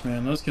gosh,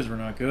 man, those kids were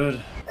not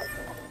good.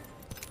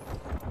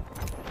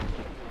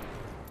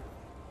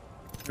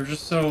 They're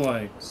just so,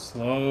 like,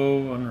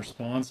 slow,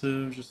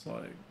 unresponsive, just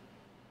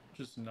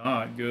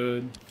not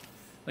good.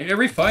 Like,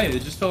 every fight,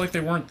 it just felt like they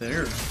weren't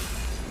there.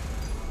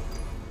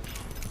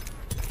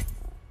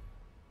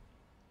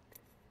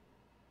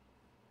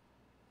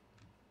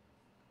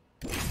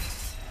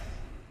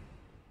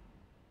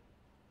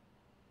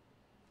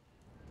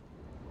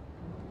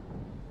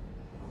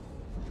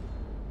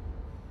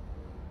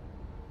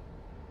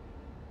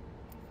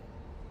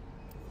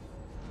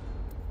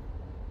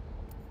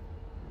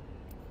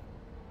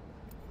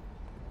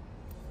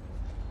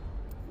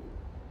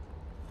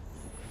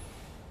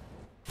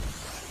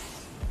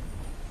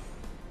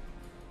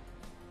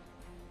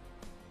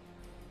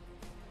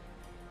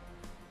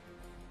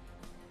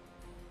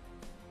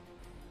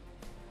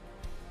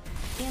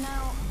 You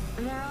know,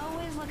 they're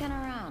always looking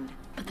around,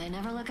 but they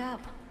never look up.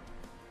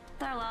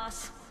 Their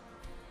loss.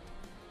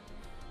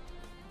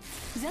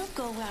 They'll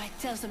go where I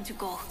tell them to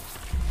go.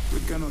 We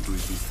cannot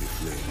resist the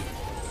flame,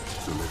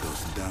 so let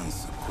us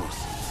dance across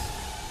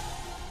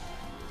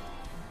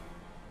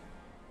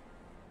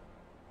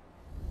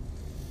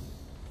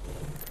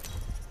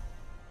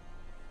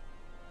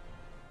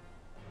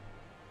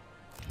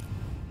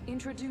it.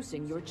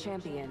 Introducing your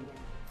champion.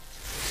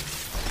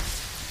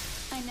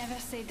 I never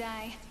say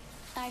die.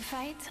 I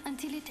fight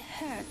until it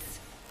hurts.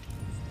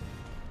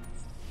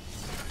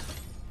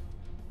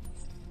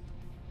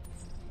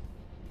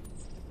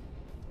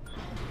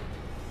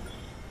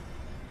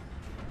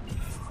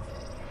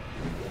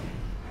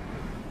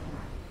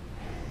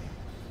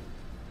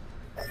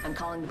 I'm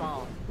calling the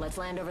ball. Let's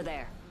land over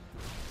there.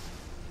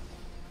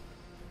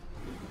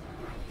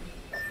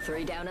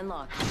 3 down and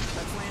locked.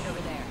 Let's land over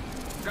there.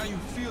 Can you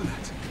feel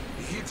that?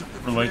 The heat of the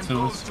Relate flame to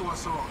goes this. to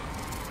us all.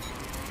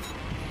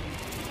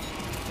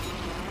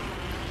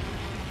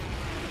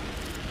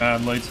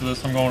 Bad late to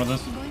this. I'm going to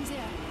this. I'm going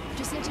there.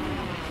 Just let me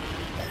know.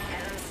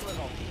 Head on a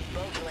swivel.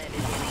 Both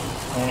landed.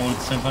 I want to loot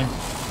the same thing.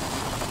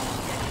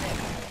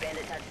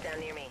 Bandit touchdown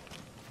near me.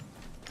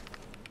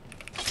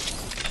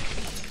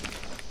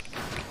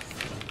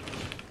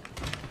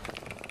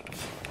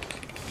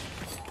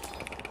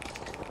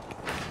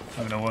 I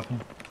have no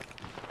weapon.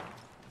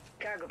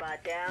 Cargo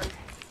bot down.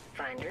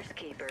 Finders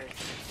keepers.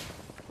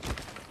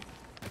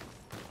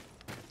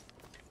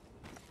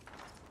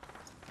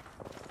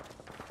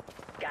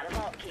 Got a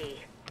vault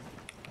key.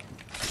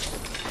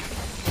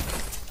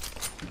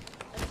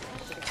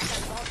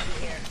 Vault key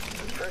here.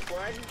 First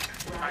blood.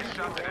 I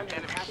shot at an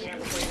enemy.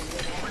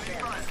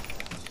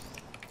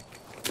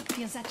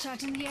 Feel that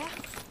charge in the air?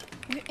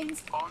 We're in.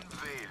 Unveiling.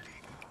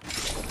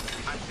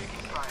 I'm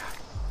taking fire.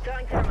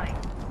 Throwing thermite.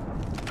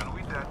 And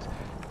with that,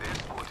 their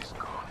sport is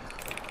gone.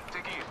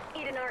 Taking it.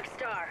 Eat an arc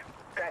star.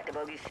 Crack the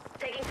bogies.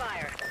 Taking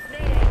fire.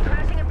 Mayday.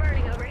 Crashing and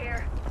burning over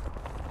here.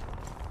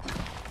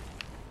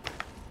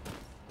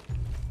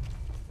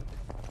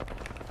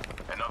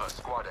 Another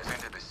squad has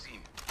entered the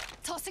scene.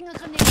 Tossing a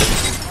grenade.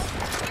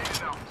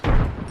 Grenade out.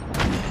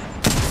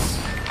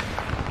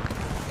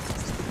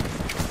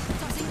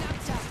 Tossing an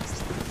outstar.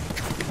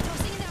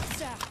 Tossing an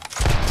outstar.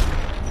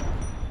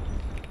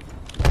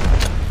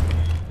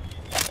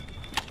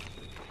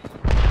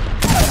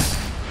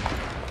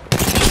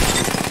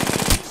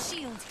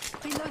 Shield.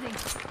 Reloading.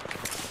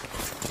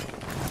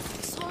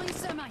 Throwing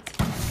thermite.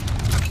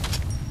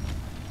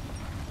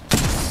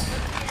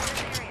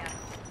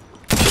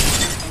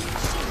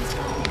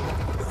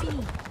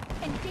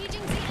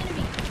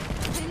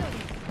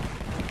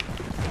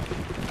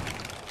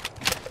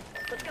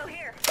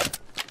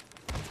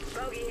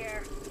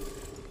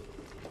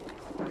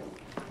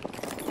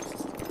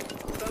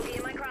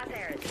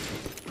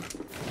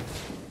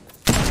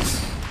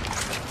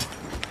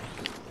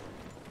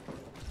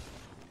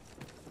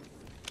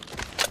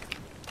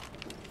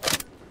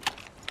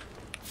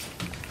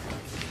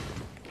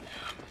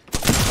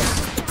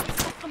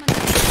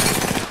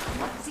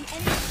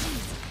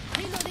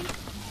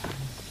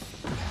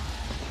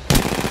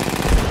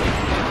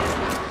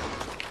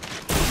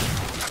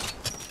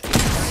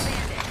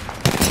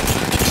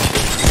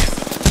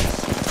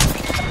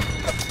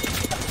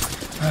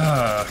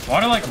 Why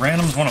do like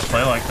randoms want to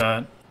play like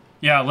that?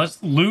 Yeah,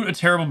 let's loot a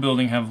terrible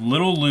building, have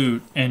little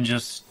loot, and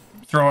just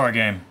throw our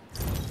game.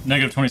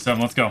 -27,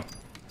 let's go.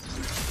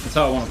 That's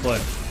how I want to play.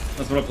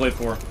 That's what I play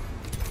for.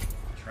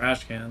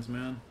 Trash cans,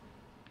 man.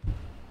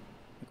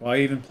 Like, why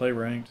even play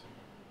ranked?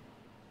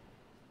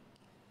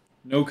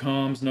 No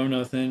comms, no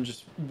nothing,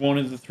 just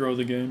wanted to throw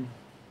the game.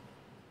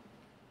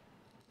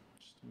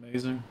 Just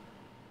amazing.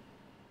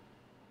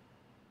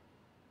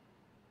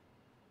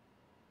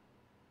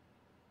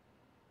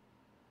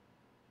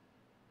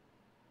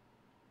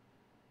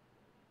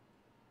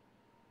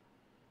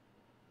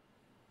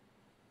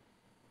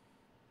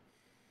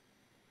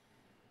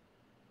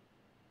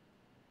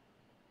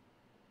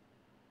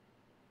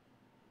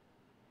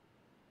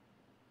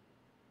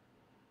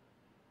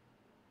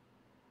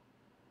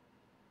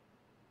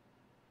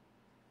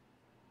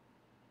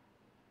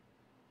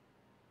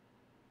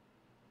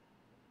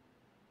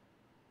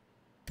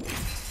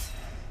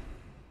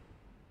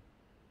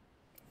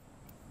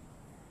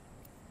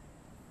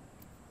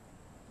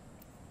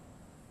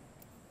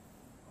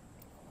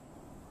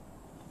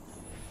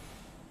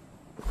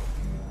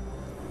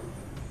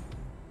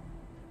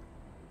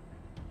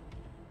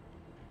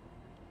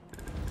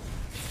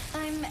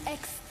 I'm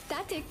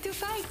ecstatic to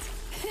fight.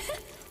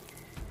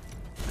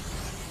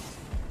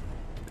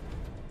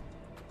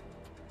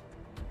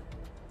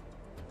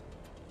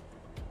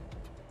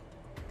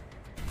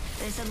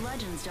 They said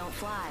legends don't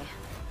fly,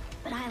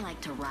 but I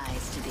like to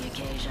rise to the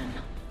occasion.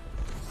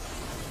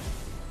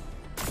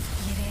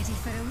 You ready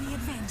for a wee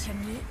adventure,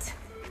 mate?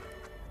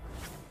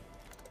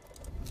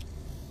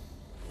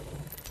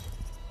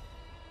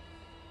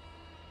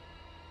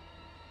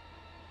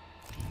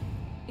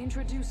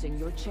 Introducing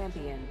your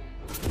champion.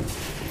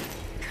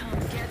 Come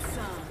get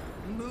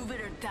some. Move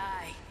it or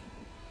die.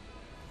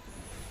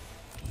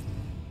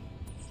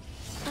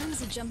 I'm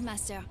the jump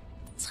master.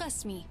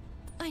 Trust me,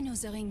 I know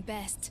the ring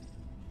best.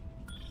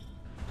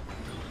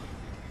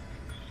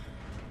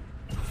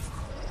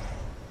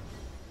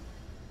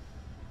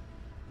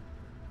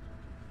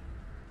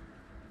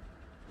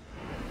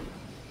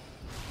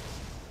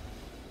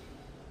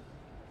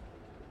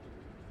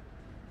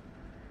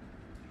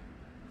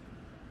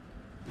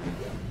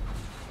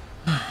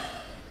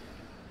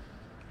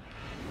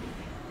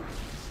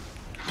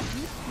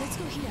 Let's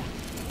go here.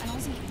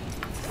 Allons-y.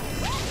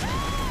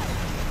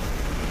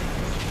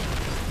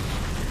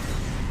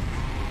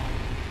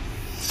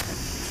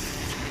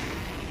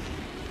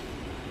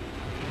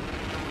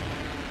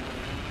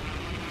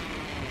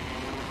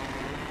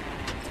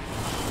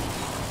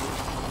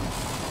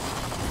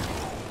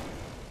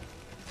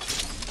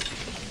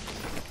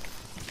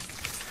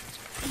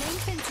 Lane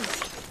fences.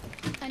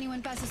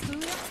 Anyone passes through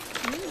here?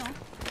 You know.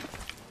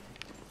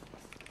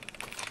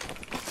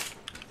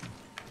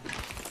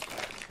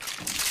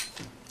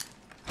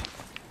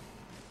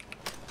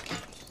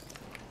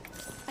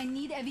 I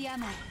need heavy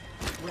ammo.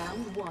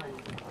 Round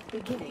 1.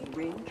 Beginning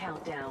ring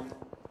countdown.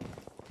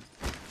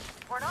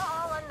 We're not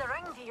all in the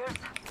ring, dears.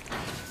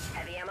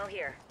 Heavy ammo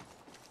here.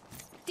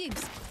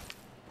 Dibs.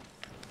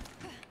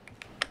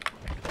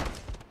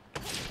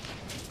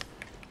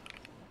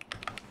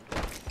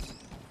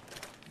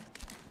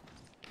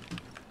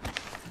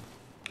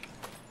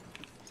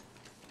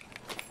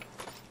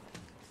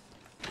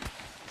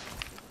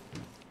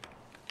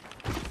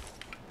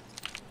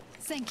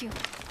 Thank you.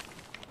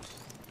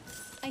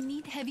 I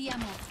need heavy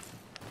ammo.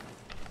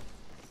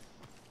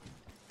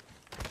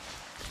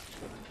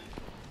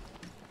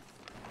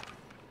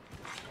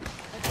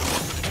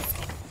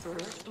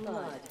 First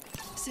blood.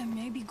 There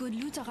may be good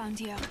loot around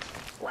here.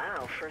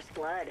 Wow, first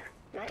blood.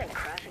 Imagine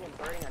crashing and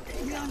burning on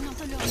day. We are not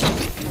alone.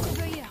 Look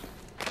over here.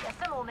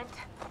 Just a moment.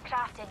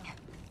 Crafting.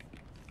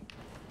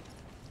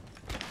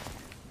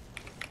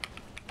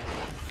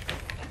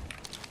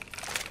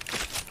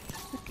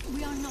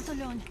 We are not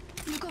alone.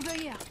 Look over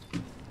here.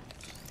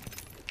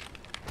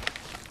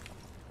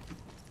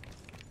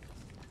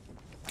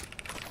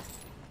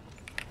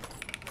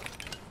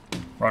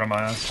 Right on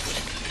my ass.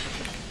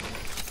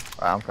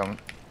 I'm coming.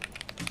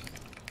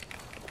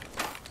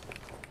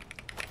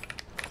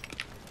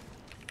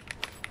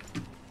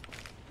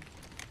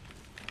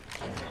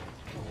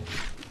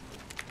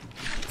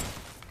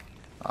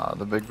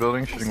 The big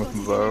building, shooting with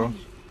my bow.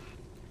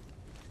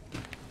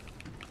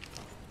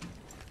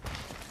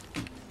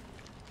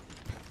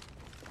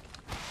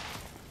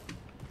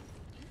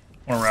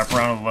 Wanna wrap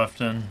around to the left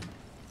end.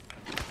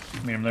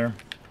 Meet him there.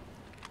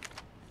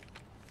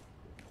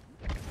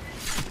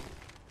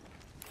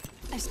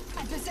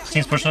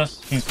 Team's pushing us.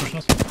 Team's pushing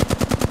us. We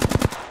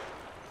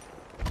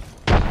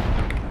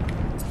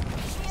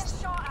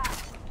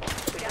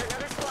got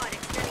another squad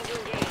extending to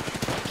engage.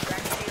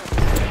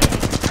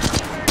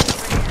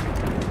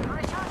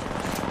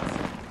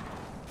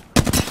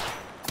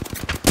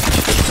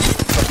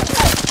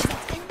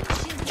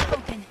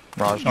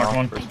 Raj, knocked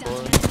one.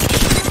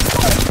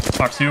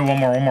 Knocked two, one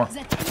more.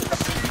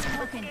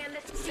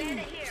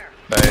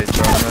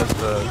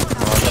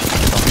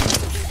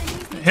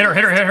 Hit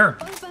her.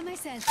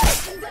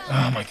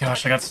 Oh my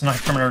gosh, I got sniped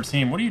from another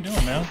team. What are you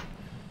doing, man?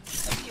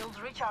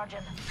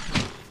 Recharging.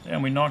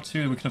 Damn, we knocked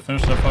 2. We could have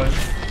finished that fight.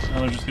 Now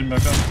they're just getting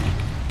back up.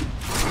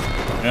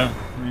 Yeah,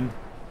 I mean...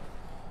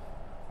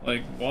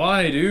 Like,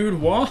 why,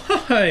 dude?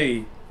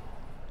 Why?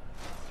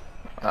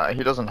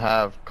 He doesn't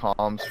have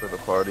comms for the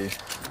party.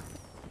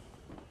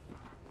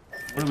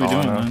 What are we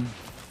doing, then?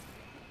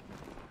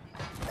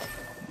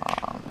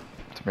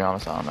 To be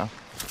honest, I don't know.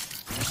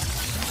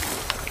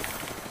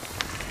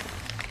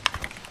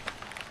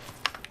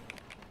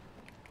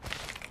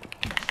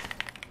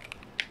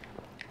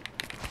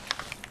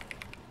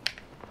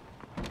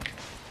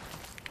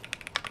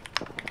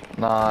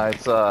 Nah,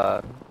 it's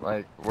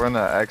like we're in the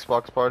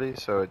Xbox party,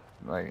 so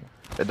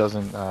it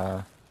doesn't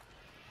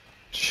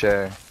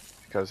share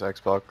because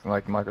Xbox,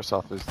 like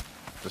Microsoft, is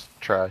just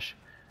trash.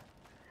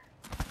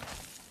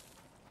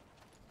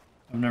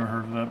 I've never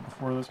heard of that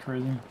before. That's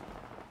crazy.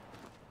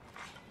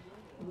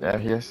 Yeah,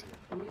 he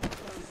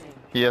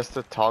has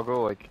to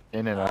toggle like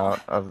in and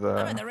out of the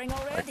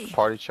like,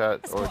 party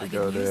chat or to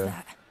go to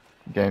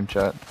game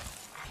chat.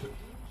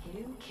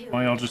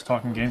 Why y'all just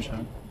talking game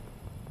chat?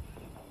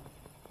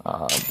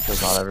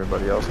 Because not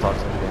everybody else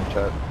talks in game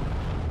chat.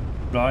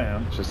 But I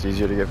am. It's just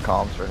easier to give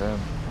comms for him.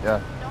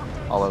 Yeah,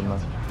 I'll let him know.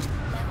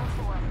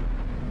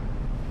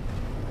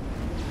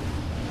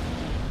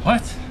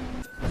 What?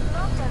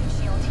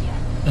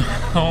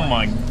 Oh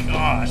my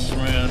gosh,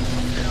 man.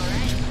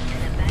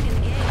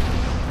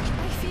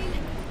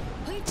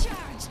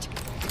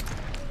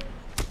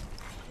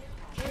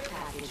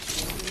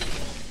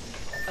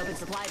 Open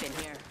supply bin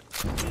here.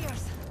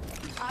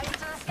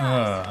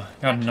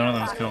 Got none of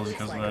those kills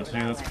because of that too.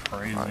 That's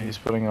crazy. He's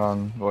putting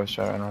on voice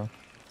chat right now.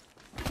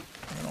 It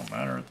don't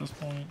matter at this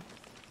point.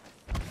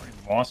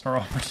 We lost our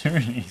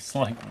opportunities.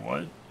 Like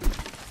what?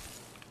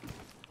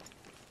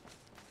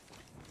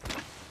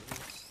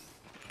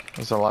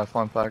 There's a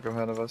lifeline pack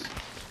ahead of us.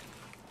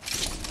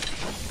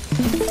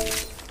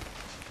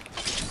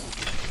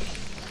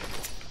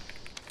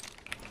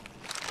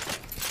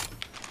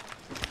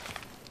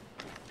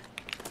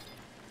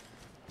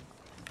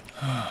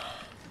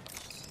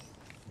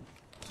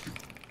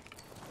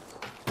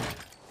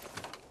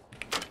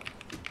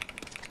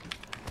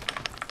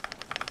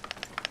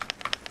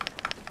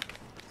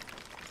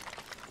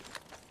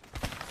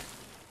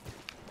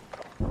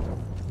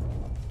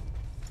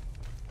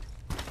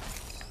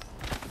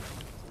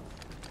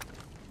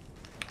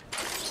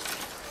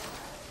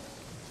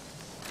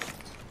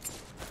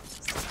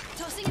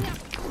 Tossing it up.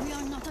 We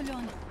are not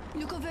alone.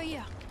 Look over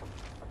here.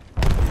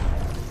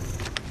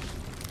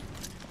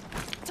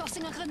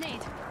 Tossing a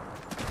grenade.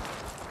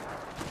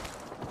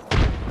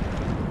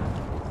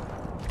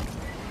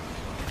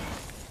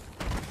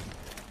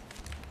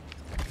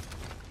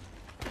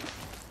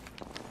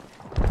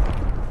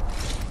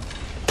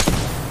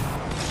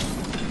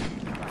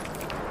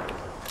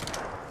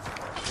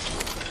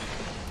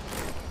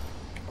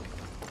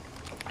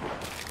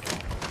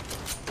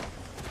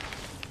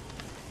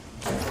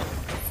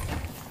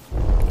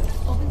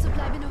 Open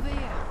supply bin over here.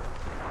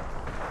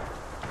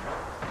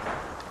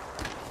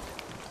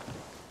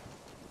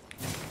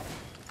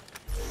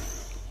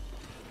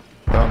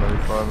 Down to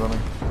 5 running.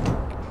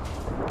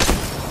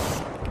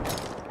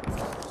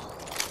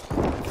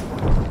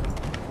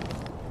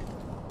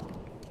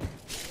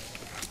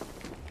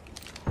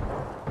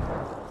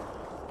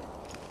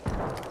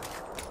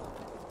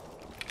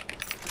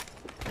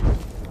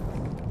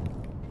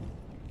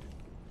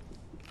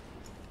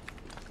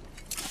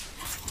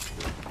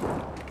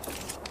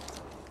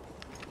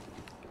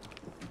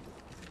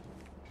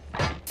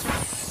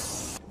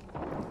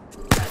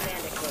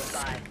 Bandit close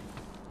by.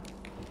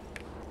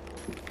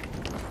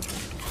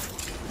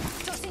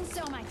 Tossing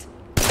thermite.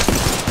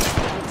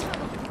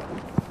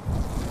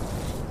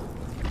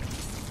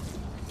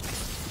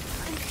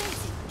 I'm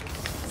sensing.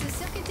 The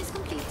circuit is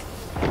complete.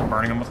 I'm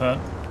burning him with that.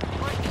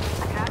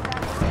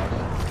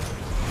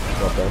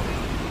 Drop that.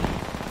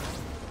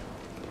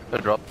 They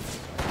drop.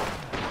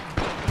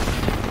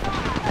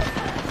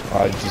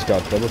 I just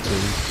got double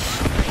teamed.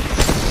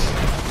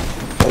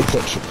 Oh,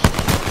 touch it.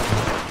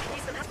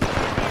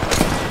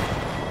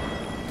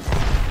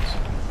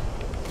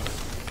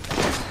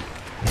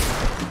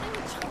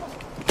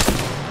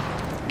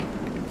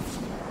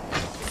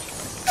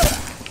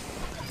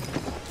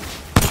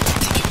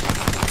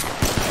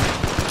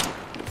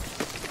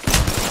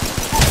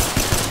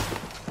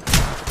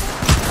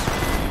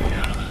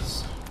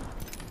 Yes.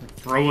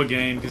 Throw a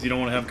game because you don't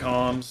want to have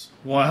comms.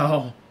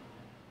 Wow.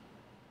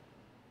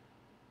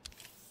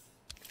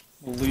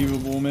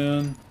 Believable,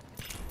 man.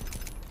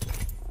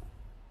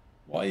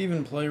 Why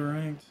even play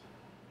ranked?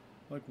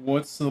 Like,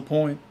 what's the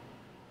point?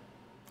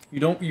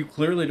 You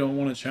clearly don't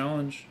want to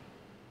challenge.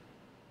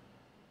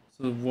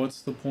 So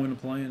what's the point of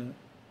playing it?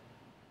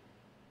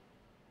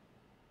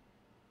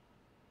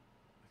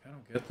 Like, I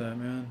don't get that,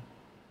 man.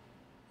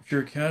 If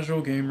you're a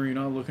casual gamer, you're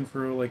not looking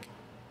for, like,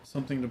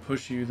 something to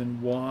push you,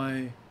 then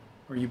why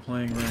are you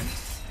playing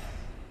ranked?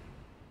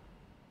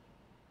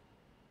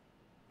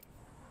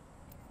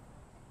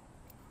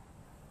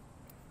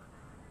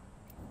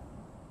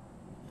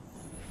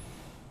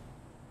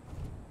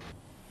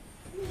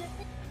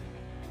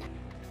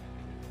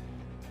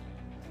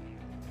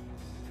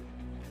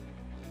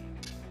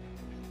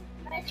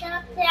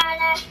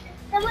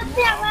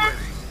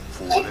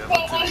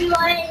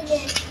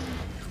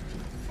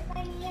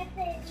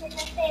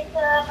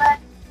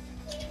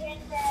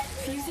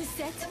 Fuse is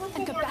set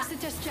and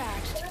capacitors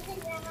charged.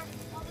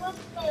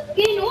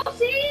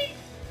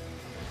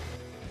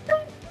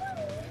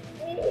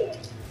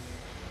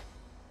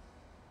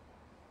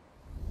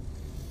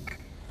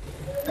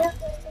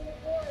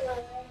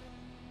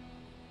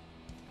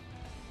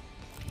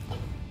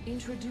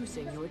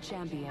 Introducing your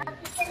champion.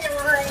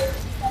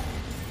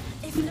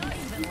 If not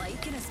even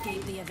light can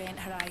escape the event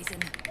horizon,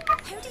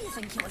 how do you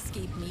think you'll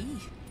escape me?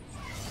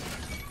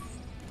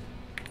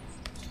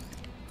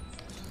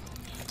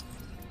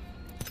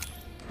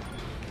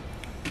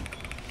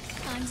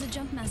 I'm the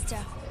jump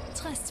master.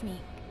 Trust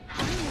me.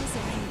 I know the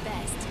ring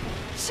best.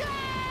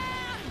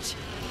 Charge!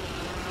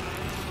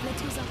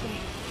 Let's go that way.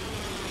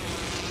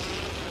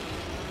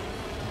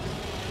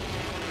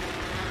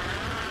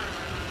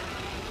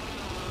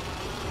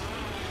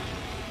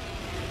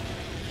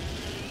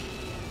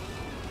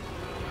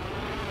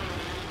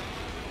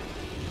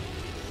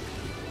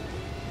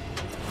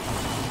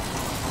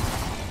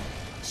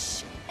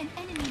 Shh! An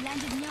enemy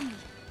landed near me.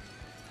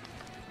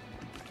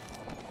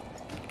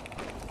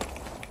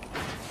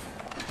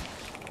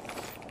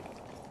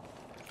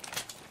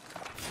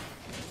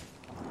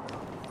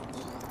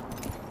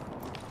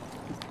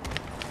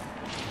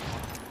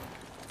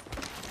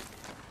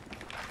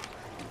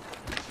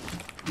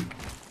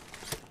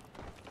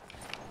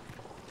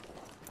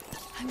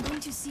 I'm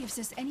going to see if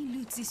there's any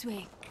loot this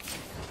way.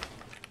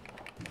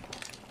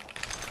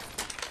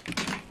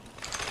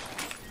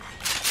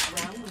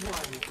 Round 1.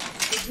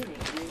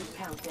 Beginning ring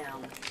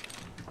countdown.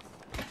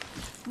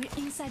 We're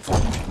inside the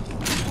ring.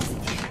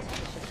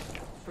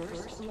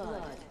 First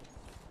blood.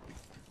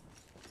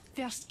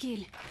 First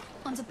kill.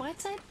 On the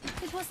bright side,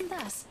 it wasn't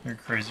us. You're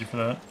crazy for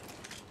that.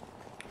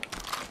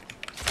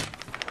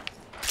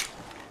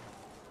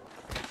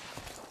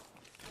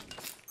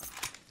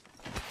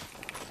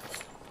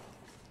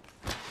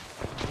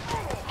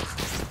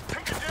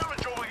 Taking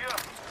damage over here.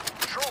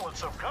 Throwing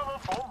some cover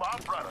for my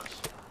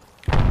brothers.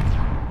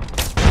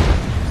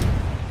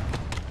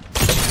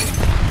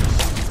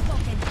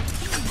 Spoken.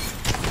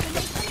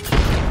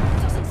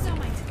 Tossing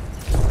thermite.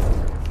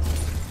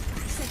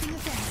 Setting a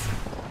fence.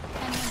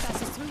 Anyone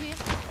passes through here?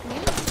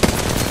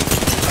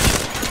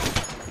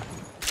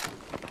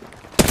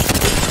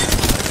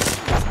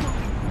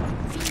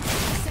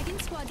 The second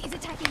squad is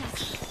attacking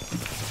us.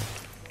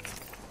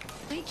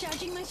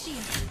 Recharging my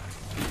shield.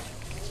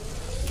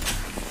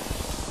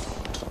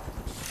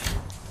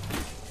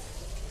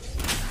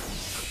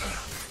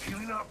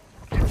 Healing up.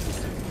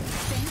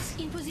 Fence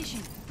in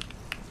position.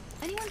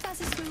 Anyone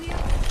passes through here?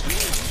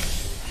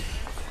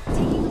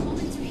 Taking a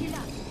moment to heal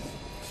up.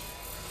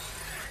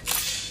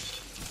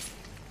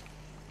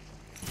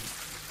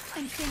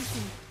 I'm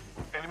fencing.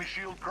 Enemy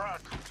shield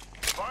cracked.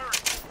 Firing.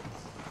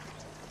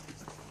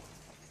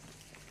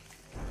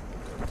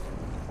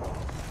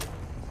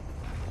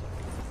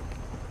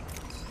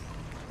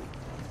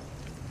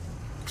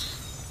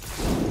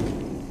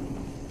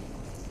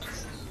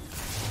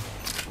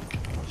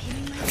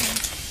 Healing my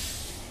wounds.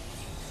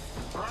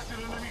 Cracked an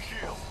enemy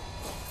shield.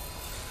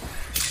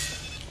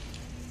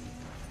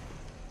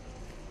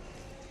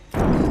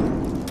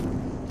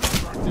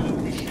 Cracked an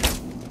enemy shield.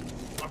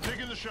 I'm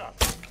taking the shot.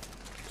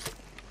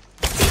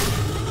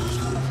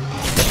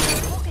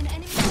 Broken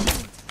enemy shield.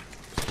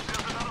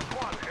 There's another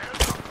squad.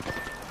 Hands up.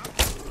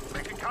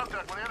 Making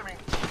contact with enemy.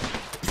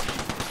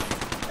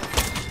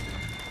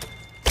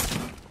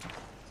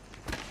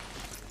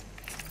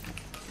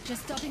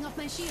 Just topping off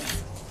my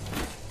shields.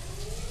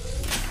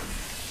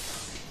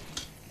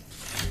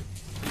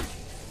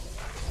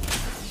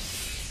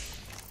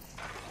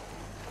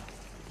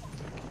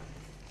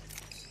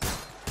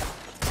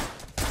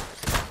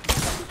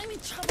 I'm in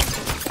trouble.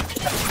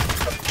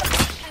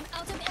 I'm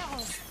out of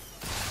arrows.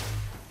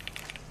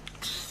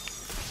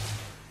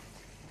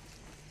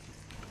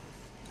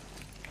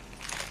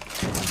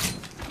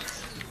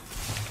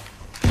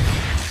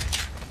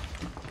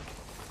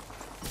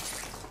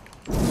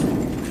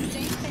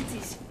 Staying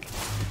fences.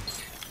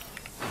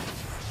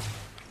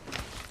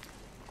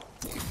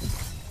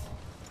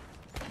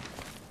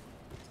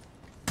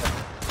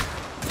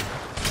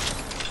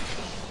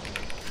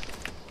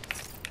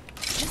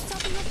 Just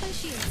topping off my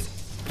shields.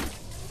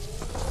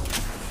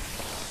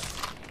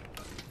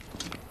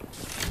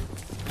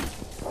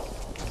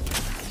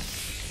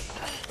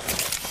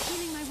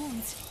 Healing my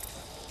wounds.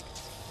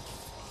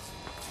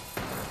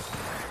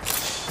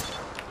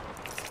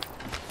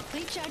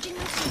 Recharging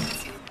my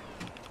shields.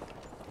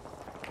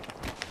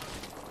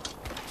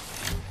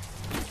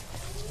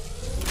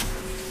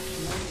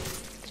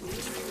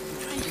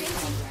 I'm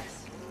fencing.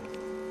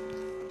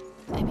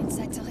 I'm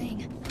inside the ring.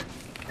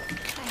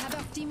 I have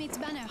our teammate's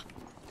banner.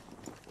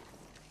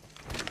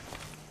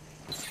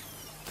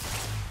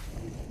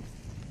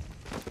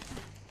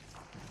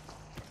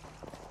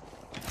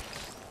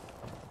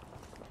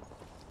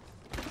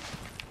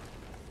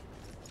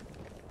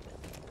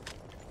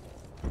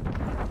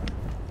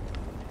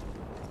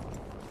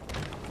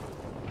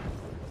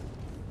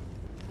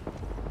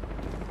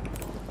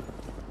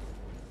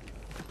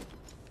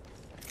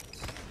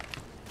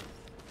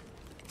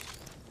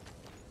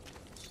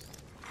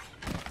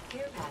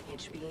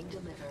 package being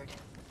delivered.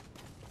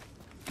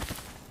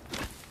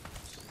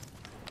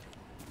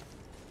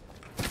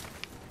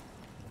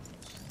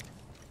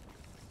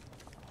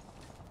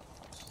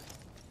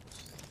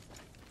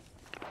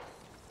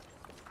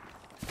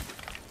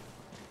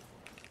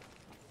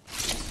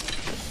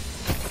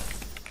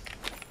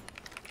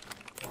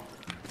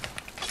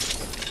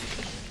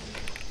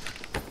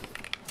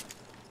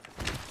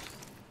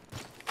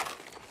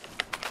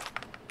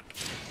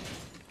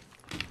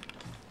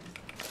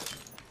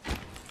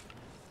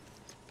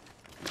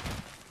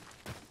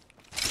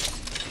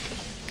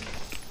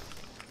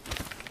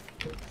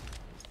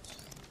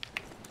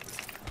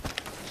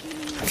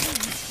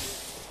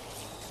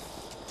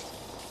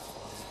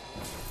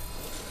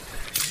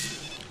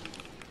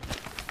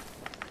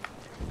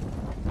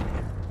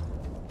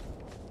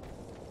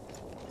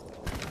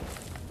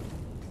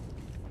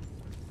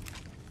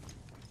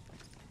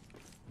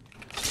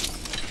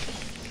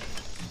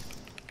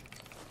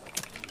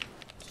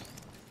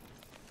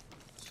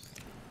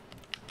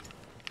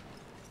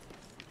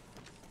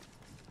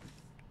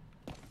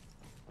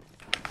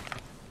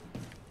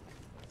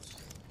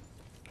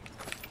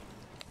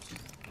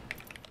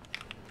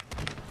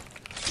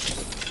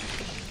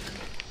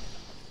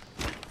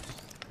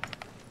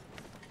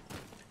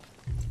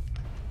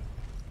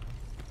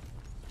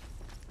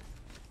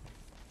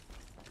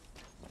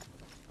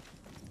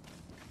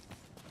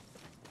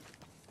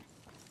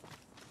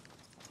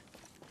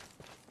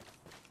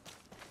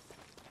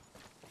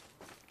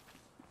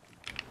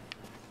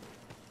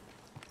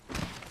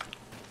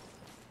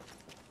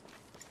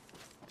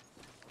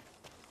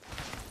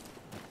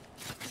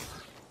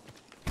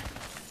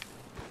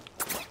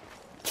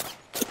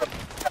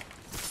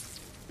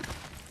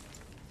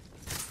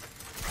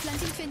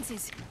 Planting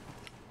fences.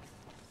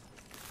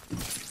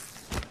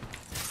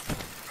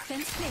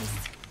 Fence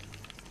placed.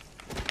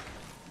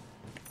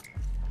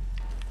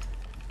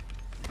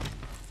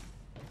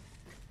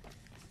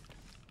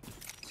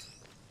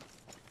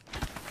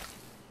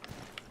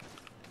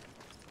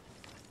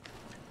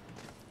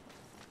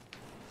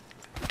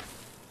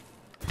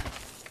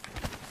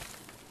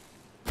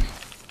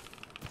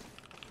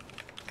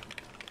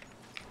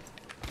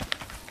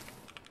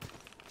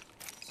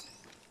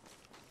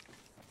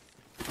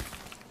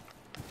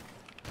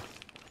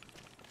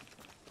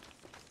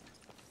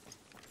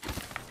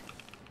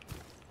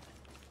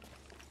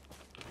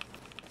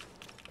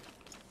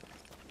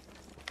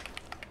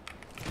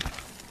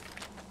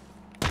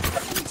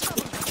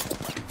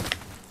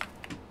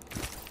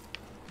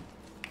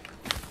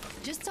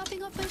 Just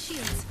topping off my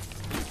shields.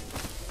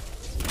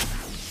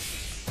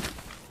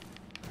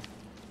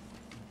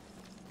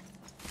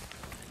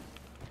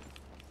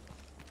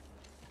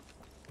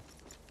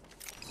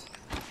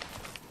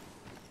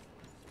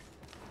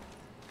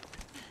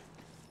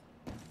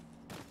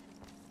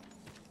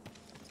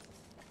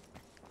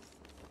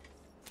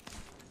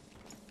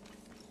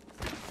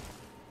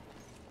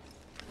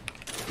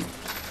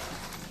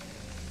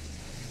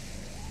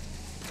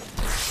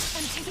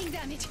 I'm taking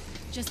damage.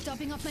 Just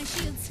topping off my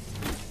shields.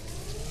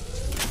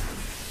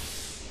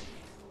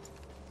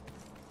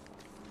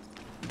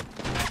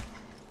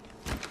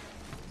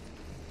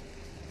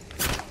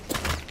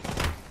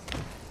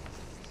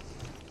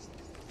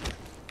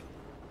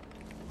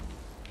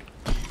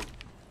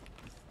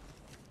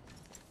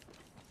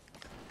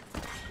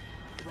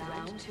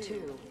 Round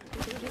 2.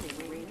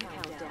 Beginning ring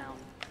countdown.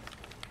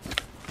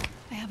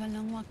 I have a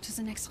long walk to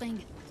the next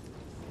ring.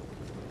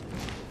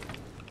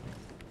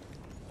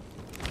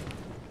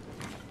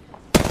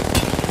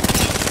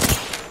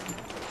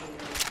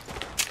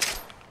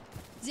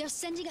 They're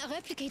sending a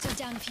replicator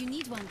down if you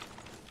need one.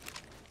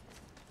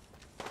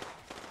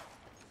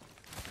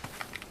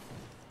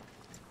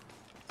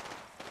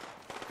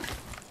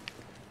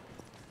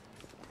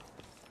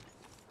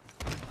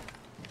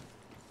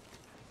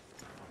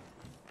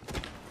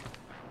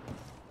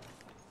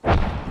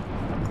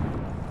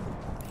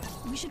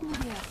 We should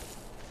move here.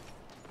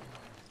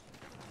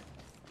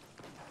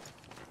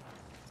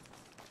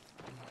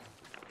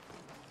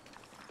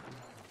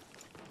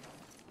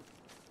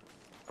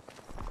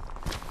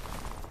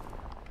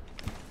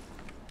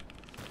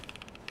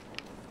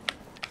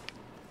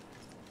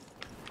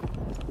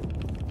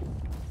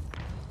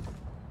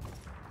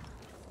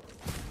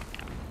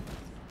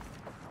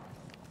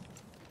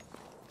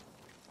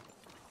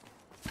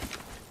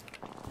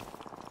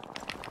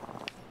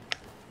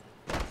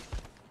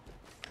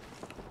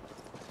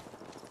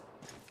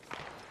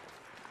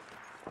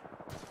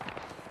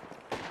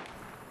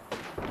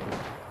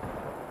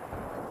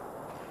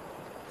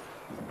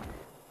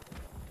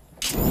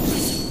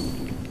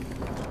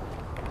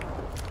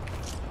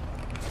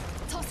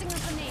 Tossing a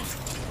grenade.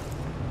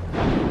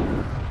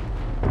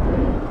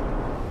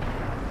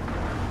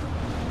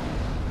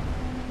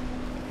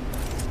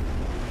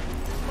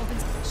 Open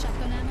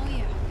shotgun ammo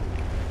here.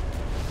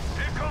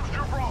 Here comes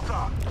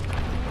Gibraltar.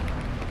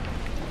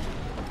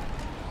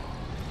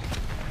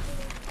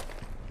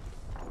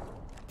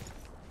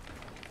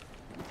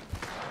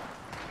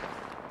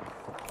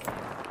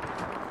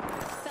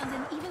 Found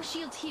an evil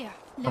shield here.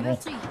 Level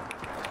 3.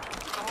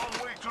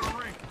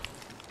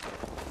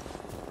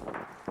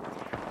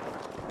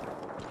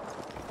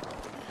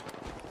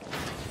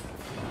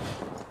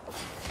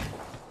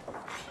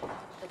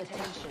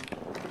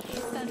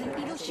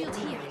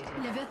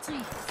 3,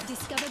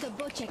 discovered a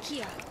boat check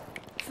here.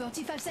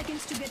 45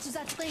 seconds to get to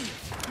that ring.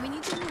 We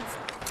need to move.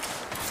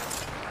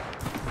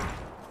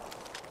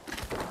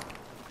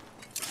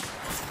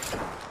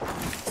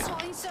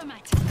 Throwing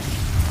thermite.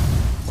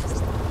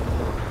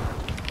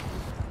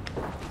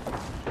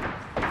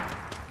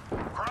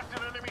 Cracked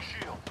an enemy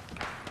shield.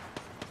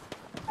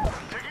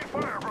 Taking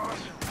fire, boss.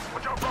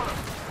 Watch out, brother.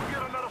 We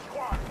got another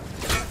squad.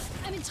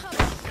 I'm in trouble.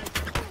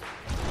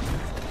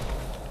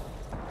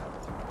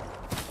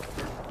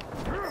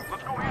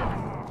 Let's go heal.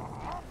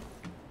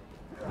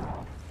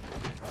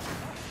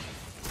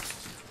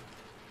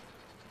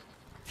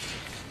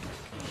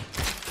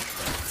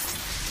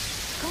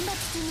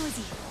 Combat's too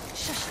noisy.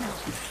 Shush now.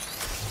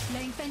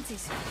 Laying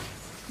fences.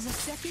 The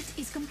circuit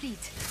is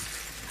complete.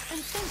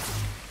 And fences.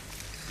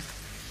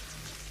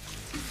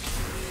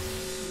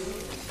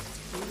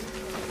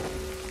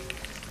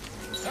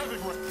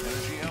 Heavyweight.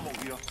 Energy ammo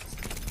here.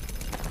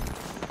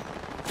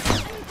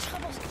 I'm in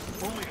trouble.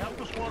 Only half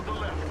the squad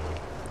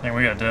left. Dang,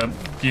 we got Deb.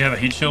 Do you have a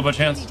heat shield by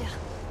chance? Leader,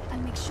 I'll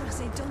make sure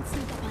they don't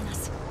sneak up on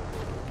us.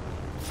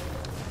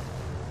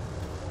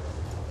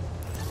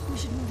 We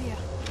should move here.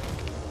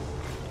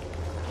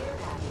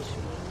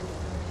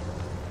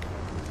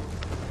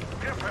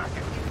 Care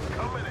package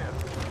coming in.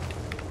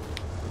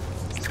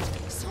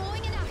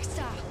 Throwing an arc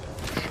star.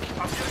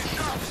 I'm getting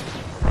shot.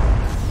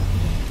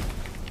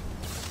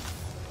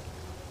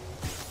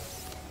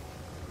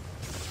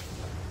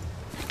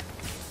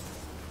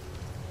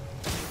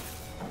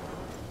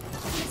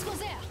 Let's go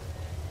there.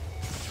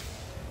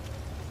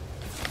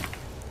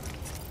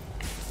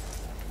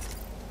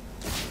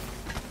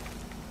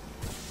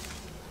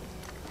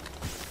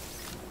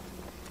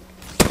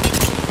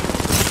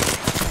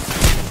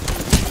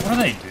 What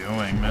are they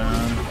doing,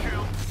 man?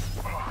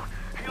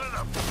 Healing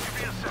up. Give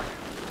me a second.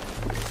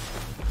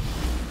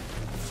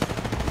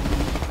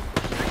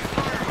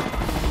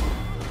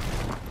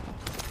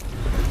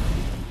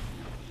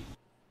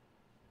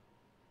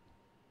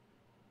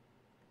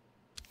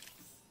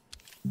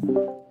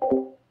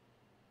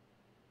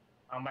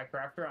 On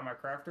my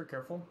crafter,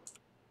 careful.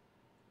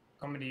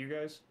 Coming to you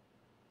guys.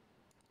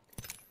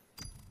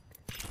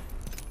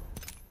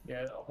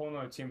 Yeah, a whole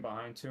nother team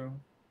behind too.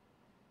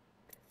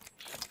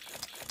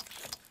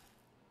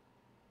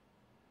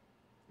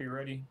 Be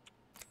ready.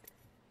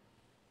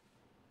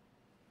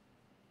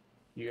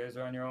 You guys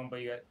are on your own,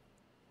 but you got...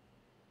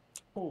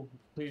 Oh,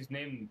 please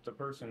name the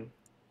person.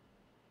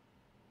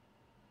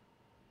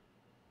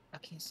 I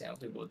can't stand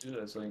when people do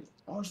this. Like,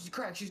 oh, she's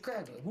cracked. She's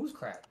cracked. Like, who's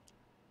cracked?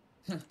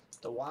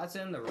 The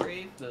Watson, the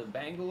Wraith, the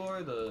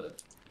Bangalore, the...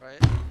 Right.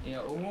 You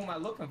know, who am I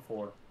looking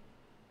for?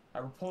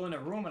 I pulled in a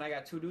room and I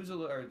got two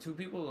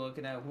people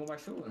looking at who am I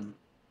shooting?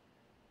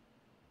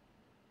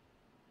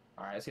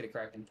 Alright, let's get it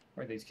cracking.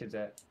 Where are these kids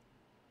at?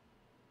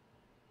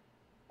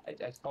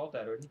 I called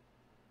that already.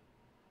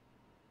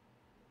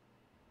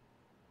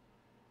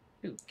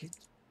 Dude, get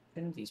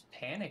in these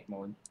panic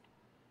mode.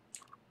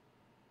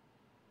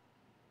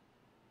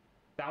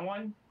 That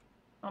one?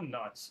 I'm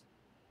nuts.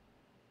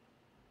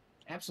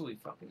 Absolutely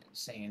fucking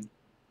insane.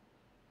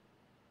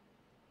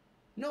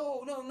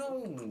 No, no,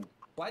 no!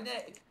 Why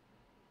that?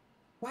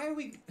 Why are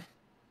we...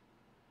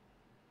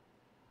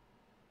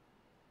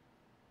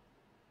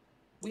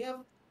 We have...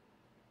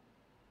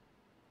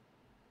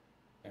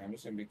 Yeah, I'm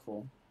just gonna be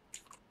cool.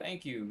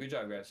 Thank you. Good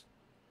job, guys.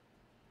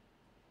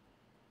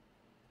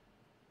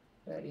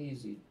 That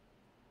easy.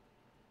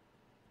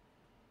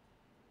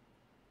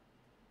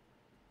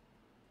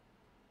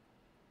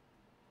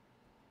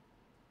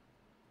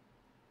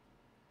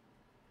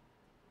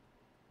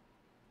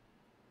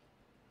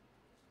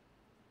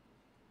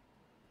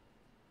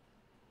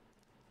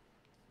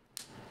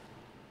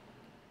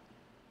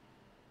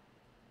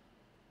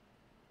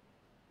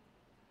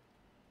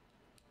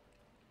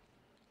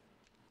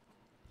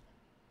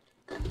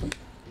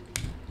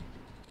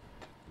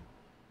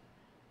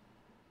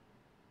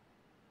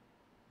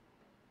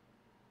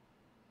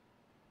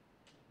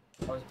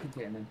 Oh, it's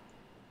containment.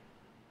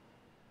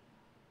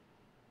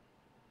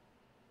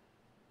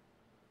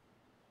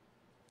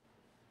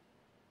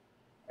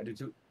 I do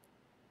too.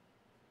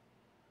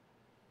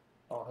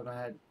 Oh, hit my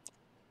head.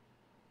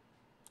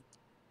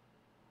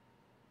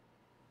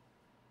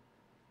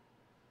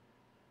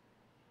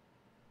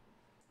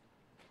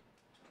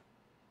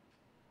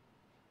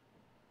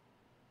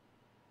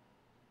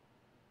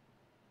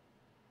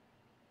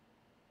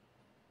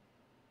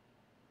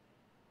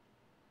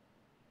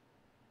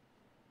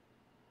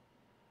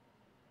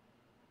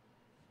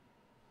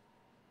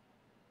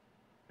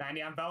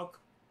 $90 on Velk.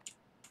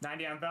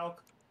 90 on Velk.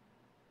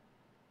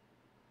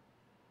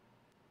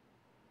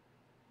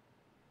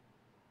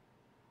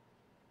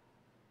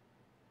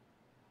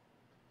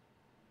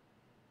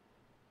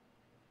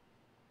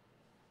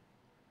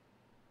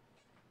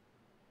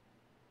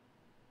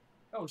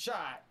 Oh,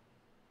 shot.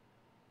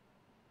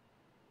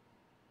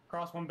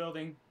 Cross one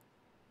building.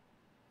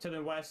 To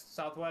the west,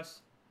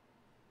 southwest.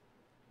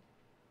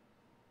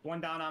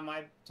 One down on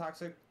my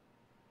toxic.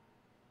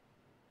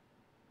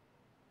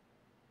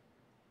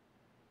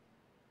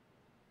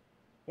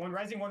 One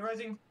rising, one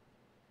rising.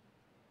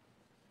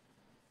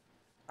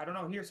 I don't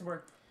know. Here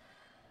somewhere.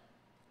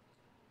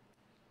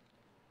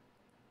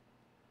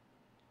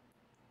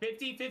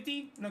 50,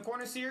 50 in the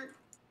corner, Seer.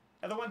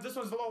 Other one. This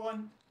one's the low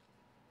one.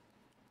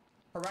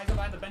 Horizon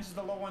behind the bench is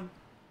the low one.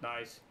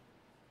 Nice.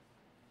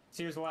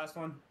 Seer's the last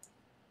one.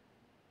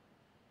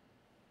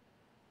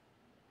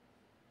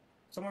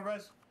 Someone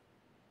res.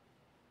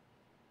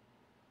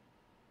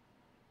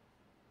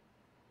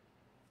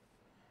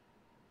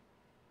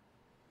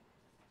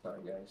 Sorry,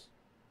 guys.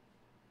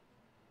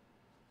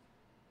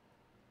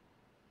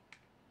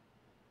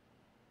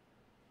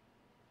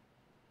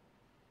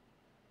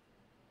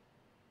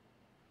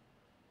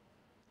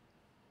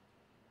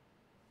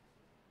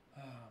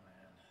 Oh,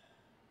 man.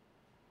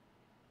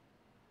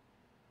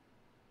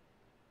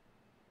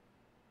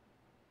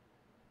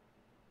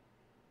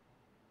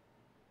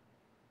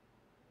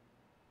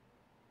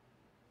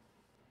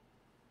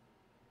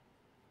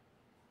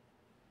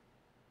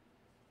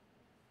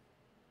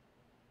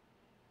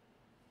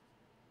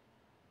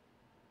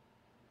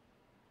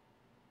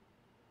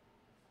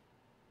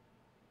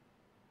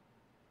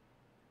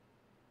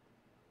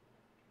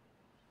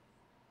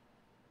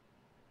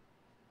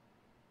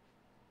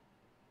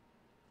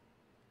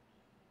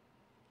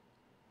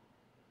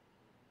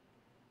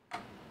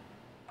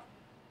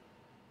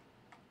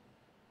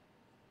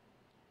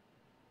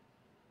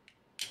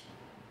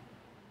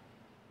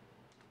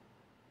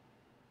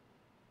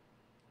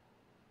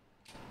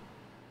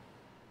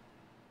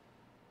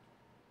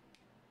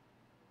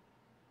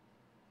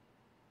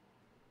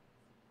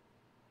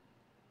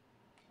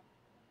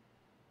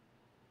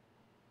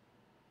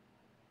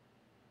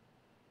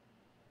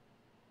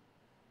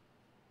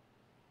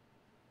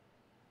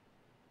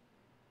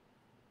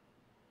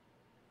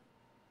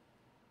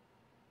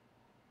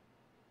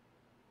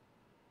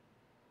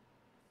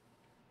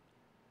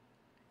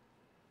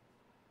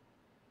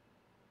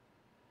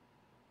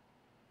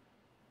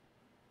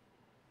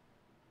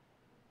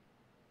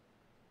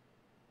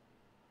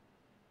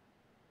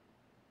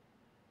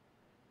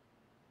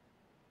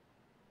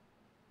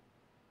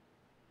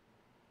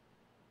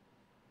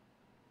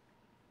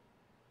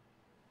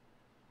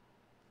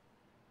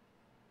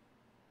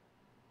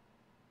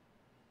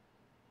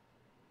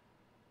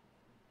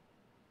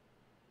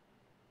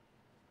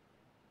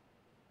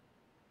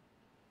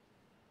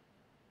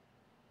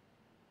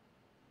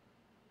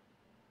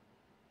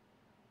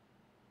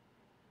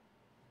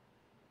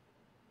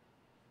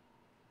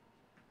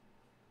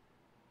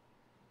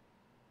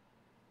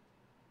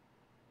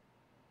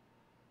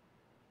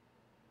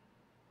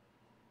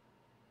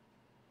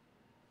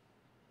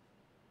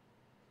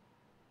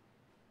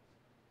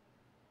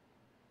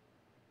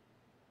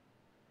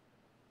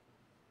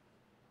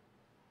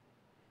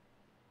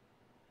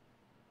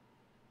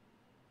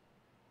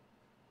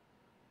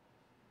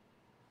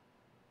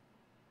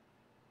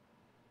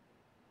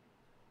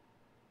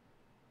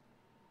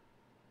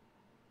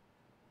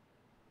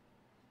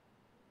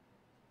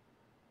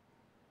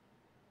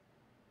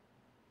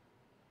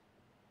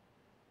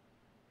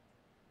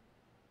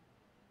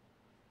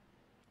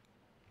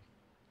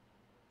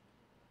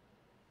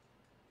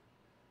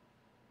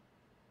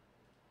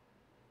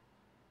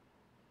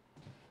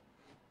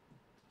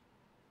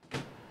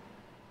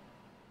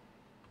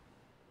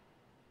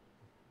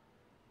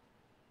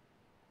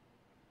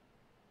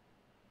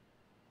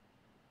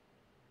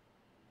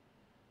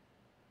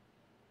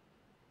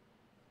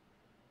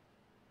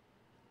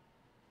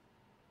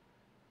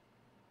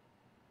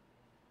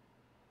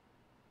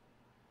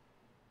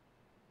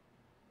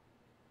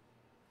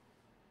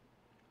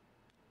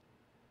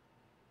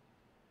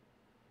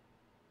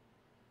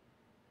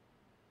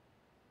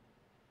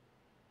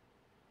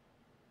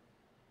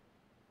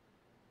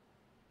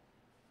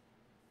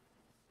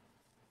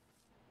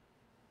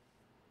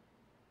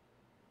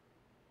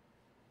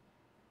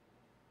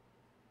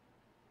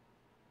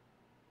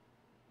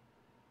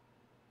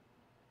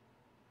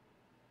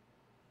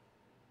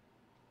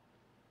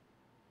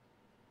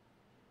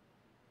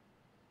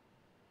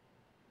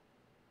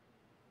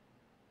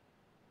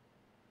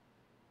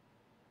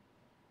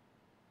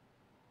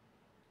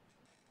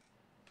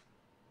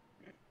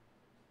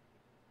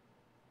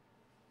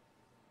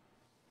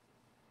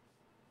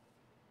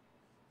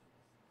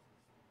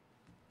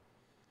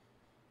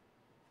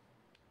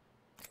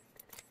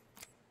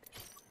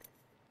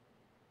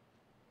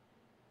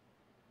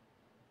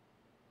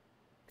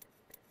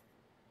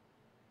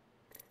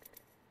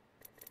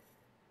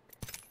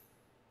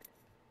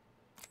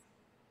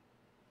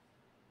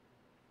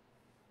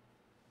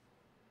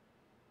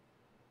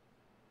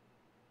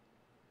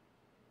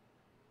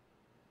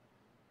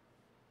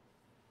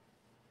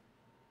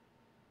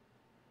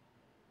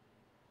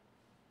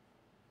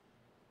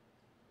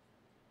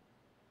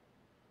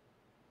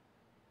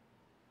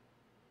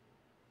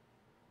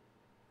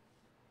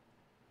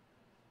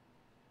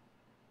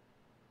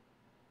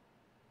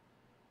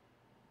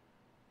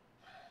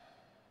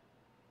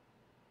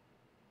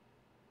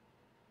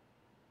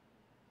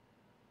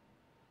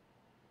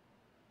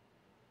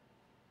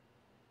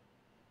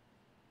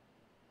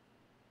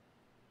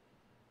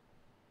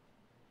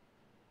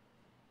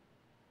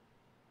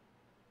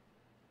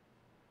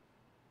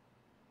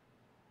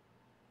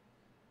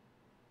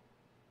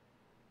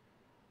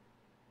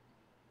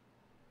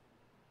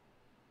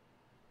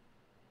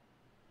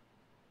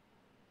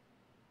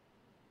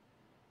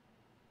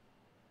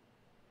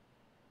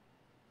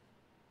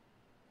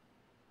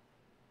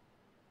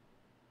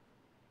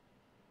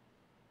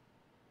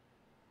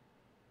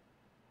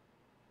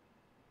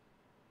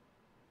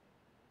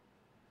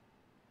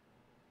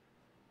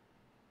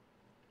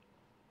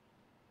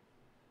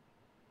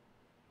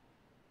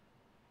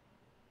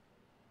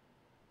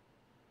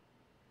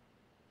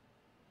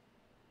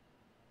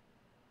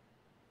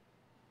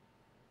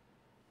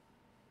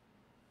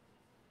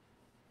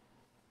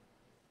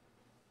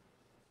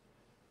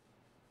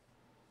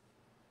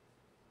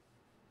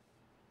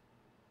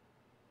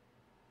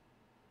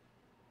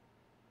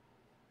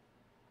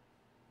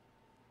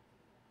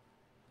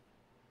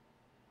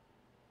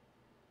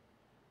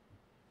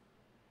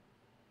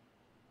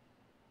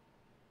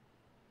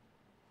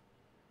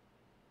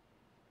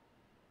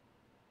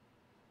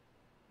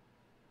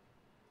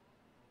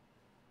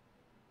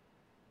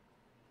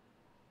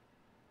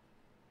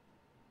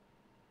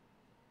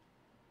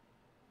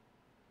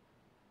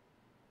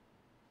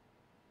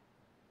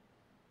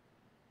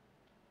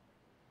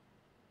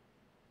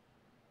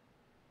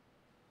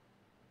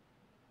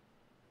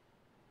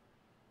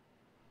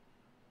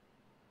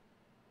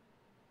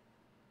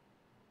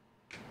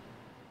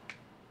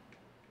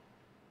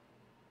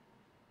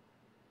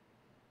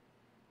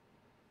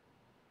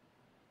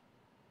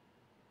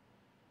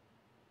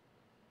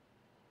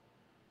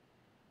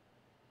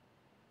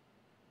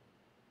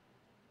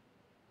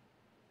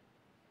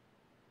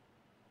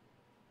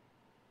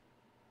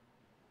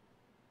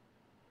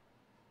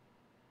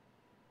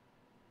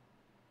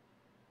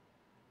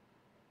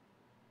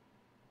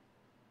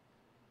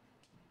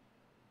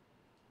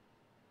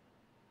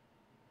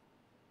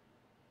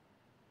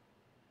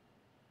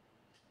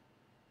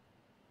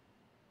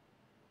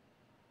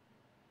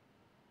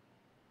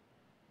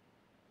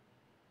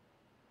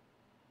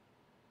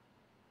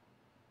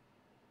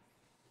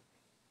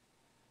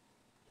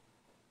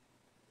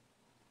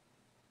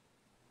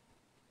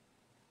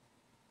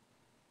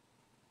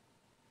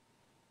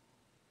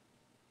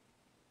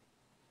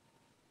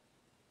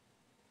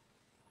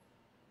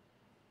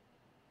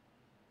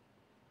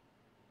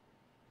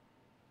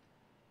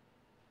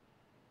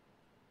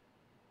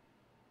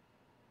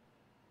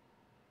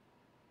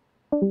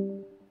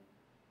 You